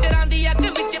ਨਹੀਂ ਹਿੱਟਰਾਂ ਦੀ ਅੱਗ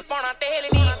ਵਿੱਚ ਪਾਉਣਾ ਤੇਲ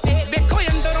ਨਹੀਂ ਵੇਖੋ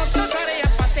ਅੰਦਰੋਂ ਤੋਂ ਸਾਰੇ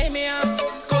ਆਪਾਂ ਸੇਮਿਆ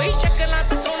ਕੋਈ ਸ਼ਕਲਾਂ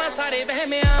ਤੋਂ ਸੋਹਣਾ ਸਾਰੇ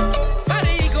ਵਹਿਮਿਆ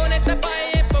ਸਾਰੇ ਈਗੋ ਨੇ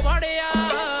ਤਪਾਏ ਪਵਾੜਿਆ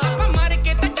ਆਪਾਂ ਮਾਰ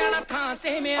ਕੇ ਤਾਂ ਜਾਣਾ ਥਾਂ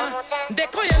ਸੇਮਿਆ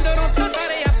ਦੇਖੋ ਅੰਦਰੋਂ ਤੋਂ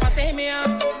ਸਾਰੇ ਆਪਾਂ ਸੇਮਿਆ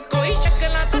ਕੋਈ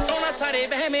ਸ਼ਕਲਾਂ ਤੋਂ ਸੋਹਣਾ ਸਾਰੇ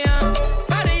ਵਹਿਮਿਆ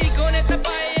ਸਾਰੇ ਈਗੋ ਨੇ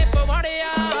ਤਪਾਏ ਪਵਾੜਿਆ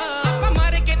ਆਪਾਂ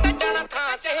ਮਾਰ ਕੇ ਤਾਂ ਜਾਣਾ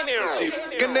ਥਾਂ ਸੇਮਿਆ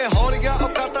ਕਿੰਨੇ ਹੌਲੀਆਂ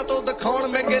ਔਕਾਤਾਂ ਤੋਂ ਦਿਖਾਉਣ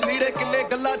ਮਹਿੰਗੇ ਲੀੜੇ ਕਿੰਨੇ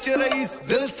ਗੱਲਾਂ 'ਚ ਰਈਸ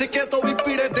ਦਿਲ ਸਿੱਕੇ ਤੋਂ ਵੀ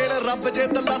ਪੀੜੇ ਦੇਣ ਰੱਬ ਜੇ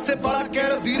ਤਲਾਸੇ ਬਾਲਾ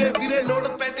ਕਹਿਣ ਵੀਰੇ ਵੀਰੇ ਲੋੜ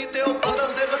ਪੈਂਦੀ ਤੇ ਉਹ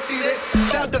ਬਦਲਦੇ ਵਤੀਰੇ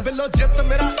ਛੱਡ ਬਿੱਲੋ ਜਿੱਤ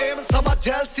ਮੇਰਾ ਏਮ ਸਮਾਂ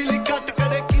ਜੈਲ ਸੀਲੀ ਕੱਟ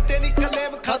ਕਦੇ ਕੀਤੇ ਨਹੀਂ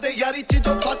ਕਲੇਮ ਖਾਦੇ ਯਾਰੀ 'ਚ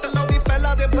ਜੋ ਫੱਟ ਲਾਉਂਦੀ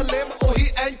ਪਹਿਲਾਂ ਦੇ ਬਲੇਮ ਉਹੀ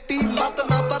ਐਂਟੀ ਮਤ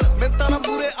ਨਾ ਪਰ ਮਿੰਤਾਂ ਨਾਲ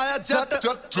ਮੂਰੇ ਆਇਆ ਜੱਟ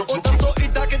ਉਹ ਦੱਸੋ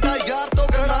ਇੱਡਾ ਕਿੱਡਾ ਯਾਰ ਤੋਂ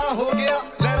ਗਣਾ ਹੋ ਗਿਆ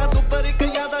ਲੈਣਾ ਤੂੰ ਪਰ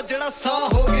ਕਈਆਂ ਦਾ ਜਿਹੜਾ ਸਾਹ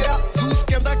ਹੋ ਗਿਆ ਸੂਸ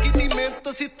ਕਹਿੰਦਾ ਕੀਤੀ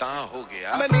ਮਿਹਨਤ ਸੀ ਤਾਂ ਹੋ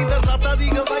ਗਿਆ ਮੈਂ ਨੀਂਦ ਰਾਤਾਂ ਦੀ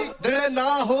ਗਵਾਈ ਦਿਨੇ ਨਾ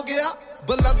ਹੋ ਗਿਆ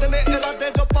ਬੁਲੰਦ ਨੇ ਇਰਾਦੇ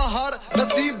ਜੋ ਪਹਾੜ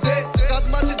ਨਸੀਬ ਦੇ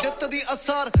ਕਦਮਾਂ 'ਚ ਜਿੱਤ ਦੀ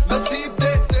ਅਸਰ ਨਸੀਬ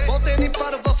ਦੇ ਬਹੁਤੇ ਨਹੀਂ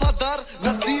ਪਰ ਵਫਾਦਾਰ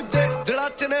ਨਸੀਬ ਦੇ ਦਿਲਾਂ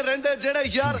 'ਚ ਨੇ ਰਹਿੰਦੇ ਜਿਹੜੇ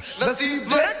ਯਾਰ ਨਸੀਬ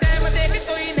ਦੇ ਟਾਈਮ ਦੇ ਵੀ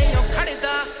ਕੋਈ ਨਹੀਂ ਉਹ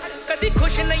ਖੜਦਾ ਕਦੀ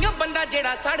ਖੁਸ਼ ਨਹੀਂ ਉਹ ਬੰਦਾ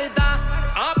ਜਿਹੜਾ ਸੜਦਾ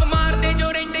ਆਪ ਮਾਰਦੇ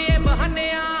ਜੋ ਰਹਿੰਦੇ ਏ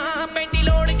ਬਹਾਨਿਆਂ ਪੈਂਦੀ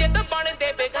ਲੋੜ ਜੇ ਤਾਂ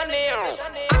ਬਣਦੇ ਬੇਗਾਨਿਆਂ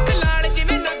ਅੱਖ ਲਾਲ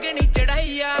ਜਿਵੇਂ ਲੱਗਣੀ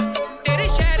ਚੜਾਈਆ ਤੇਰੇ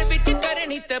ਸ਼ਹਿਰ ਵਿੱਚ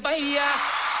ਕਰਨੀ ਤਬਾਈਆ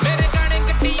ਮੇਰੇ ਗਾਣੇ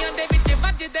ਗੱਡੀਆਂ ਦੇ ਵਿੱਚ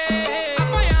ਵੱਜਦੇ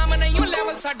ਆਪਾਂ ਆਮ ਨਹੀਂ ਉਹ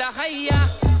ਲੈਵਲ ਸਾਡਾ ਹਾਈਆ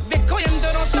ਵੇਖੋ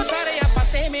ਅੰਦਰੋਂ ਤੋਂ ਸਾਰੇ ਆਪਾਂ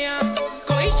ਸੇਮਿਆ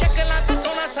ਕੋਈ ਸ਼ਕਲਾਂ ਤੋਂ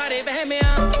ਸੋਹਣਾ ਸਾਰੇ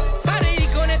ਵਹਿਮਿਆ ਸਾਰੇ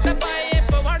ਈਗੋ ਨੇ ਤਪਾਏ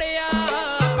ਪਵਾੜਿਆ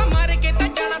ਆਪਾਂ ਮਾਰ ਕੇ ਤਾਂ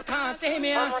ਜਾਣਾ ਥਾਂ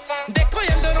ਸੇਮਿਆ ਦੇਖੋ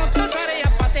ਅੰਦਰੋਂ ਤੋਂ ਸਾਰੇ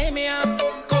ਆਪਾਂ ਸੇਮਿਆ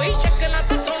ਕੋਈ ਸ਼ਕਲਾਂ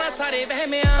ਤੋਂ ਸੋਹਣਾ ਸਾਰੇ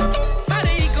ਵਹਿਮਿਆ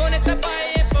ਸਾਰੇ ਈਗੋ ਨੇ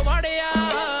ਤਪਾਏ ਪਵਾੜਿਆ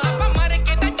ਆਪਾਂ ਮਾਰ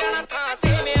ਕੇ ਤਾਂ ਜਾਣਾ ਥਾਂ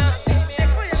ਸੇਮਿਆ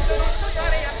ਦੇਖੋ ਅੰਦਰੋਂ ਤੋਂ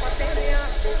ਸਾਰੇ ਆਪਾਂ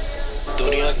ਸੇਮਿਆ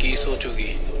ਦੁਨੀਆ ਕੀ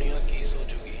ਸੋਚੂਗੀ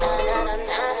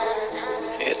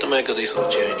ਇਹ ਤਾਂ ਮੈਂ ਕਦੇ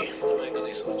ਸੋਚਿਆ ਹੀ ਨਹੀਂ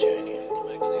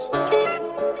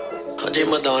ਅਜੇ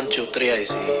ਮੈਦਾਨ 'ਚ ਉਤਰਿਆ ਹੀ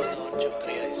ਸੀ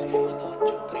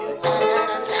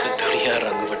ਤੇ ਦੁਨੀਆ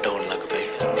ਰੰਗ ਵਟਾਉਣ ਲੱਗ ਪਈ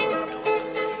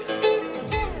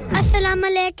अस्सलाम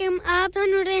वालेकुम आप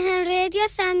सुन रहे हैं रेडियो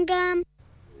संगम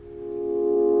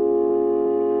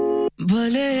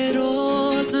भले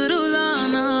रोज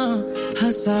रुलाना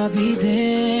हंसा भी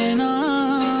देना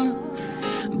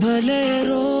भले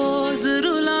रोज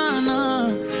रुलाना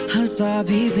हंसा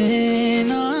भी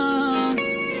देना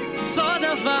 100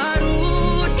 दफा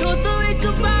रूठो तो एक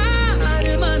बार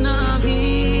मना भी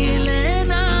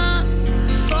लेना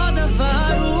 100 दफा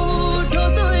रूठो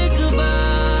तो एक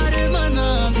बार मना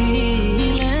भी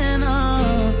लेना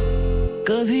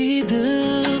कभी दिल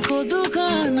को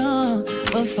दुखाना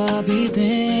वफा भी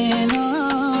देना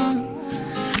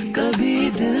कभी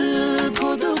दिल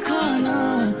को दुखाना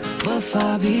वफा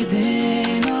भी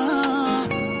देना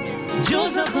जो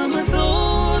जख्म तो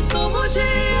मुझे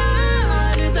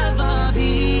यार दवा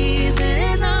भी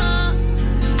देना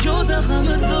जो जख्म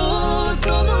तो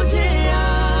मुझे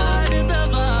यार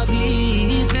दवा भी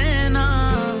देना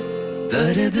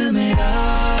दर्द मेरा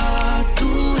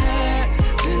तू है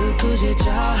दिल तुझे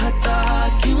चाहता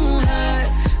क्यों है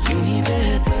यूं ही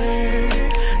बेहतर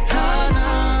था ना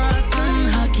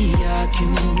तन्हा किया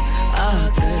क्यों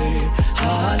आकर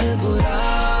हाल बुरा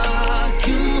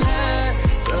क्यों है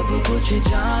सब कुछ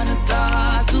जानता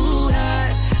तू है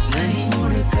नहीं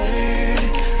मुड़ कर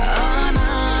आना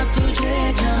तुझे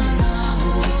जाना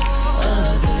हो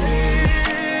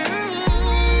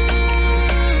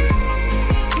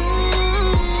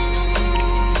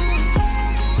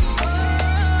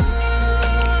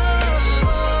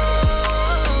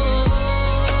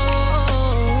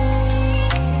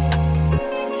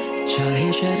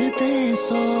चाहे शर्तें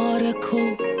 100 रखो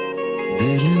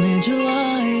दिल में जो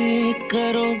आए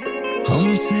करो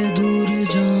हमसे दूर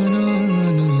जाना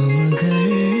ना मगर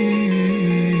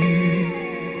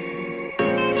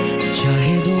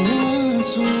चाहे दो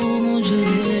आंसू मुझे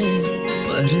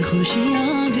पर खुशियां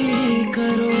भी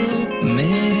करो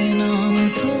मेरे नाम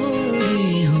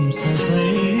थोड़ी हम सफर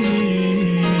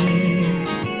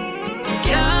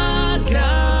क्या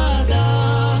ज्यादा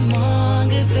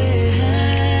मांगते हैं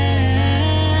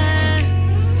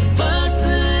बस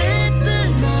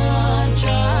इतना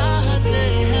चाहते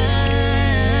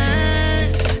हैं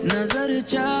नजर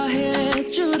चाहे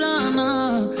चुराना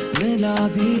मिला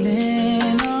भी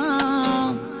लेना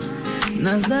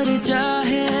नजर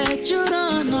चाहे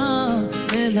चुराना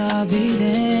मिला भी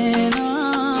लेना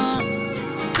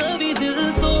कभी दिल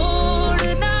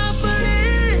तोड़ना पड़े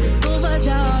तो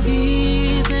वजह भी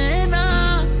देना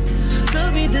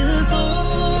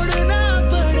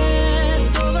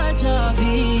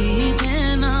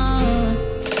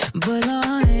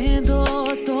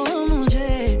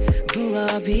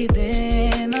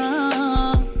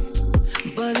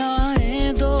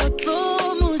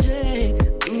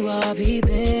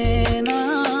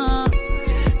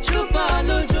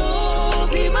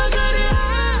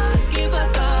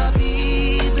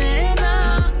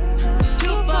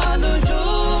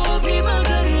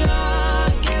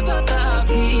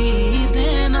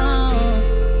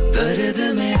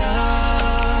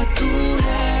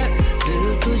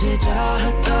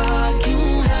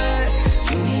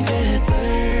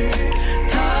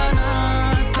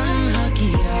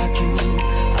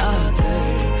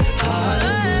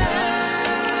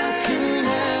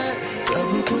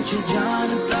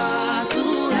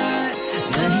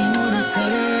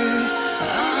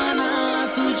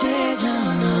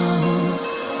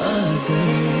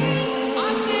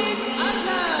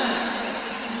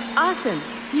Listen,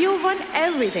 you won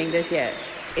everything this year.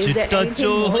 Is there चिट्टा anything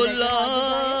more that you Chola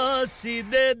want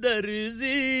सीधे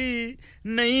दर्जी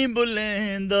नहीं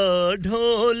बुलेंदा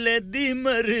ढोले दी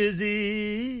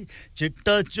मर्जी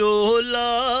चिट्टा चोला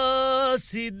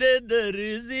सीधे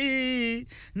दर्जी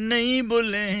नहीं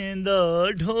बुलेंदा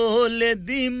ढोले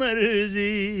दी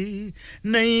मर्जी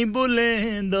नहीं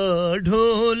बुलेंदा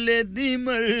ढोले दी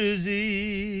मर्जी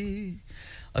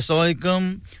अस्सलाम वालेकुम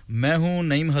मैं हूं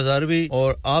नईम हजारवी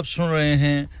और आप सुन रहे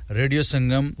हैं रेडियो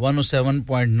संगम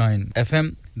 107.9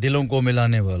 एफएम दिलों को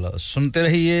मिलाने वाला सुनते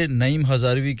रहिए नईम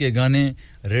हजारवी के गाने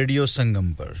रेडियो संगम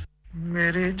पर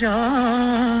मेरी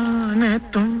जान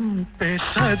तुम पे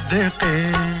सदके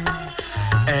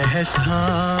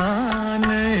एहसान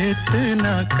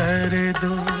इतना कर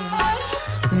दो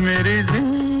मेरी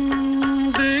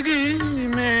जिंदगी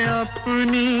में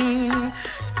अपनी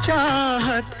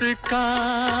चाहत का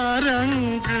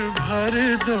रंग भर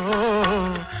दो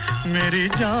मेरी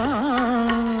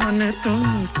जान तुम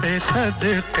पे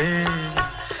सदके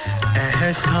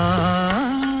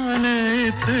एहसान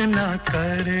इतना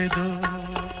कर दो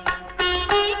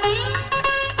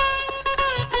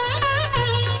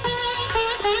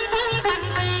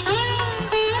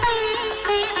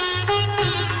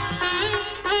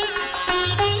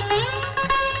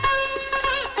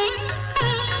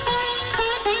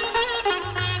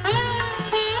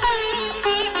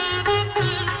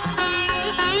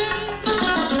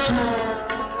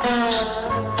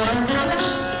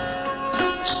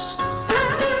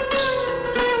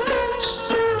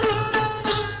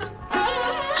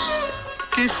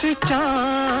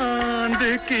चांद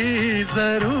की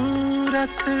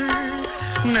जरूरत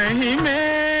नहीं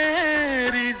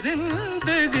मेरी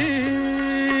जिंदगी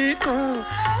को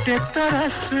के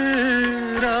तरस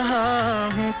रहा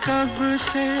हूँ कब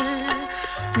से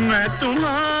मैं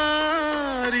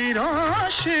तुम्हारी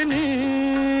रोशनी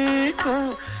को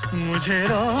मुझे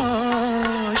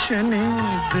रोशनी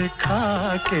दिखा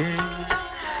के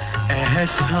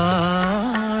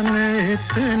एहसान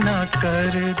इतना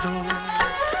कर दो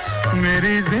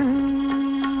मेरी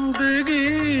जिंदगी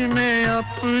में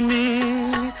अपनी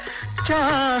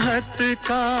चाहत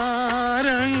का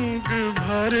रंग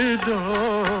भर दो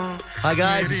Hi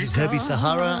guys, this is Herbie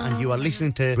Sahara and you are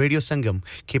listening to Radio Sangam.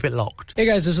 Keep it locked. Hey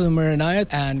guys, this is Umar Inayat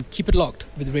and keep it locked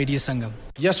with Radio Sangam.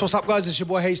 Yes, what's up guys? It's your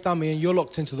boy Hayes Dami and you're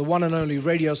locked into the one and only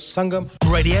Radio Sangam.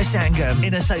 Radio Sangam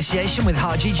in association with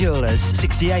Haji Jewellers,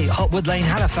 68 Hotwood Lane,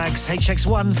 Halifax,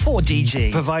 HX1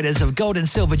 4DG. Providers of gold and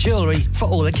silver jewellery for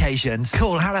all occasions.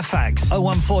 Call Halifax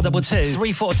 01422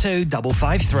 342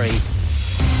 553.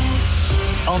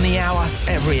 On the hour,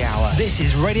 every hour. This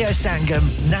is Radio Sangam,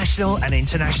 national and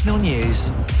international news.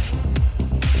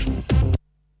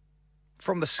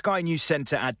 From the Sky News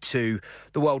Centre at 2,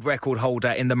 the world record holder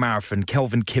in the marathon,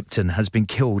 Kelvin Kipton, has been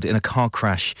killed in a car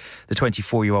crash. The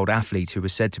 24-year-old athlete, who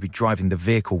was said to be driving the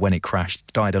vehicle when it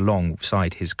crashed, died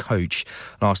alongside his coach.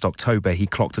 Last October, he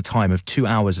clocked a time of 2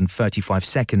 hours and 35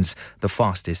 seconds, the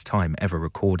fastest time ever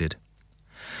recorded.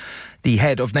 The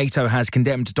head of NATO has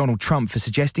condemned Donald Trump for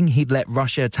suggesting he'd let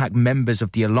Russia attack members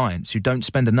of the alliance who don't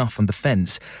spend enough on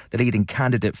defence. The leading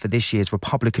candidate for this year's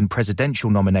Republican presidential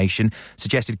nomination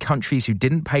suggested countries who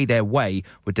didn't pay their way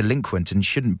were delinquent and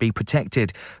shouldn't be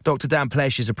protected. Dr. Dan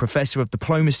Plesh is a professor of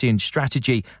diplomacy and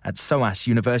strategy at SOAS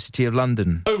University of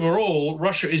London. Overall,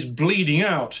 Russia is bleeding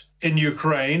out in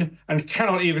Ukraine and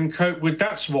cannot even cope with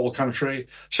that small country.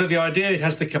 So the idea it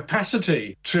has the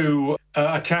capacity to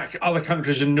attack other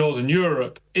countries in Northern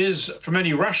Europe is, from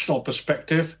any rational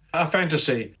perspective, a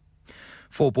fantasy.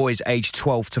 4 boys aged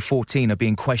 12 to 14 are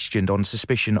being questioned on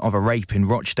suspicion of a rape in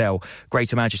Rochdale.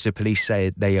 Greater Manchester Police say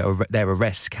their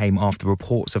arrests came after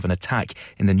reports of an attack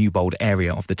in the Newbold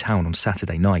area of the town on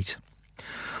Saturday night.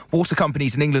 Water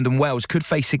companies in England and Wales could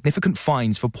face significant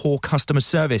fines for poor customer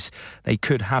service. They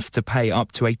could have to pay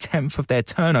up to a tenth of their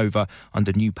turnover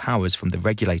under new powers from the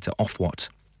regulator Ofwat.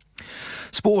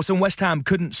 Sport, and West Ham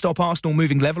couldn't stop Arsenal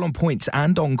moving level on points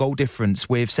and on goal difference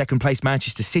with second-place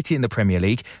Manchester City in the Premier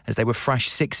League as they were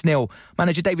thrashed 6-0.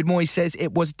 Manager David Moyes says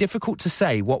it was difficult to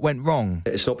say what went wrong.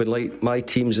 It's not been like my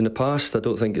teams in the past. I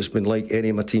don't think it's been like any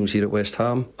of my teams here at West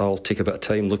Ham. I'll take a bit of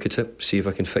time, look at it, see if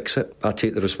I can fix it. I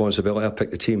take the responsibility. I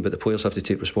pick the team, but the players have to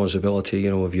take responsibility.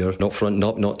 You know, if you're not fronting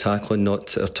up, not tackling,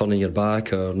 not turning your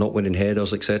back or not winning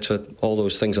headers, etc., all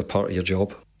those things are part of your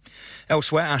job.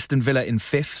 Elsewhere, Aston Villa in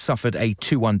 5th suffered a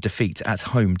 2-1 defeat at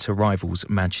home to rivals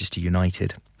Manchester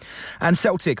United. And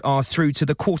Celtic are through to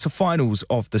the quarter-finals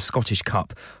of the Scottish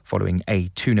Cup following a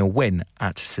 2-0 win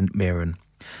at St Mirren.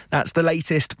 That's the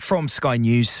latest from Sky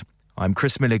News. I'm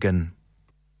Chris Milligan.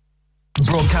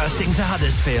 Broadcasting to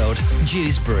Huddersfield,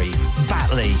 Dewsbury,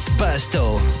 Batley,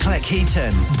 Birstall,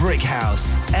 Cleckheaton,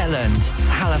 Brickhouse, Elland,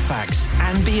 Halifax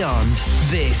and beyond.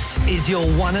 This is your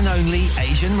one and only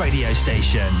Asian radio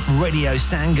station. Radio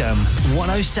Sangam,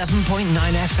 107.9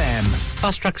 FM.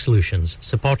 Fast Track Solutions,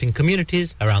 supporting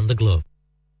communities around the globe.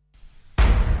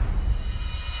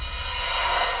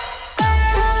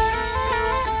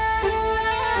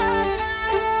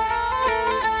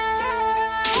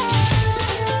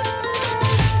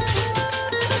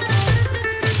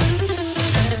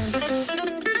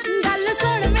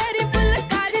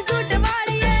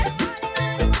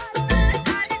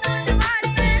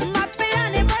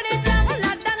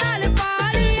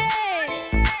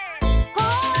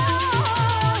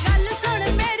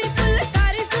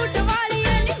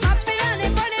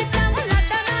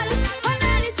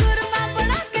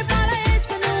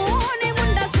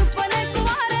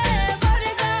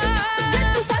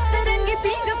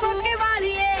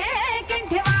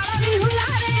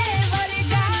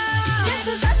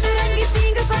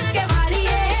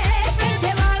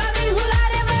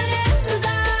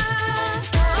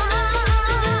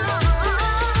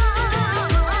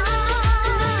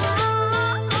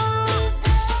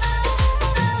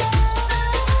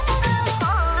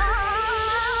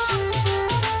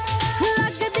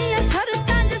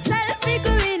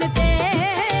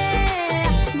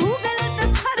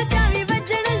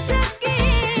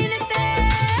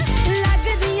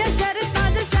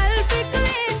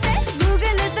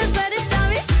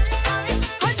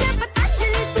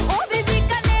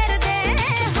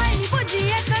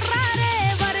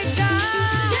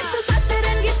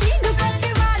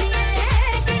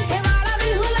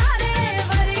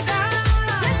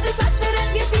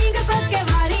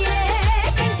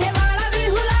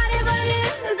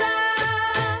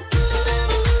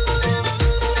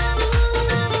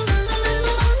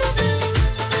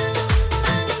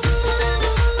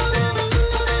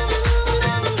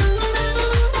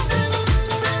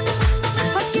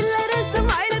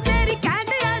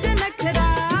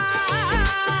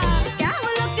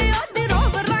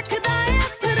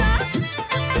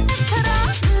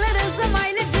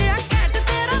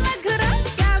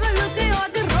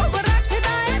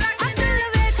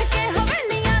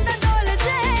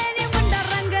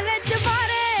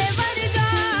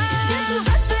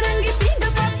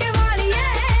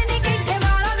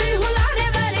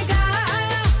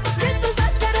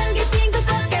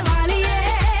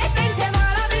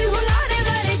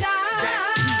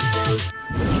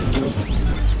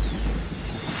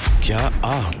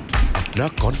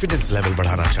 Confidence level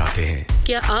बढ़ाना चाहते हैं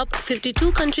क्या आप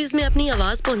 52 countries में अपनी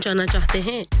आवाज पहुंचाना चाहते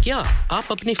हैं क्या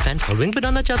आप अपनी फैन फॉलोइंग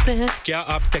बनाना चाहते हैं क्या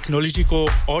आप टेक्नोलॉजी को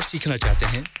और सीखना चाहते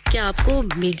हैं क्या आपको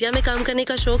मीडिया में काम करने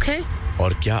का शौक है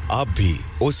और क्या आप भी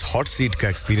उस हॉट सीट का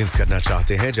एक्सपीरियंस करना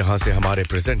चाहते हैं जहां से हमारे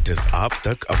प्रेजेंटर्स आप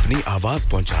तक अपनी आवाज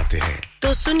पहुंचाते हैं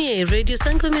तो सुनिए radio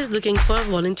Sangam is looking for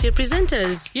volunteer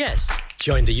presenters yes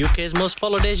join the UK's most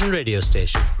followed Asian radio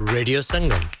station Radio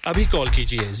Sangam abhi call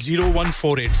kijiye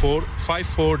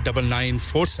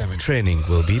 01484549947 training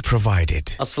will be provided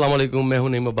अस्सलाम वालेकुम मैं हूं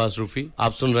नईम अब्बास रूफी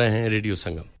आप सुन रहे हैं radio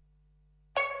Sangam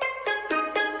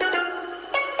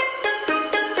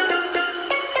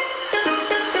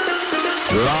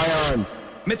Lion.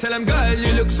 Me tell them, girl,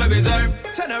 you look so reserved.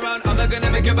 Turn around, I'm not gonna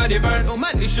make your body burn. Oh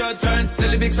man, it's your turn. The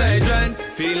lyrics I drown.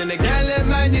 Feeling the gal,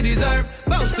 man, you deserve.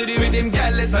 Bounce to the rhythm,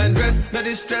 gal, let's undress. No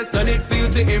distress, no need for you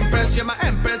to impress. You're my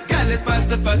empress, gal, let's pass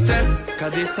the first test.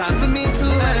 Cause it's time for me to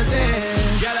ascend.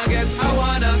 Gal, I guess I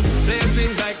wanna play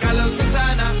strings like Carlos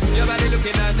Santana. Your body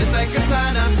looking at just like a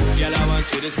sauna. Gal, I want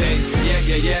you to stay, yeah,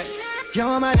 yeah, yeah.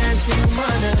 You're my dancing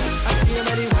woman. I see your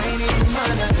body whining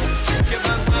woman. Check your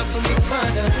back for me,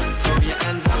 woman. Throw your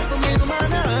hands up for me,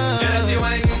 woman. Yeah, that's the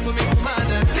whining for me,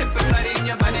 woman. Slip aside in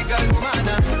your body, girl, woman.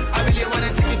 I really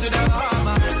wanna take you to the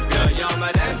harbor. Yeah, you're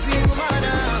my dancing woman.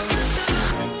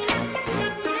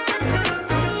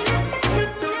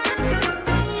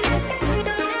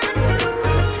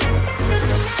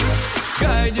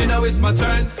 Girl, you know it's my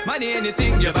turn. Money,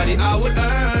 anything, your body I would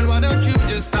earn. Why don't you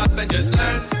just stop and just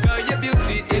learn? Girl, your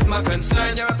beauty is my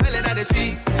concern. You're a pellet at the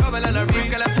sea, trouble on a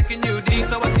reef. Girl, I'm taking you deep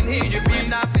so I can hear you breathe.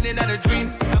 Now feeling at a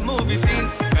dream, a movie scene.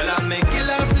 Girl, I'm making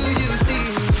love to you, see.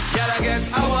 Girl, I guess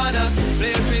I wanna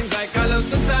play strings like Carlos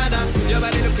Santana. Your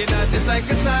body looking at just like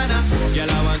a sauna.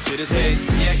 Girl, I want you to say,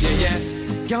 yeah, yeah, yeah.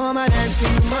 You're my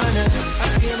dancing woman. I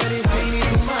see your body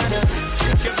whining woman.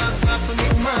 Check your back for me,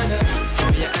 woman.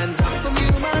 Throw your hands up for me,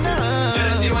 woman. Yeah,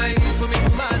 that's the whining for me,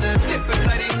 woman. Slip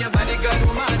aside in your body, girl,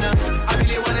 woman. I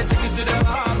really wanna take you to the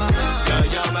harbor. Girl,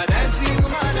 you're my dancing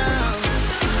woman.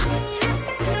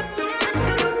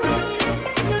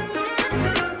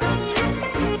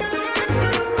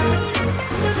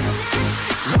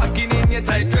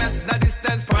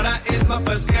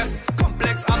 my first guest.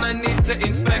 Complex, I'ma need to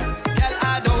inspect. Girl,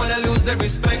 I don't wanna lose the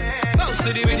respect. Bounce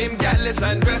to the rhythm, girl, let's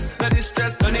undress. No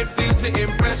distress, no need for you to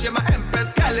impress. You're my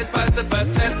empress, girl, let's pass the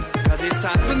first test. Cause it's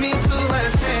time for me to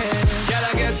ascend. Girl,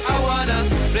 I guess I wanna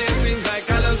play strings like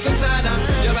Carlos Santana.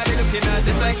 Your body looking at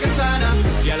just like a sauna.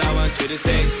 Girl, I want you to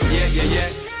stay, yeah, yeah, yeah.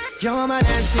 You're my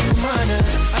dancing mana.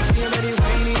 I see you ready,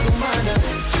 whiny mana.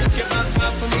 Shake your back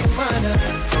up for me, mana.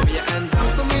 Throw your hands up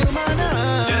for me, mana.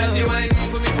 You're ready, whiny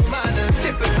for me, mana.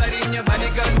 Slip aside in your body,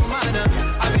 girl, mana.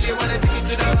 I really wanna take you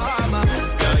to the Bahama.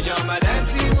 Girl, you're my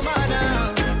dancing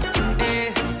mana. Eh,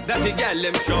 that's a girl,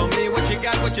 let me show me what you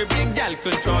got, what you bring, girl,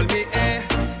 control me, eh.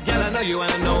 Girl, I know you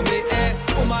wanna know me, eh.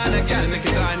 Woman, a girl, make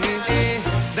it on me, eh.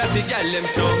 That's a girl, let me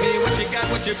show me what you got,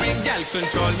 what you bring, girl,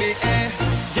 control me, eh.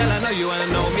 Girl, I know you wanna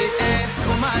know me, eh.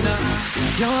 Woman,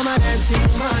 you're my dancing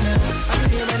woman. I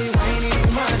see you ready, whiny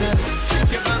woman.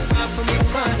 Shake your back up for me,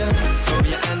 woman. Throw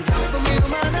your hands up for me,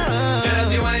 woman. Girl,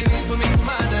 as you whiny for me,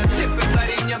 woman. Slip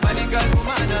aside in your body, girl,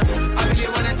 woman. I really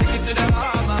wanna take you to the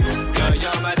Bahama. Girl,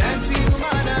 you're my dancing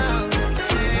woman.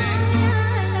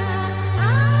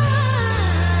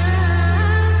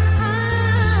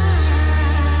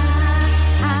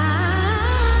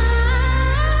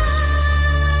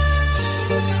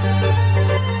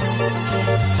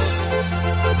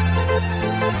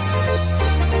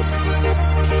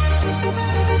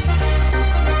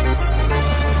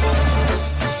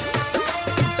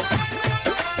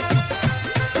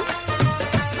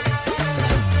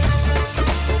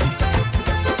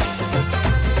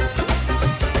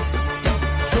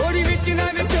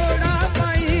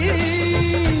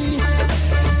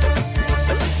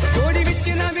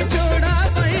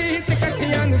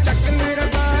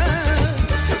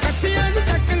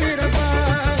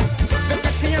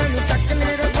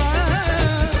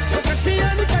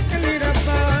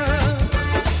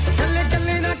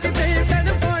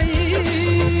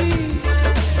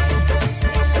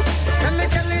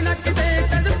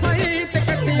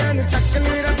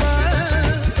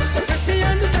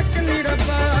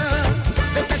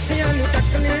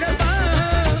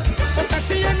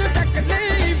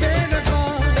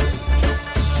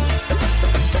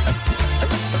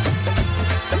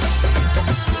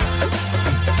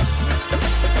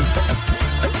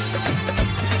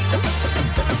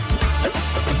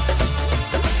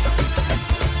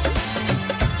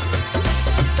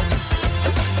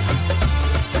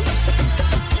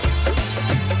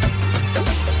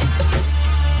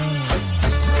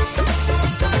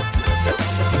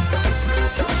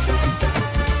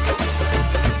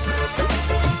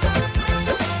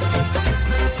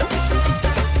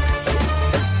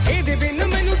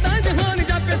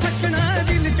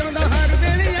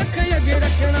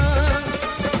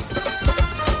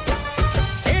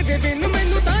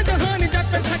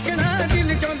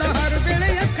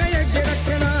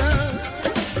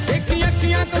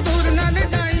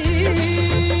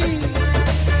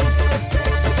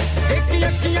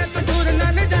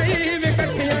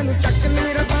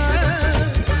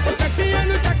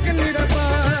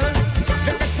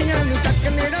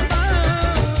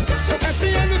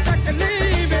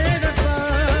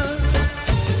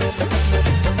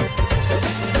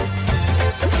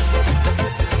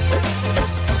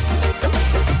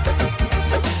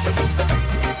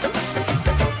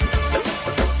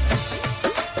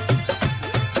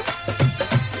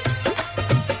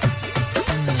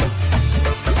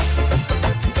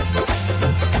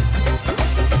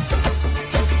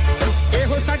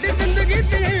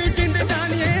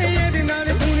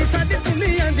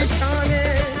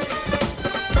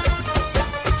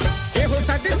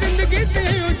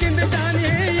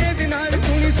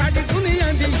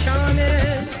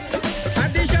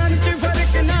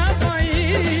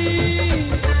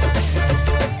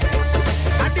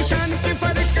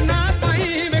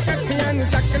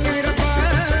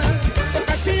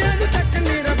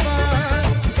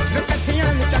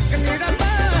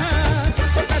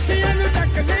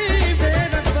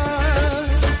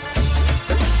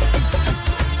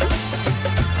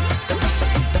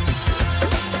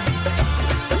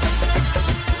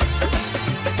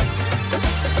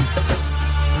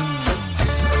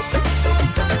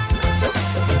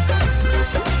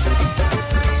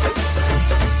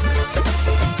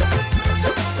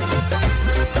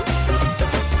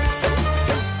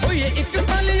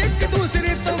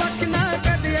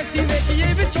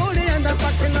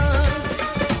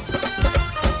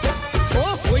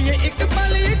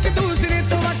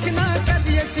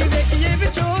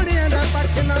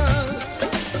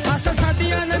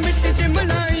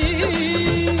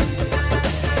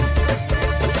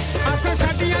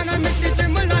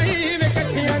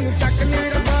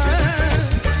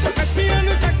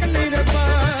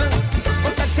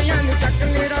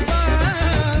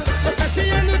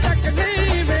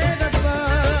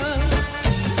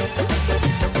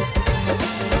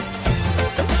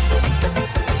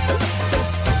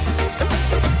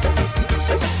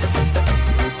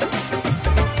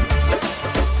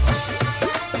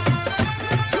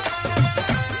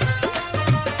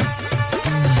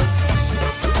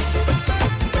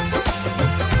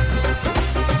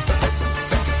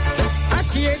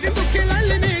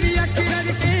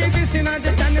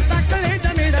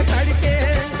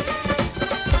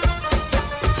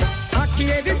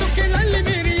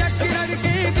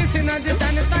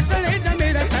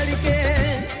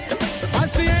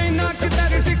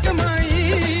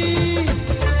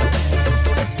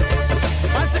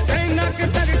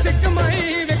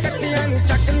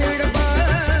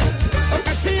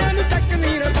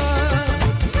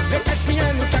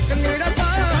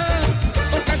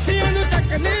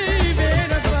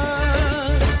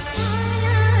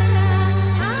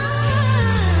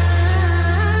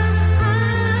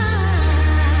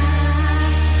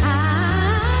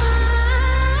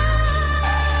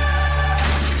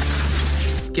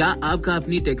 क्या आपका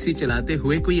अपनी taxi चलाते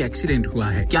हुए कोई accident हुआ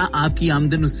है? क्या आपकी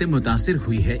आमदन उससे मुतासिर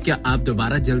हुई है? क्या आप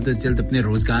दोबारा जल्द से जल्द अपने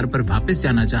रोजगार पर वापस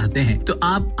जाना चाहते हैं? तो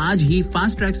आप आज ही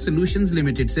फास्ट ट्रैक सॉल्यूशंस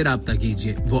लिमिटेड से राब्ता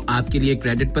कीजिए। वो आपके लिए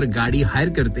क्रेडिट पर गाड़ी हायर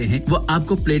करते हैं। वो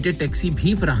आपको प्लेटेड टैक्सी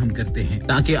भी फराहम करते हैं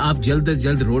ताकि आप जल्द से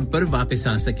जल्द रोड पर वापस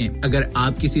आ सकें। अगर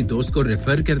आप किसी दोस्त को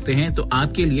रेफर करते हैं तो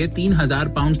आपके लिए 3000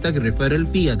 पाउंड तक रेफरल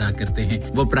फी अदा करते हैं।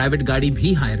 वो प्राइवेट गाड़ी भी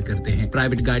हायर करते हैं।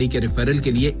 प्राइवेट गाड़ी के रेफरल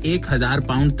के लिए 1000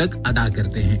 पाउंड तक अदा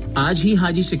करते हैं। आज ही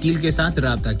हाजी शकील के साथ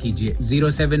राब्ता कीजिए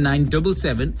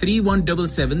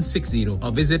 07977317760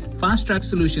 और visit fast track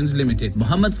solutions limited,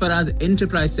 Mohammad Faraz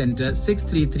enterprise centre,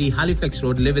 633 Halifax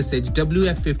road, Liversedge,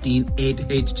 WF15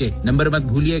 8HJ। Number मत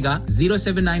भूलिएगा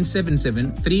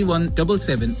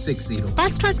 07977317760.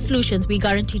 Fast Track Solutions, we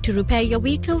guarantee to repair your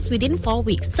vehicles within 4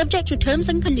 weeks, subject to terms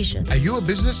and conditions. Are you a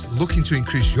business looking to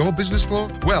increase your business flow?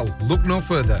 Well, look no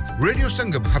further. Radio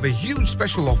Sangam have a huge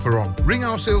special offer on. Ring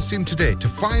our sales team today to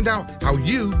find out how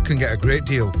you can get a great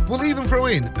deal. We'll even throw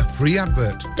in a free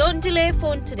advert. Don't delay,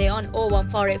 phone today on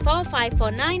 01484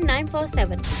 549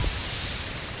 947.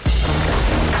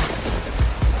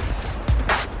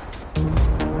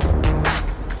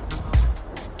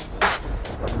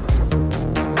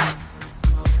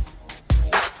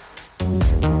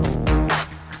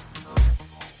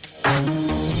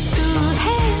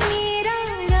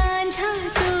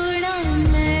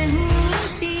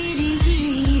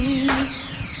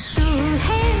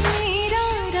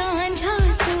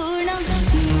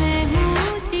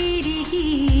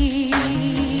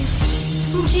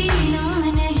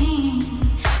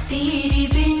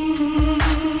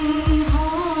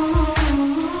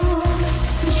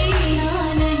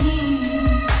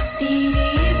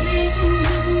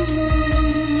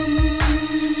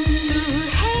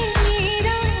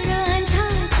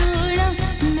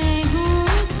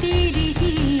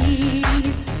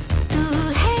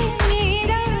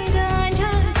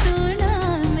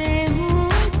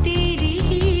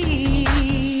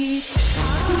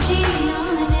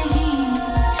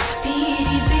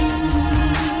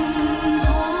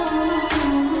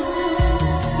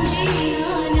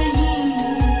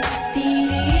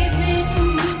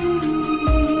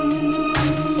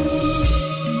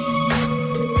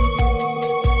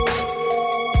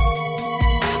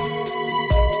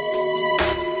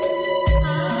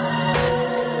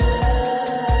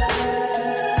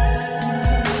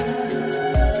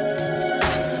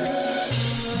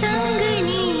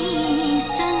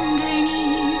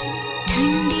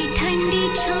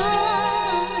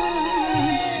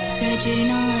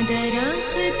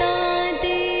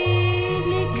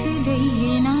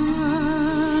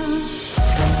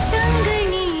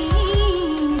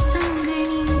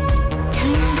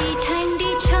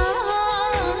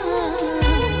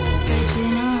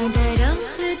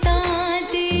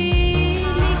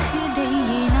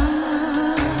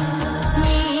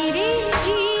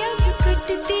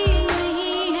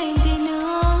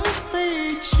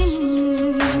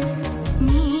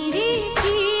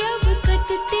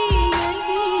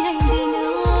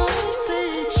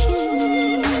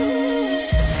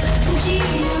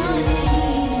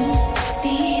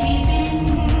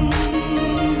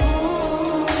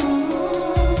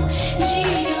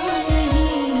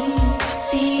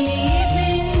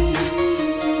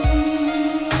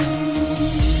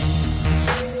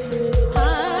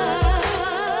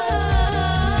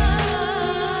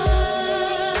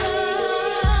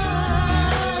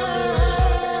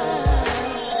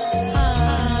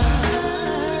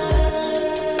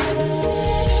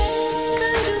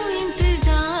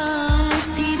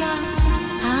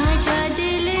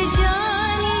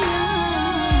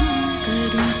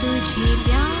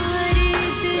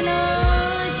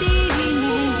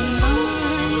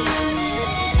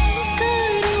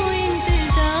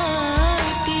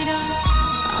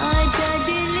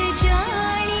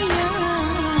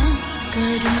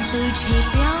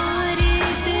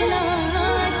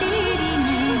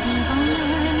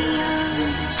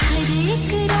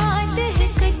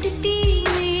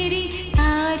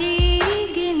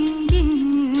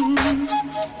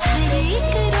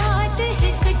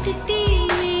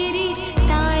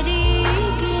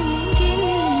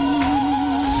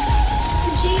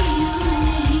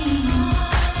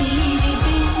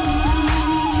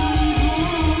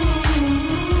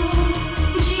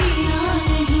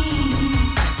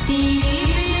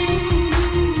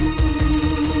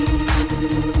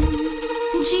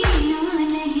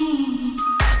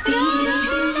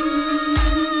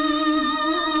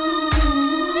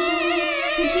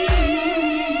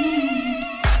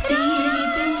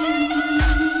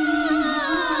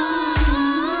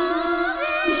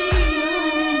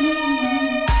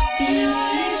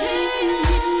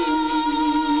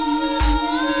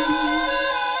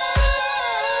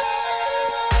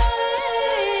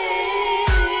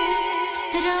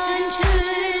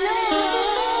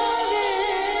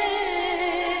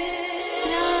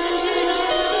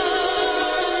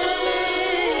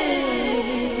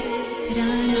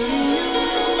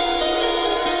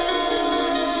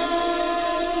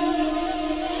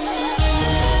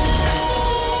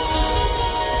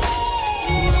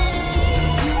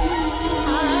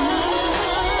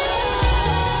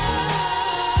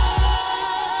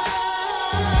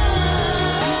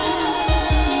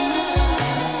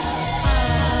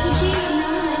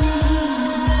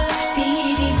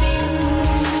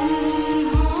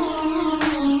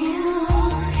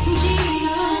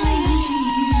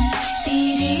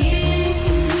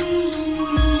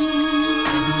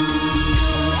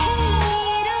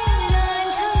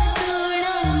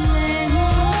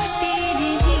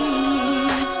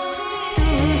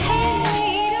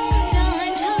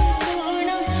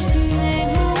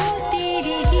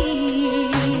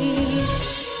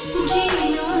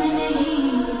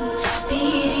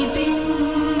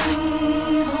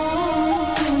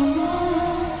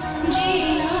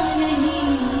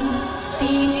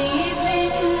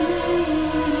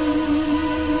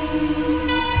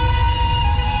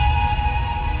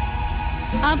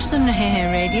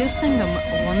 Sangam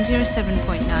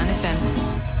 107.9 FM.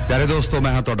 प्यारे दोस्तों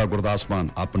मैं हां ਤੁਹਾਡਾ ਗੁਰਦਾਸ ਮਾਨ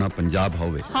ਆਪਣਾ ਪੰਜਾਬ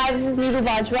ਹੋਵੇ Hi, this is Neeru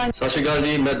Bajwa. ਸਤਿ ਸ਼੍ਰੀ ਅਕਾਲ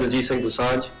ਜੀ ਮੈਂ ਦਲਜੀਤ ਸਿੰਘ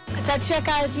ਦੋਸਾਂਝ ਸਤਿ ਸ਼੍ਰੀ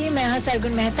ਅਕਾਲ ਜੀ ਮੈਂ ਹਾਂ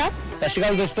ਸਰਗੁਣ ਮਹਿਤਾ ਸਤਿ ਸ਼੍ਰੀ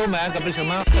ਅਕਾਲ ਦੋਸਤੋ ਮੈਂ ਕਪਿਲ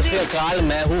ਸ਼ਰਮਾ ਸਤਿ ਸ਼੍ਰੀ ਅਕਾਲ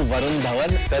ਮੈਂ ਹੂੰ ਵਰੁਣ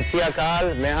ਧਵਨ ਸਤਿ ਸ਼੍ਰੀ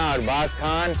ਅਕਾਲ ਮੈਂ ਹਾਂ ਅਰਬਾਜ਼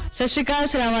ਖਾਨ ਸਤਿ ਸ਼੍ਰੀ ਅਕਾਲ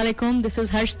assalamu alaikum this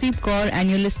is Harshdeep Kaur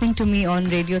and you're listening to me on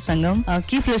Radio Sangam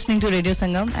keep listening to Radio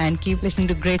Sangam and keep listening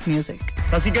to great music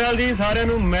ਸਤਿ ਸ਼੍ਰੀ ਅਕਾਲ ਜੀ ਸਾਰਿਆਂ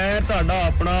ਨੂੰ ਮੈਂ ਤੁਹਾਡਾ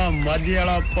ਆਪਣਾ ਮਾਝੇ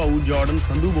ਵਾਲਾ ਭਾਊ ਜਾਰਡਨ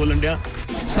ਸੰਧੂ ਬੋਲਣ ਡਿਆ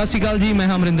ਸਤਿ ਸ਼੍ਰੀ ਅਕਾਲ ਜੀ ਮੈਂ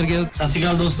ਹਾਂ ਅਮਰਿੰਦਰ ਗਿੱਲ ਸਤਿ ਸ਼੍ਰੀ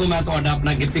ਅਕਾਲ ਦੋਸਤੋ ਮੈਂ ਤੁਹਾਡਾ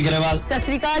ਆਪਣਾ ਗਿੱਪੀ ਗਰੇਵਾਲ ਸਤਿ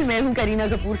ਸ਼੍ਰੀ ਅਕਾਲ ਮੈਂ ਹੂੰ Kareena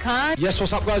Kapoor Khan Yes,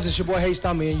 what's up guys, it's your boy Hayes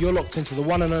Dami and you're locked into the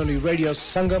one and only Radio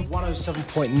Sangam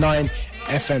 107.9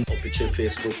 FM ਪਿੱਛੇ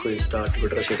Facebook Insta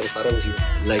Twitter ਸ਼ੇਅਰ ਸਾਰਾ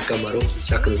ਕੁਝ ਲਾਈਕ ਕਾ ਮਾਰੋ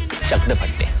ਚੱਕ ਦੇ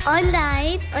ਫੱਟੇ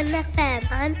Online, on FM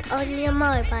and on your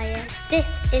mobile. This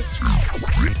is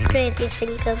Radio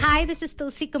Sangam. Hi, this is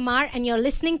Tulsi Kumar and you're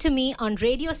listening to me on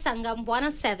Radio Sangam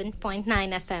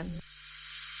 107.9 FM.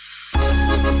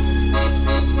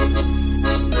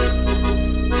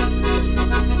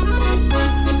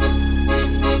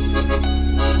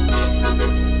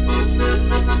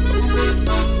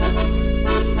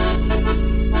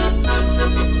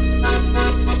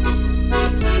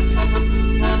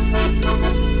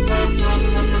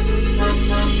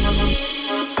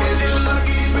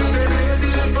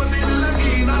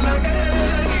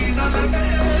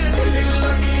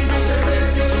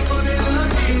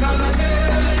 Lagi na lage,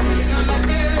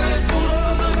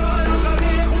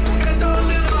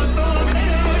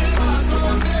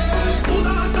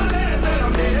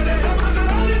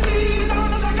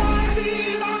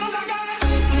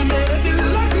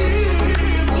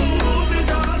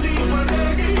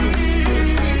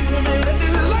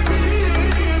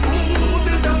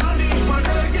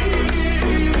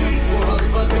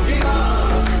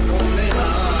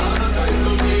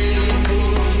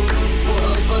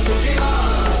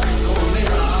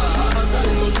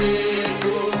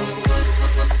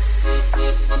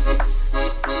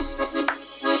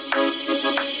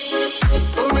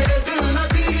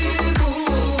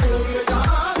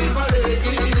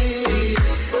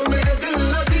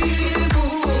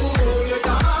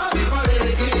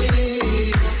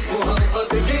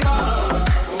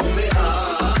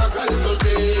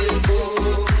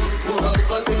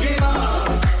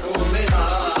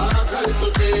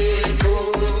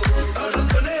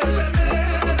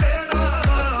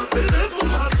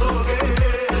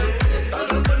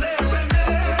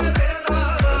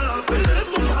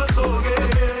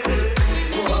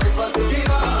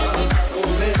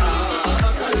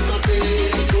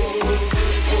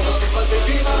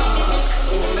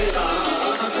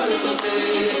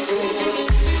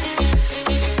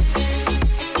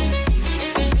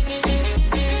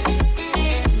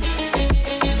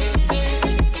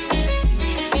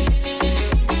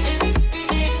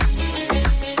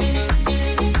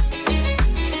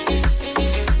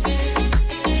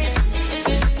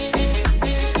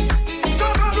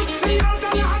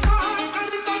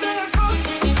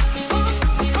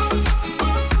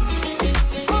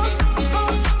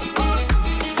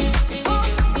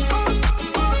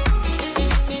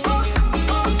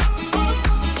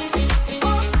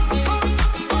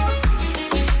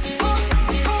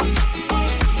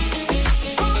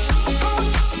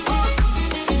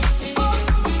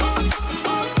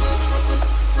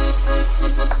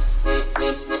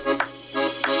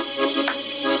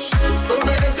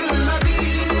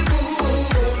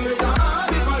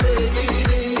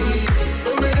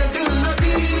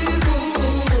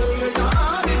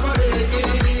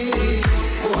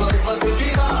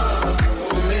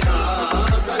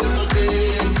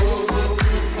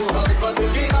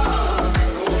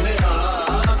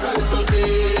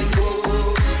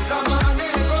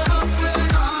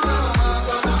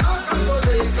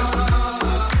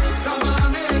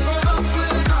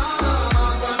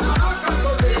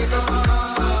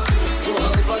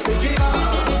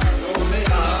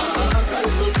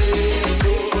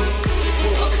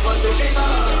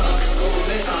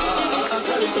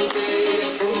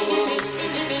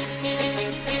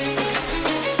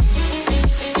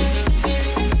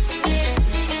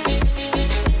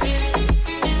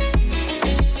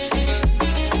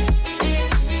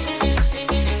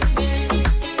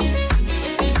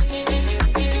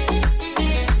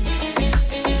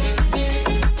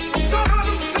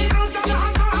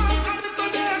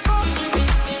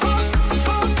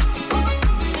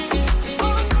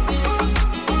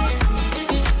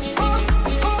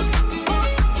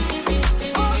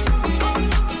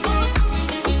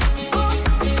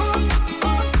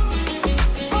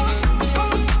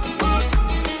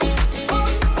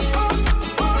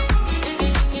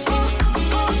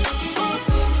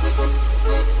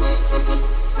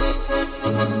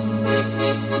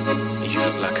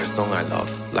 a song I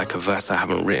love, like a verse I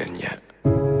haven't written yet.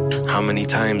 How many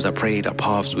times I prayed our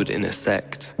paths would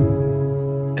intersect.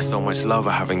 There's so much love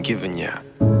I haven't given yet.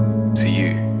 To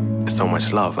you, there's so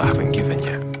much love I haven't given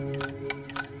yet.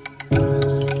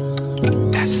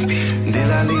 दिल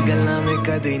वाली गल्लां मैं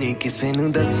कदे नहीं किसे नू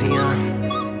दसियां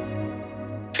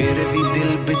फिर भी दिल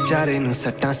बेचारे नू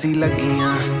सट्टां सी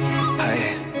लगियां हाय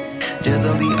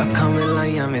जदों दी अखां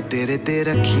मिलाइयां मैं तेरे ते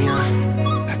रखियां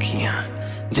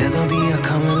जदों दी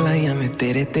अखां मिलाइयां मैं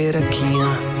तेरे ते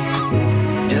रखियां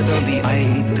जदों दी आई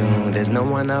तू there's no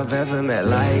one I've ever met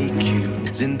like you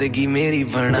जिंदगी मेरी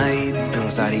बनाई तू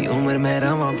सारी उम्र मैं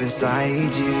रहां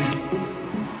beside you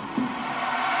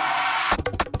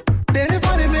तेरे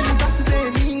बारे में दस दे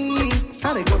नी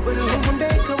सारे गब्बरू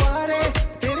मुंडे कुवारे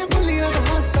तेरे बुल्लियां दा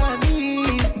हासा नी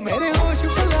मेरे होश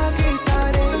भुला गए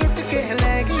सारे लुट के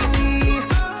ले गई नी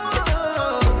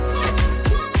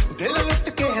दिल लुट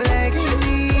के ले गई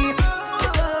नी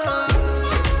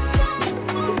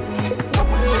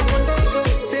गब्बरू मुंडे को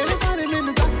तेरे बारे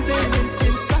में दस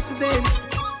दे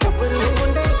गब्बरू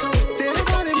मुंडे को तेरे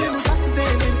बारे में दस दे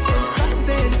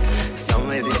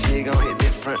somewhere this shit gon' hit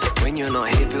different when you're not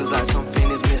here feels like something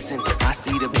is missing I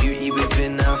see the beauty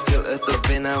within her feel earth up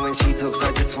in her when she talks I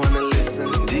just wanna listen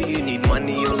do you need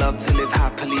money or love to live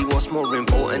happily what's more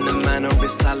important a man or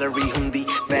his salary hundi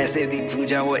paise di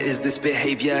puja what is this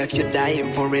behavior if you're dying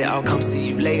for it I'll come see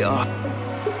you later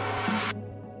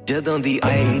jadon di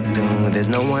aayi tu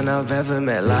there's no one I've ever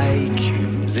met like you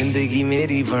zindagi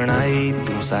meri banai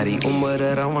tu sari umr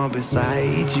rahan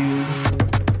beside you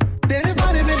tere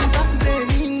bare mein das de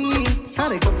ni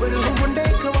sare gabbaru munde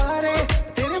kuware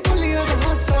tere bulliyan da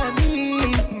hasa ni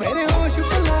mere hosh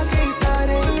bhula gaye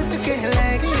sare lut ke le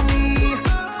gaye ni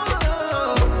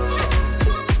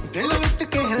dil lut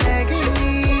ke le gaye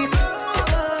ni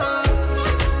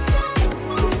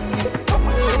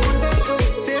gabbaru munde ko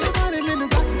tere bare mein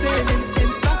das de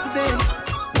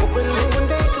gabbaru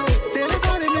munde ko tere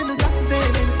bare mein das de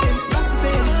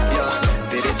yo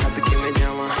tere sadke mein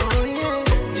jawa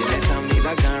jive tami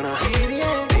da gana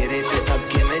tere te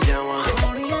sadke mein jawa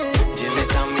jive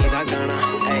tami da gana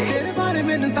tere bare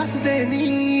mein das de ni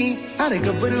sare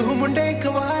gabbaru munde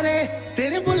kuware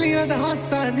tere bulliyan da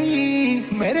hasa ni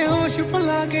mere hosh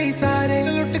bhula gaye sare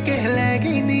lut ke le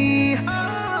gaye ni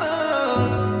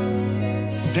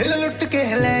dil lut ke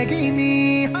le gaye ni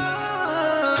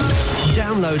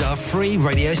Download our free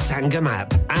Radio Sangam app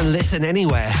and listen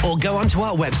anywhere or go onto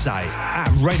our website at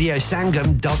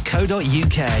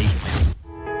radiosangam.co.uk.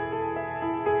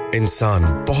 इंसान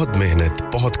बहुत मेहनत,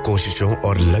 बहुत कोशिशों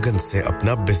और लगन से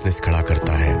अपना business खड़ा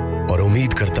करता है और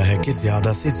उम्मीद करता है कि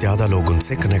ज्यादा से ज्यादा लोग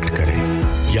उनसे कनेक्ट करें।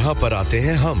 यहाँ पर आते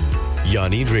हैं हम,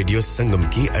 यानी रेडियो संगम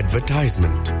की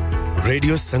एडवर्टाइजमेंट।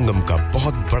 रेडियो संगम का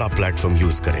बहुत बड़ा प्लेटफॉर्म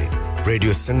यूज करें।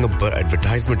 रेडियो संगम पर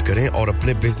एडवर्टाइजमेंट करें और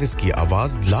अपने बिजनेस की आवाज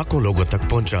लाखों लोगों तक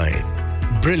पहुंचाएं।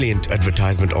 Brilliant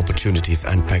advertisement opportunities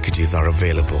and packages are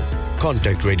available.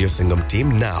 Contact Radio Sangam team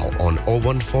now on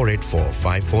 01484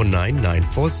 549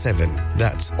 947.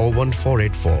 That's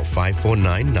 01484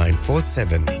 549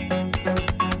 947.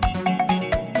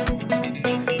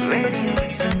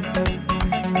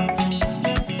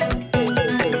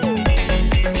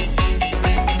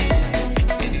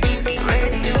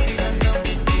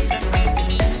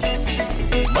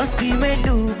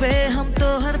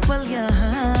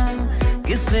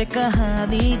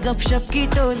 कहानी गपशप की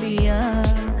टोलियां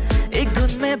एक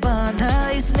धुन में बांधा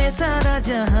इसने सारा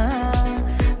जहां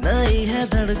नई है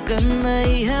धड़कन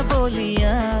नई है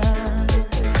बोलियां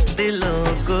दिलों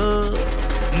को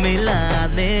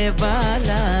मिलाने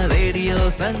वाला रेडियो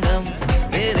संगम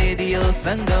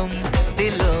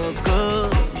दिलों को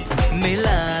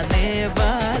मिलाने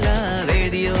वाला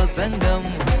रेडियो संगम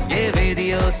ये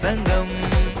रेडियो संगम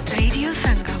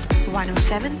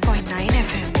 107.9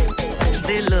 FM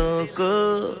दिलों को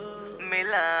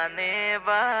मिलाने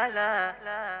वाला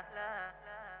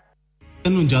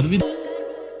तन्नू जद भी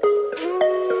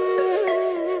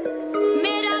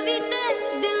मेरा भी ते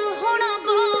दिल होना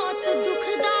बहुत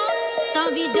दुखदा ता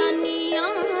भी जानिया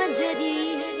जरी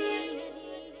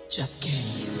just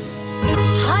case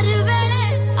हर वेले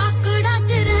आकड़ा च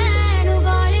रहन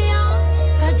वालिया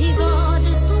कदी गौर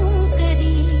तू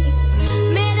करी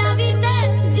मेरा भी ते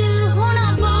दिल होना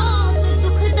बहुत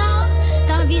दुखदा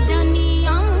ता भी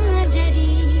जानिया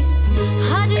जरी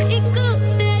हर एक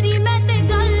तेरी मैं ते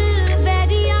गल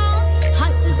बैरिया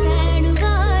हंस सैन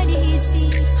वाली सी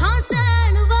हां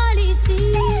सैन वाली सी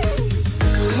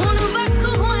हुन वक्त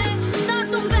होए ता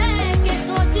तू बह के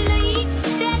सोच लई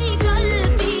तेरी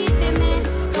गलती ते मैं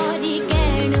sorry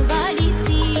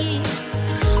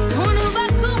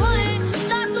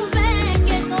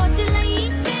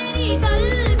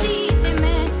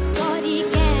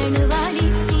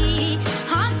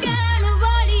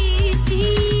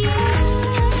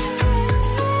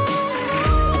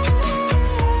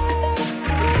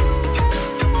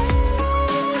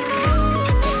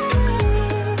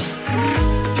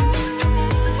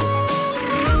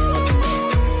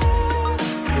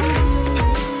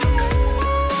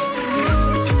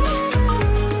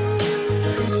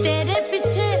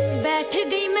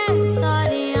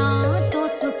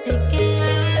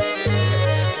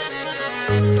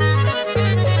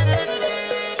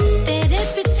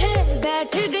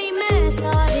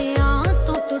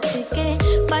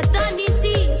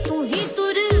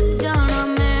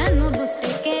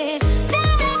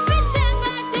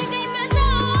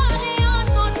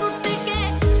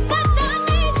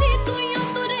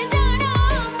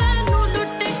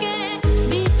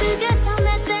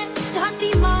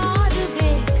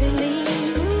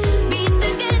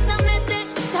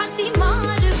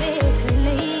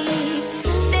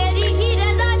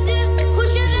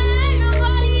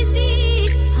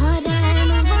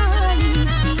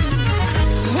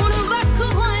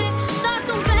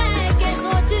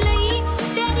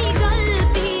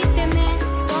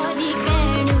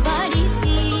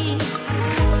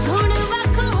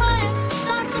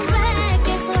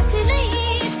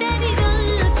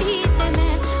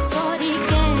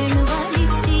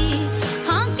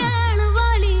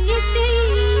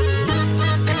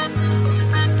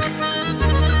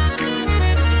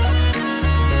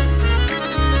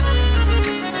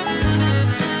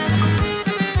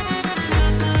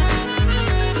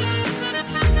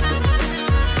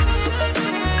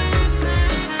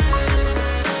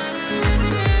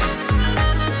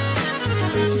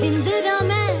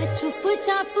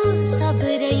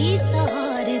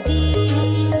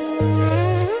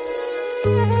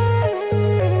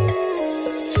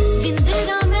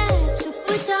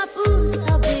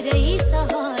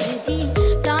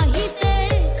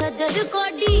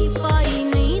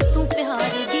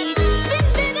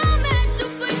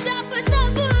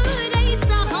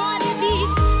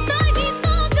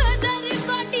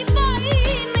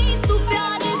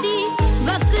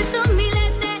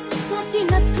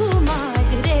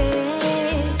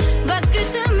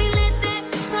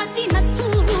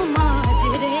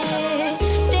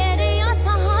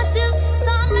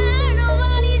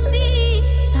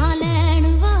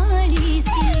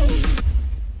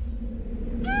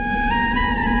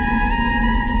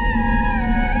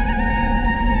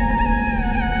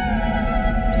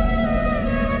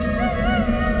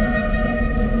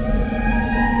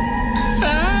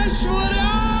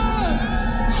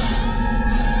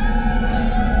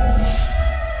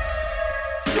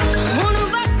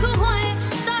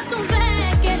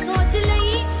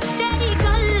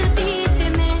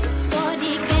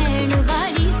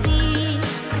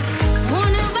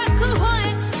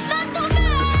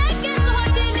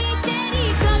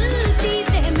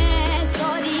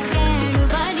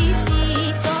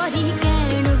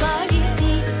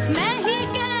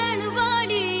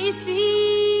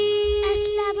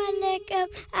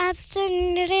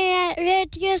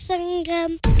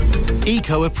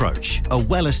Eco Approach, a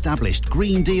well-established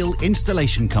Green Deal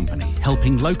installation company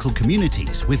helping local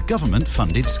communities with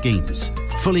government-funded schemes.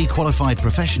 Fully qualified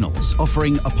professionals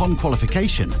offering, upon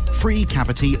qualification, free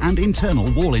cavity and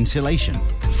internal wall insulation,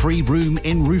 free room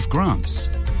in roof grants,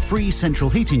 free central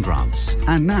heating grants,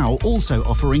 and now also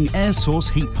offering air source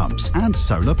heat pumps and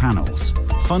solar panels.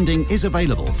 Funding is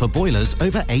available for boilers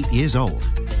over 8 years old.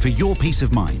 For your peace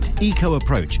of mind, Eco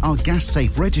Approach are gas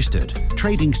safe registered,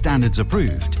 trading standards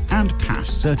approved, and PASS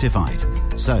certified.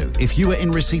 So, if you are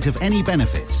in receipt of any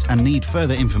benefits and need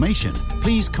further information,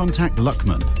 please contact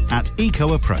Luckman at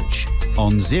Eco Approach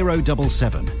on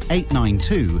 077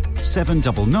 892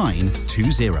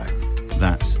 79920.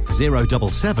 That's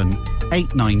 077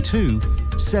 892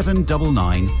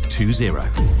 79920.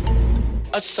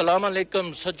 अस्सलाम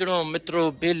अलैकुम सज्जनों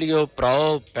मित्रों बेलियो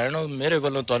भराओ भैणों मेरे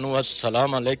ਵੱਲੋਂ ਤੁਹਾਨੂੰ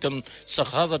अस्सलाम अलैकुम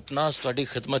सखावत नास ਤੁਹਾਡੀ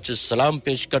ਖidmat ਚ ਸਲਾਮ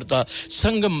ਪੇਸ਼ ਕਰਦਾ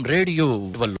ਸੰਗਮ ਰੇਡੀਓ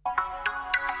ਵੱਲੋਂ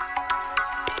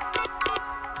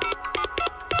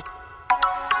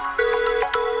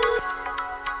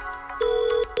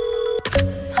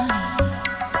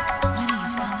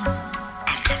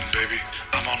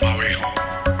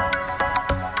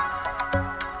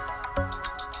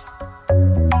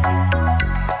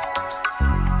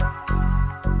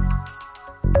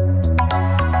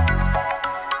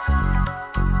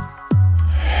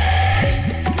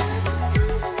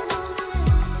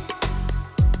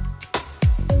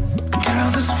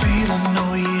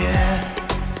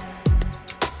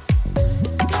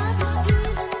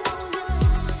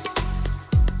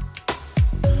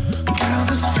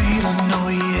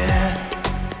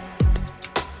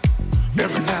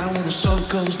around when the sun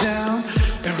comes down.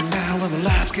 Every now when the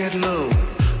lights get low,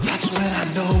 that's when I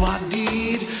know I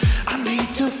need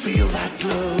to feel that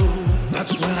glow.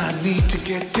 That's when I need to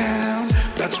get down.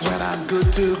 That's when I'm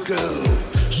good to go.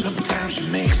 Sometimes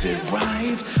she makes it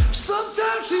right.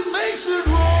 Sometimes she makes it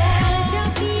wrong. आजा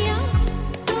पिया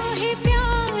तो है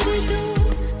प्यार तू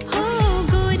हो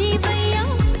गोरी भैया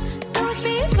तो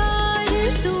बेवार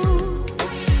तू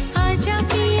आजा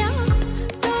पिया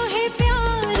तो है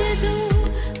प्यार तू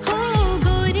हो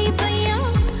गोरी भैया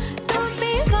तो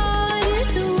बेवार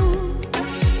तू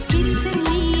किस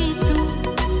लिए तू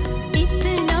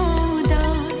इतना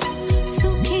उदास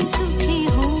सूखे सूखे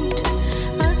होंठ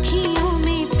अखियों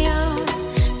में प्यास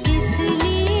किस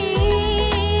लिए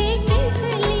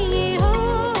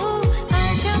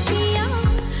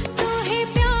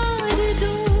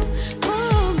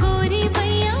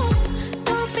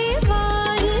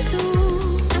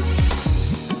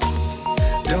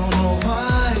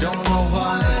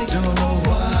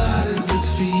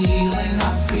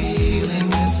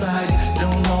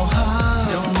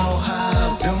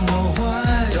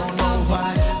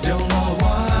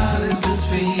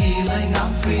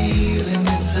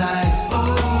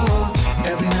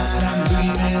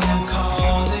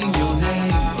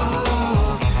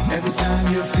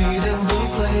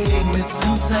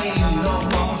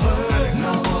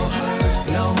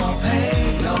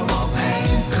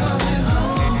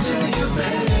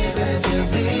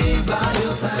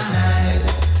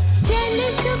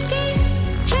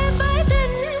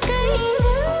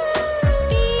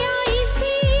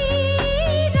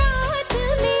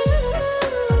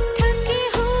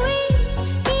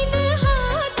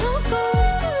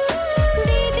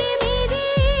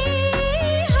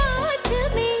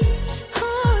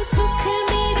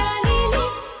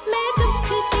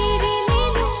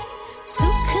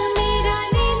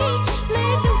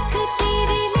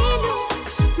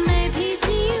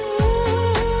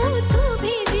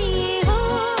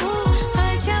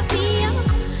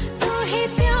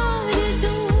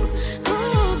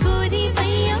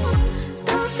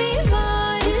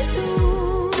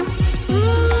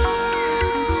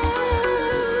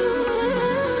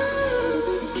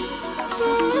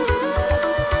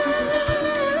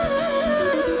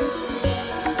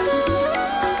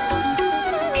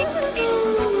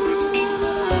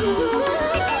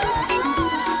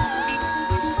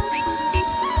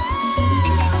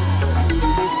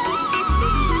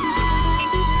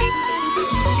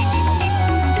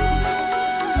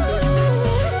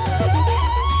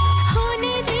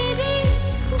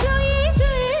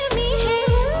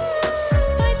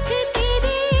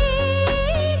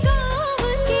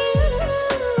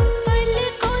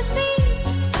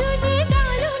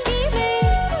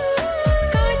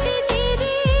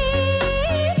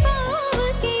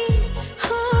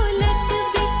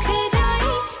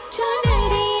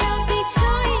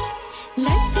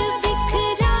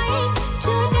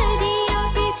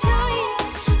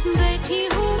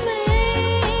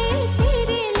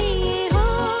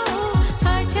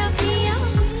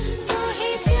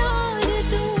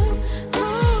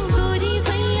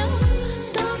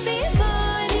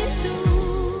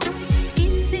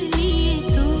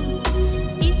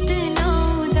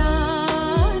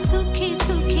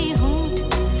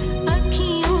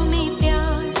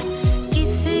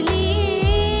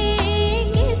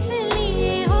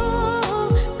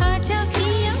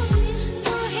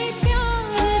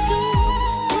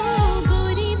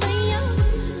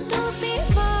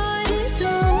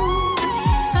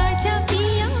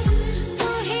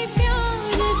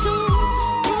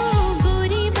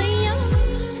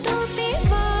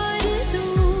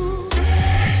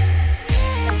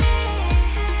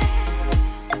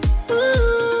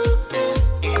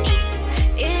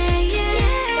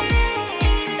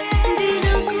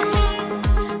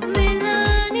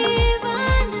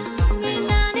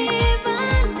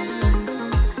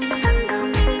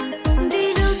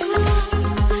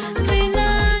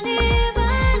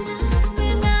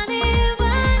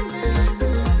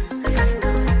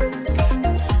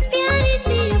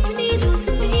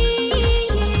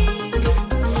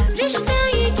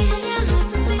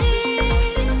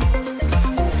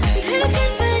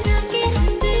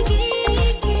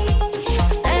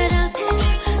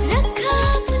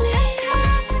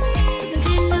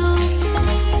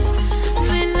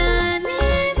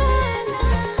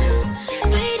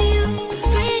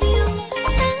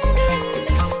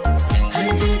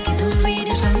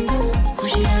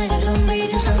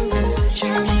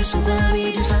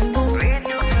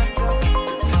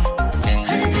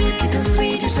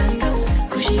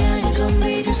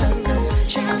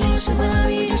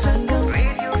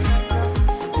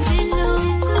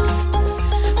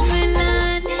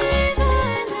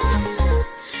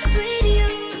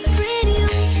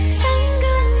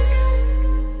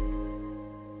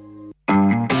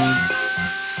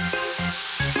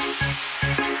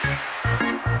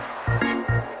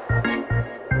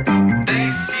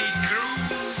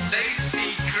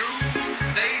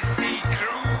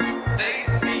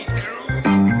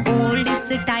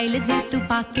स्टाइल जे तू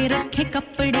पाके रखे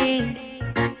कपड़े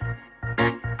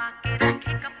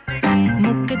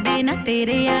मुक देना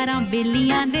तेरे यारां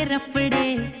बेलियां दे रफड़े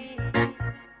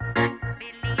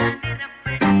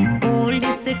ओल्ड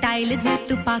स्टाइल जे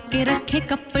तू पाके रखे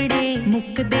कपड़े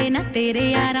मुक देना तेरे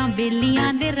यारां बेलियां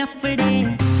दे रफड़े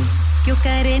क्यों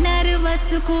करे नर्वस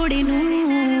कुड़ी नू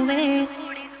वे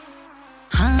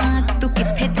हां तू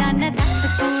किथे जाना दस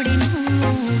कुड़ी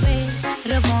नू वे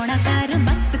रवाना कर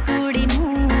बस कुड़ी नू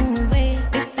वे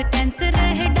डिस्टेंस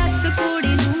रहे दस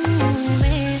कुड़ी नू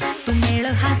वे तू मेल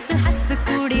हस हस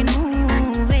कुड़ी नू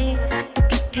वे तू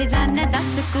किथे जाना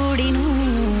दस कुड़ी नू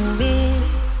वे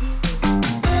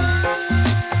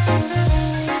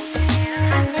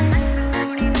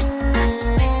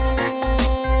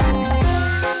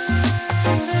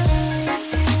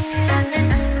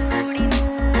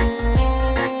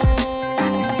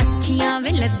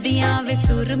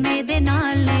सुरमे दे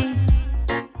नाल ने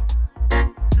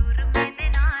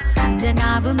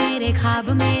जनाब मेरे ख्वाब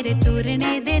मेरे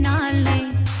तुरने दे नाल ने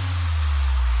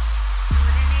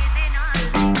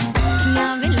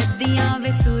अखियां वे लद्दियां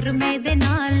वे सुरमे दे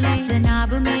नाल ने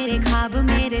जनाब मेरे ख्वाब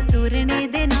मेरे तुरने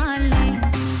दे नाल ने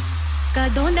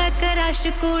कदों दा क्रश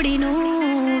कुड़ी नू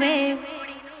वे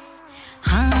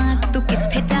हां तू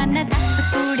किथे जाना दस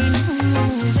कुड़ी नू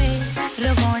वे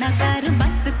रवाना कर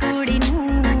बस कुड़ी नू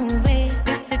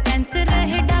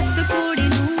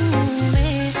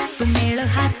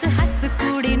हस हस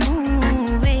कुड़ी नू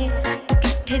वे तू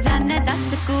किथे जाना दस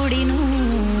कुड़ी नू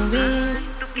वे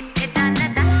तू किथे जाना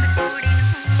दस कुड़ी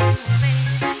नू वे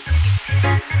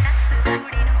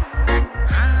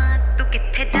हां तू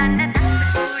किथे जाना दस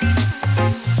कुड़ी नू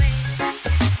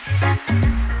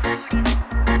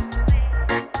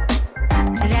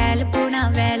रैल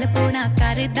पुना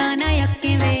करदा ना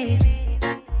यक्के वे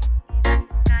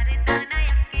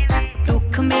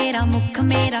दुख मेरा मुख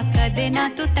मेरा कदे ना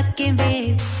तू तक्के वे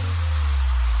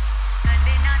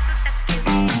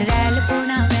रैल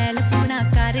पुना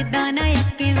करदा ना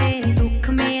यक्के वे दुख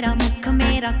मेरा मुख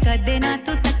मेरा कदे ना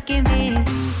तू तक्के वे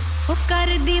ओ कर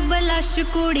दी बलश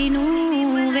कुड़ी नू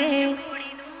वे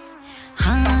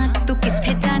हां तू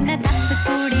किथे जाना दस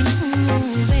कुड़ी नू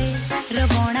वे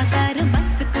रवाना कर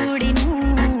बस कुड़ी नू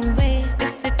वे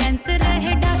डिस्टेंस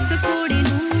रहे दस कुड़ी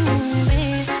नू वे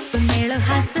तू मेल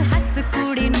हस हस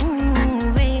कुड़ी नू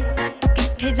वे तू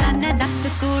किथे जाना दस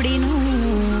कुड़ी नू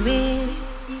वे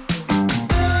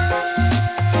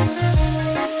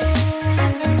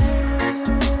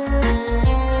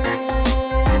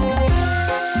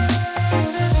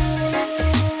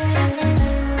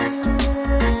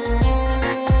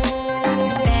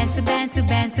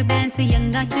बैंस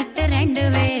यंगा चिट रैंड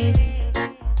वे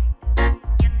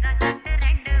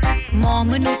मॉम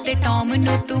नू ते टॉम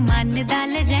नू तू मनदा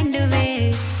लेजेंड वे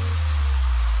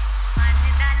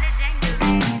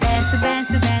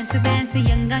बैंस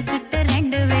यंगा चिट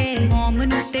रैंड वे मॉम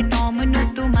नू ते टॉम नू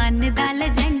तू मनदा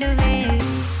लेजेंड वे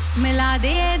मिला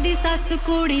दे दी सस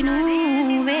कुड़ी नू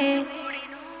वे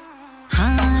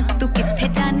हां तू किथे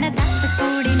जाना दस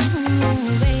कुड़ी नू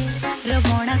वे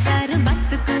रवाना कर बस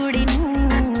कुड़ी नू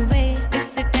वे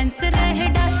डिस्टेंस रहे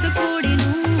दस कुड़ी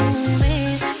नू वे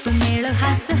तू मेल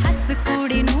हस हस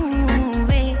कुड़ी नू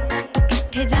वे तू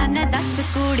किथे जाना दस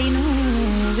कुड़ी नू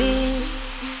वे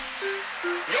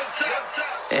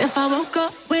If I woke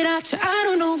up without you, I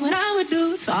don't know what I would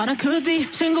do. Thought I could be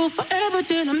single forever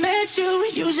till I met you.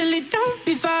 Usually don't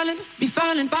be falling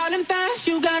fast.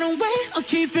 You got a way of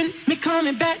keeping me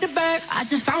coming back to back. I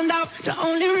just found out the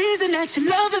only reason that you're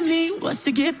loving me was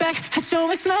to get back at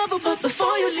your ex-lover. But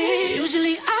before you leave,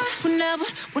 usually I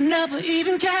would never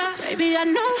even care. Baby, I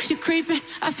know you're creeping,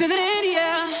 I feel it in the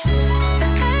air.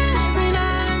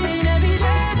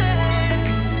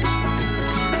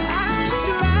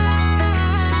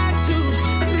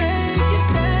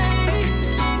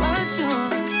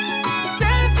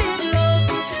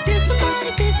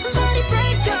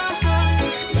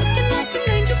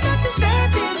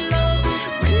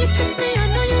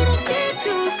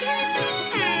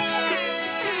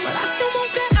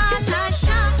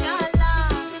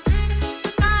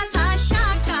 Kaala,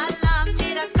 shakala,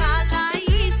 mera kaala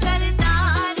hi sar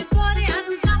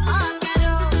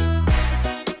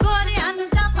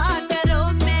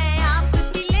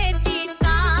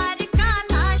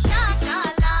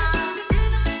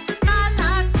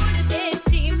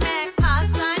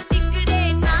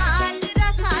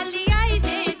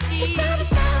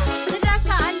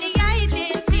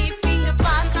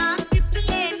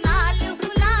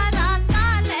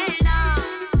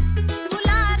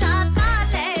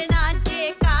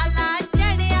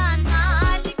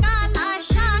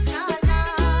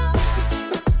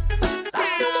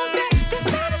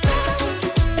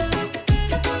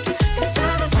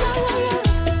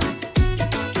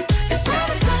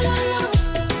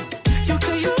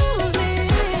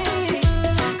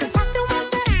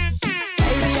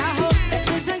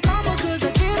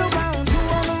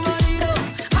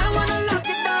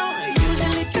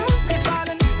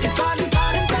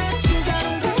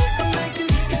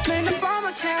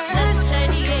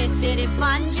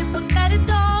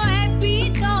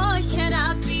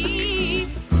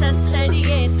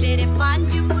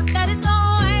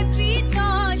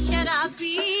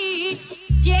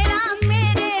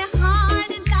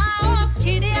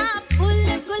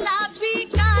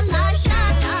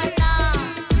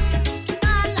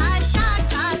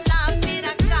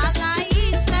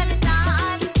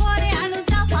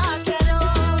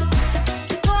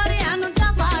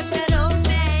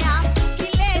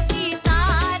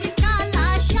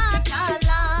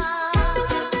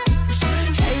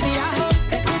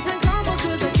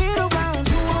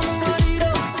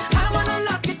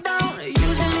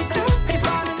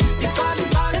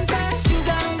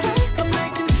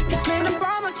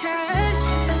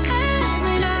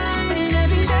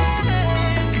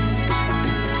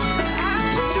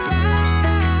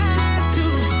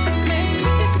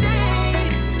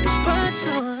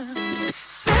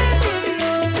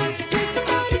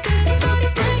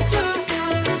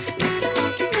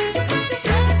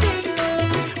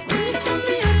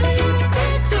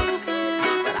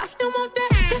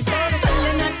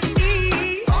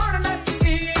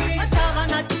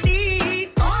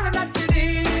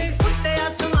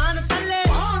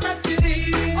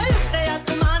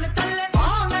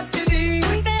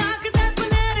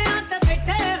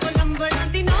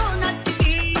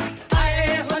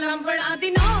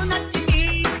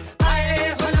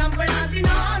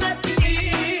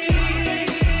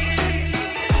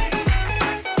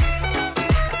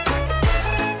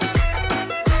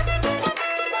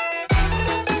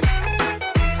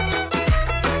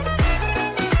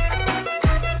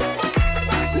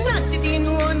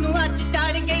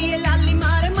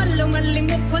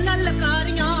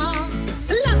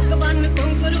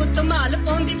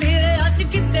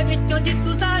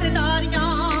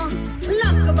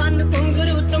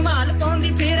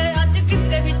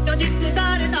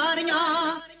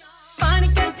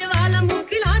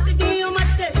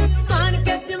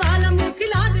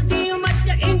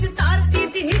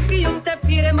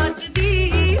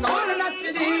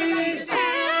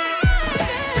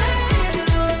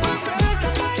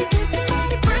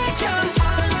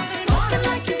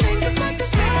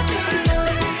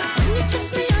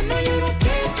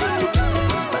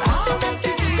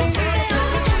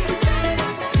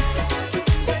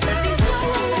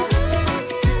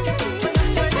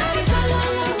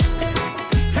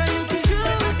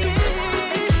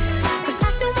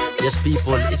Yes,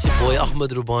 people, it's your boy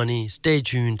Ahmed Rubani. Stay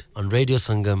tuned on Radio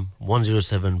Sangam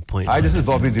 107.9. Hi, this is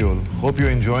Bobby Deol. Hope you're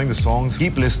enjoying the songs.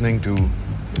 Keep listening to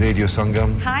Radio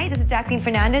Sangam. Hi, this is Jacqueline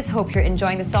Fernandez. Hope you're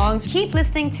enjoying the songs. Keep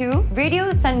listening to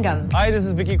Radio Sangam. Hi, this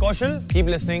is Vicky Kaushal. Keep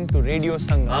listening to Radio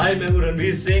Sangam. Hi, मैं हूँ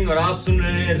रणवीर सिंह और आप सुन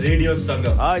रहे हैं Radio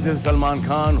Sangam. Hi, this is Salman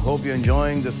Khan. Hope you're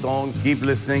enjoying the songs. Keep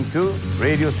listening to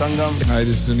Radio Sangam. Hi,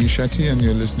 this is Anish Shetty and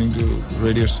you're listening to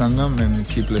Radio Sangam and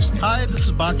keep listening. Hi, this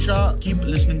is Baksha. Keep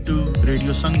listening to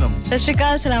Radio Sangam.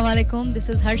 Sashrikal, Assalamu alaikum. This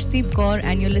is Harshdeep Kaur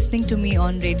and you're listening to me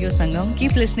on Radio Sangam.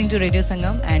 Keep listening to Radio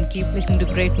Sangam and keep listening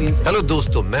to great music. Hello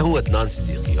दोस्तों, मैं हूँ अदनान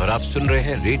सिद्दीकी और आप सुन रहे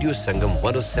हैं radio संगम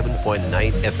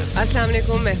 107.9 FM. अस्सलाम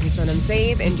वालेकुम, मैं हूँ सनम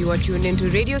Saeed and you are tuned into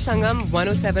Radio Sangam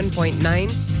 107.9.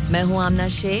 मैं हूँ आमना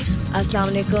शेख. अस्सलाम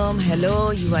वालेकुम.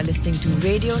 Hello, you are listening to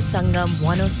Radio Sangam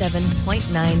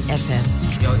 107.9 FM.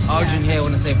 Yo, it's Arjun here. I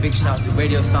want to say a big shout out to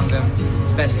Radio Sangam.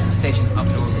 It's best station up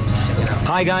north. Check it out.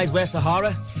 Hi guys, we're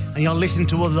Sahara and you're listening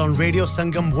to us on Radio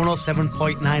Sangam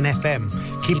 107.9 FM.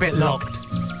 Keep it locked.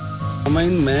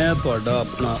 मैं ਤੁਹਾਡਾ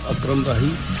ਆਪਣਾ ਅਕਰਮ ਰਾਹੀ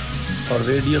और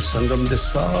radio संगम दे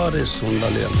सारे सुन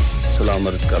वाले सलाम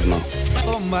अर्ज करना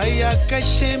ओ माया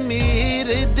कश्मीर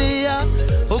दिया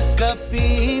हुक्का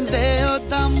पींदे ओ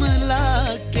दम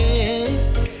लाके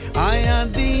आया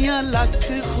दियां लख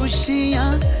खुशियां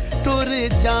टुर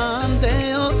जांदे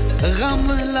ओ गम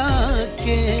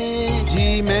लाके जी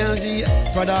मैं जी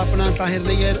बड़ा अपना ताहिर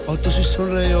नैयर और तुसी सुन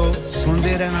रहे हो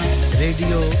सुनदे रहना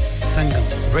radio Sangam.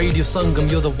 Radio Sangam,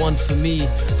 you're the one for me.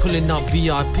 Pulling up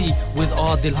VIP with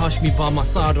Adil Hashmi by my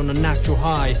side on a natural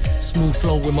high. Smooth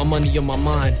flow with my money on my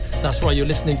mind. That's right, you're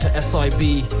listening to SIB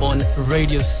on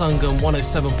Radio Sangam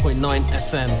 107.9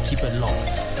 FM. Keep it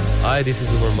locked. Hi, this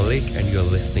is Umar Malik and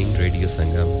you're listening to Radio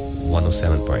Sangam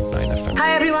 107.9 FM. Hi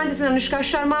everyone, this is Anushka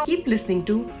Sharma. Keep listening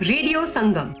to Radio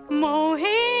Sangam.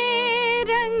 Mohe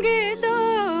rang do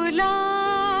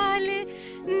laal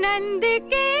nand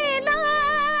ke लाल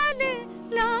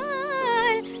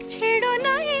छेड़ो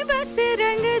नहीं बस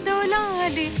रंग दो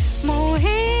लाल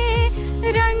मोहे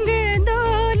रंग दो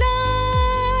लाल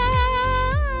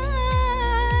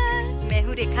मैं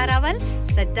हूँ रेखा रावल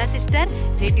सज्जा सिस्टर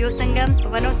रेडियो संगम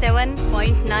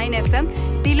 107.9 FM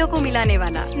दिलों को मिलाने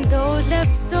वाला दो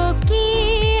लफ्जों की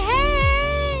है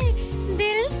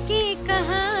दिल की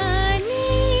कहानी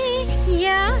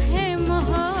या है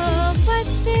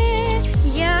मोहब्बत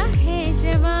या है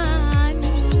जवानी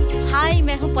हाय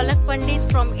मैं हूँ पलक पंडित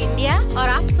फ्रॉम इंडिया और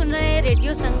आप सुन रहे हैं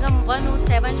रेडियो संगम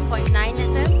 107.9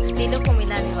 FM दिलों को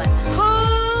मिलाने वाला हो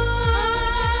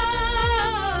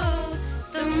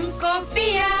तुमको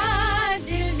पिया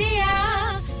दिल दिया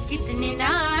कितने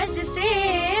नाज से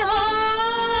हो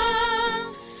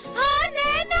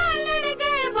नैना लड़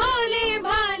गए भोले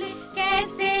भाले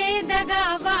कैसे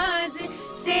दगाबाज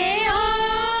से हो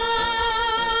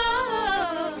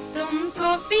तुमको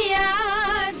पिया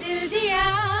दिल दिया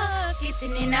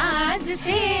कितने नाज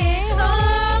से हो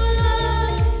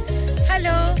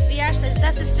hello we are Sajda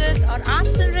sisters और आप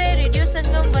सुन रहे हैं रेडियो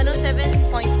संगम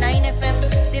 107.9 FM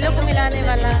दिलों को मिलाने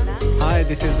वाला Hi,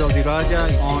 this is Zoldi Raja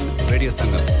on Radio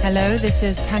Sangam. Hello, this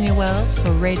is Tanya Wells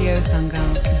for Radio Sangam.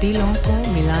 Dilon ko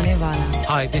milane wala.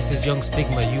 Hi, this is Young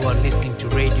Stigma. You are listening to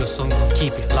Radio Sangam.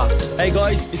 Keep it locked. Hey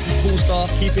guys, this is Cool Star.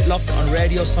 Keep it locked on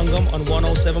Radio Sangam on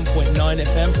 107.9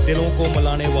 FM. Dilon ko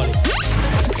milane wale.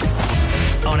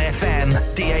 On FM,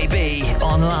 DAB,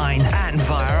 online and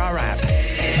via our app.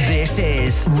 This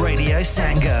is Radio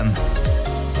Sangam.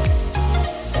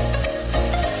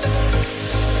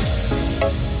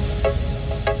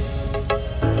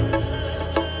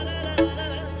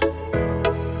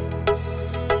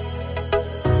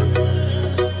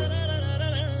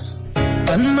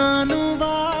 ਕੰਨਾਂ ਨੂੰ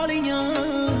ਵਾਲੀਆਂ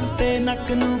ਤੇ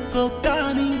ਨੱਕ ਨੂੰ ਕੋਕਾ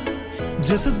ਨੀ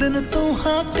ਜਿਸ ਦਿਨ ਤੂੰ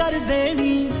ਹਾਂ ਕਰ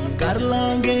ਦੇਣੀ ਕਰ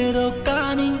ਲਾਂਗੇ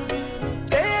ਰੋਕਾ ਨੀ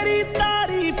ਤੇਰੀ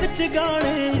ਤਾਰੀਫ ਚ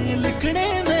ਗਾਣੇ ਲਿਖਣੇ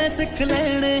ਮੈਂ ਸਿੱਖ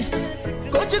ਲੈਣੇ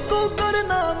ਕੁਝ ਕੁ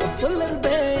ਗੁਰਨਾਮ ਭੁੱਲਰ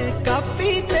ਦੇ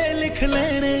ਕਾਪੀ ਤੇ ਲਿਖ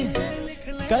ਲੈਣੇ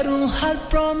ਕਰੂੰ ਹਰ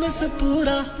ਪ੍ਰੋਮਿਸ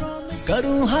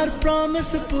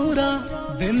ਪੂਰਾ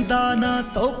ਦਿੰਦਾ ਨਾ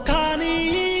ਧੋਖਾ ਨੀ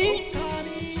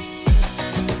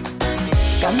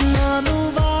ਕੰਨਾਂ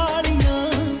ਨੂੰ ਵਾਲੀਆਂ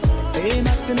ਤੇ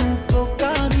ਨੱਕ ਨੂੰ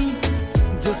ਕੋਕਾ ਨੀ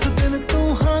ਜਿਸ ਦਿਨ ਤੂੰ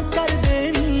ਹਾਂ ਕਰ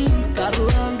ਦੇਣੀ ਕਰ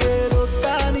ਲਾਂਗੇ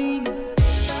ਰੋਕਾ ਨੀ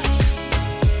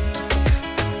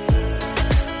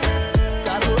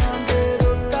ਕਰ ਲਾਂਗੇ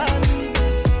ਰੋਕਾ ਨੀ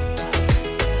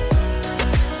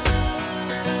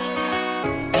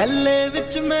ਐਲੇ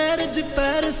ਵਿੱਚ ਮੈਰਿਜ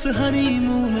ਪੈਰਿਸ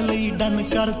ਹਨੀਮੂਨ ਲਈ ਡਨ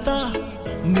ਕਰਤਾ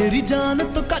ਮੇਰੀ ਜਾਨ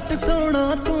ਤੋਂ ਘੱਟ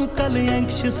ਸੋਹਣਾ ਤੂੰ ਕੱਲ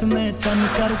ਐਂਕਸ਼ੀਅਸ ਮੈਂ ਚੰਨ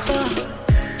ਕਰਤਾ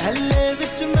ਐਲੇ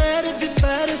ਵਿੱਚ ਮੈਰਿਜ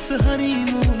ਪੈਰਿਸ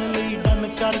ਹਨੀਮੂਨ ਲਈ ਡਨ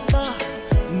ਕਰਤਾ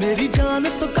मेरी जान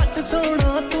तो कट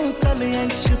सोना तू कल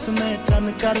एंग्शियस मैं चन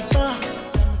करता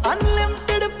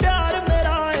अनलिमिटेड प्यार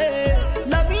मेरा है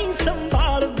लवी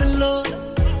संभाल बिल्लो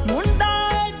मुंडा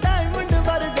डायमंड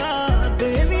वर्गा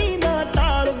देवी ना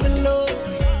ताल बिल्लो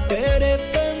तेरे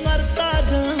पे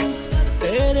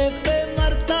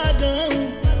मरता जाऊं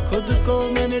खुद को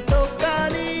मैंने टोका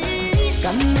नहीं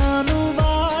कन्ना नू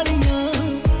वालियां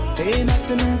ते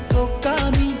नक नू टोका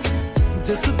नहीं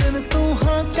जिस दिन तू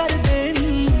हां कर देनी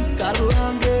कर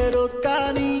लांगे रोका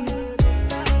नहीं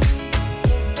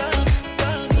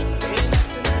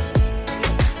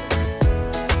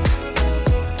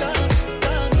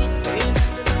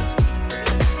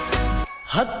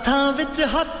हत्थां विच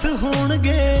हत्थ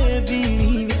होणगे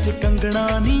बीणी विच कंगना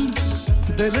नी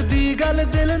दिल दी गल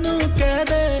दिल नू कह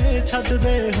दे छड्ड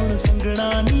दे हुण संगना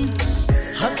नी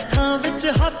हत्थां विच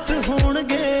हत्थ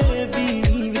होणगे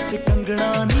बीणी विच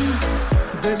कंगना नी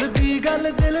दिल दी गल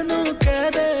दिल नू कह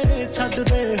दे छड्ड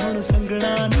दे हुण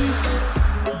संगना नी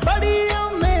बड़ी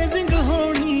अमेजिंग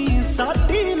होनी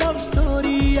साडी लव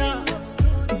स्टोरी आ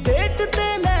डेट ते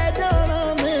ले जाना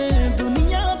मैं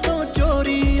दुनिया तो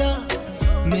चोरी आ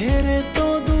मेरे तो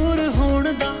दूर होण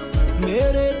दा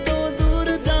मेरे तो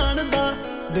दूर जाण दा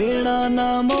देना ना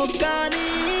मौका नी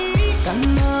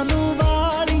कन्ना नू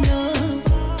वालियां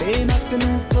ते नक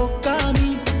नू टोका नी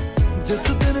जिस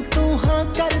दिन तू हां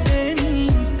कर देनी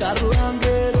कर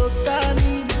लांगे रोका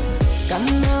नी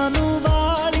कन्ना नू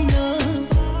वालियां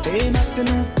ते नक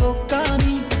नू टोका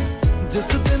नी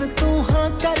जिस दिन तू हां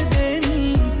कर देनी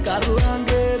कर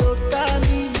लांगे रोका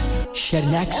नी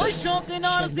ਓ ਸ਼ੌਕ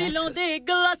ਨਾਲ ਜ਼ਿਲੋਂ ਦੇ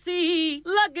ਗਲਾਸੀ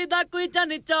ਲੱਗਦਾ ਕੋਈ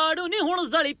ਜਨ ਚਾੜੂ ਨਹੀਂ ਹੁਣ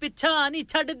ਜ਼ਲੀ ਪਿੱਛਾ ਨਹੀਂ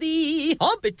ਛੱਡਦੀ ਓ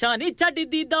ਪਿੱਛਾ ਨਹੀਂ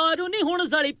ਛੱਡਦੀ ਦਾਰੂ ਨਹੀਂ ਹੁਣ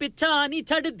ਜ਼ਲੀ ਪਿੱਛਾ ਨਹੀਂ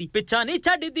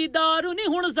ਛੱਡਦੀ ਦਾਰੂ ਨਹੀਂ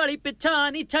ਹੁਣ ਜ਼ਲੀ ਪਿੱਛਾ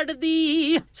ਨਹੀਂ ਛੱਡਦੀ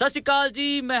ਸਤਿ ਸ਼੍ਰੀ ਅਕਾਲ ਜੀ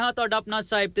ਮੈਂ ਹਾਂ ਤੁਹਾਡਾ ਆਪਣਾ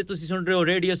ਸਾਹਿਬ ਤੇ ਤੁਸੀਂ ਸੁਣ ਰਹੇ ਹੋ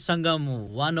radio Sangam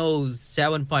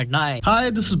 107.9 Hi,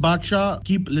 this is Baksha.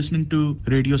 Keep listening to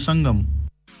Radio Sangam.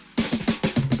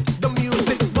 The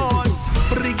music boss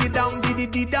bring it down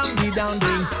di down di down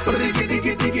ding bring it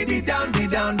di down di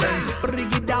down ding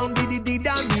bring it down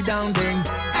di down ding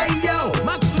hey yo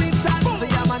my sweet son say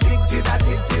I'm addicted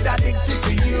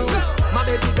to you my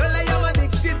baby girl I am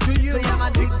addicted to you say I'm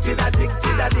addicted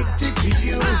to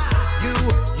you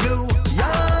you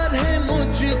याद है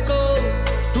मुझको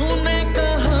तूने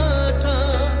कहा था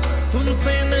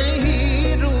तुमसे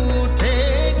नहीं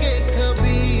रूठेंगे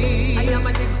कभी I am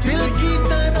addicted दिल की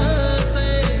तरह से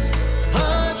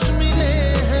हाथ मिले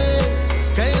हैं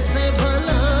कैसे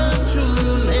भला छू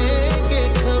लेंगे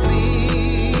कभी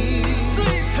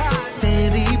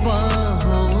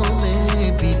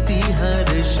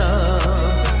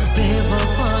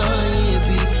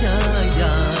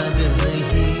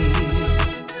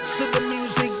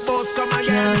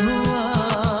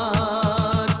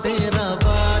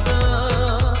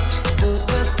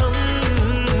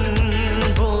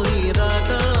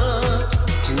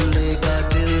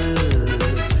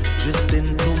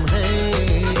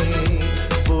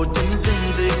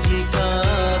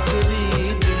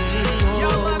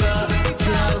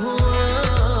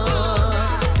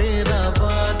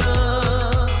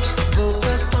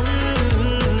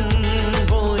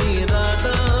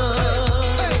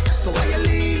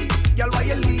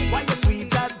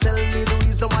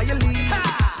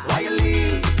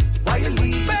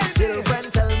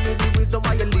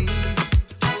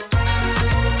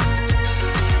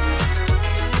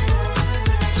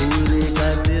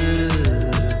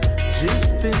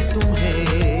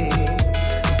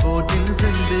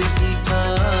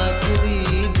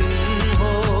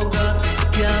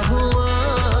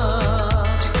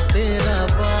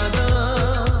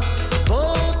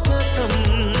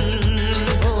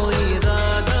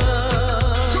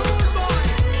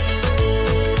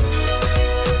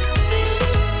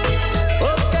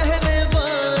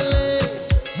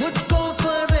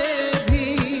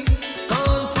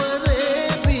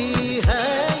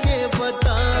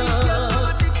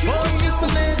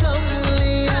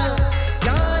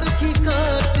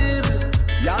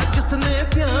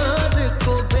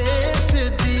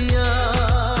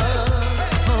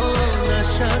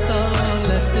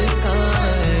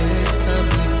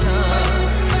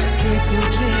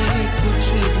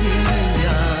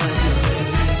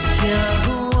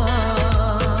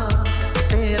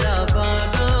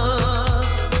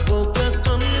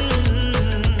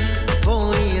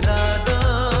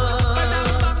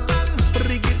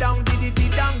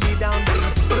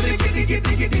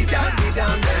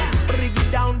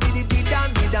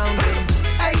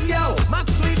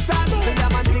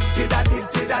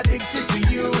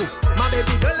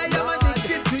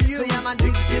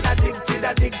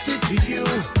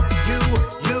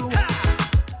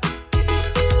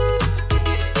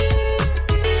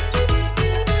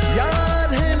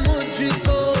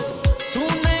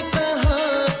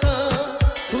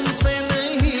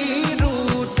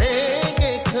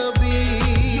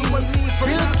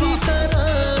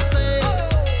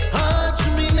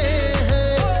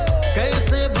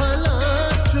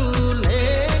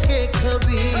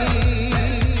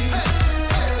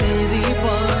तेरी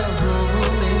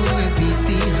बाहों में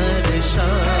बीती हर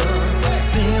शाम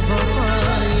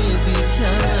बेवफाई भी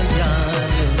क्या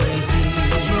यार नहीं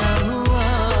क्या हुआ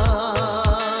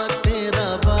तेरा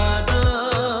वादा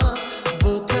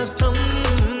वो कसम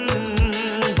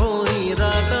वो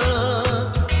इरादा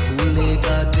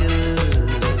भूलेगा दिल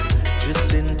जिस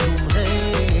दिन तुम्हें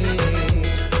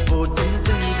वो दिन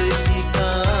जिंदगी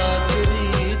का आखिरी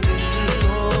दिन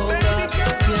होगा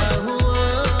क्या हुआ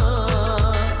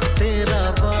तेरा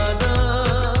वादा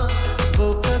वो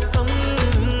कसम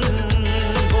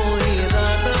वो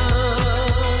इरादा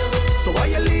So why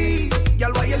you leave?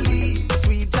 Girl, why you leave?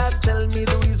 Sweetheart, tell me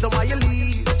the reason why you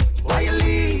leave. Why you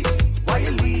leave? Why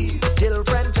you leave?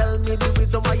 Girlfriend, tell me the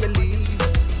reason why you leave.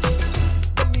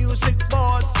 The music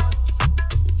boss.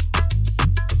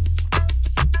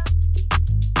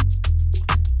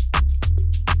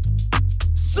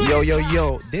 Yo yo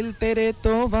yo, dil tere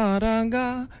to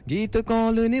varanga, geet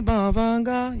kaun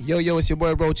nibhavanga. Yo yo, it's your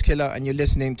boy Roach Killer, and you're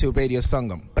listening to Radio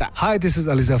Sangam. Hi, this is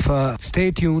Ali Zafar.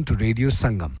 Stay tuned to Radio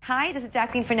Sangam. Hi, this is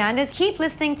Jacqueline Fernandez. Keep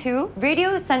listening to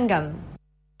Radio Sangam.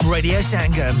 Radio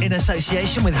Sangam in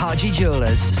association with Haji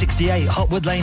Jewelers, 68 Hotwood Lane.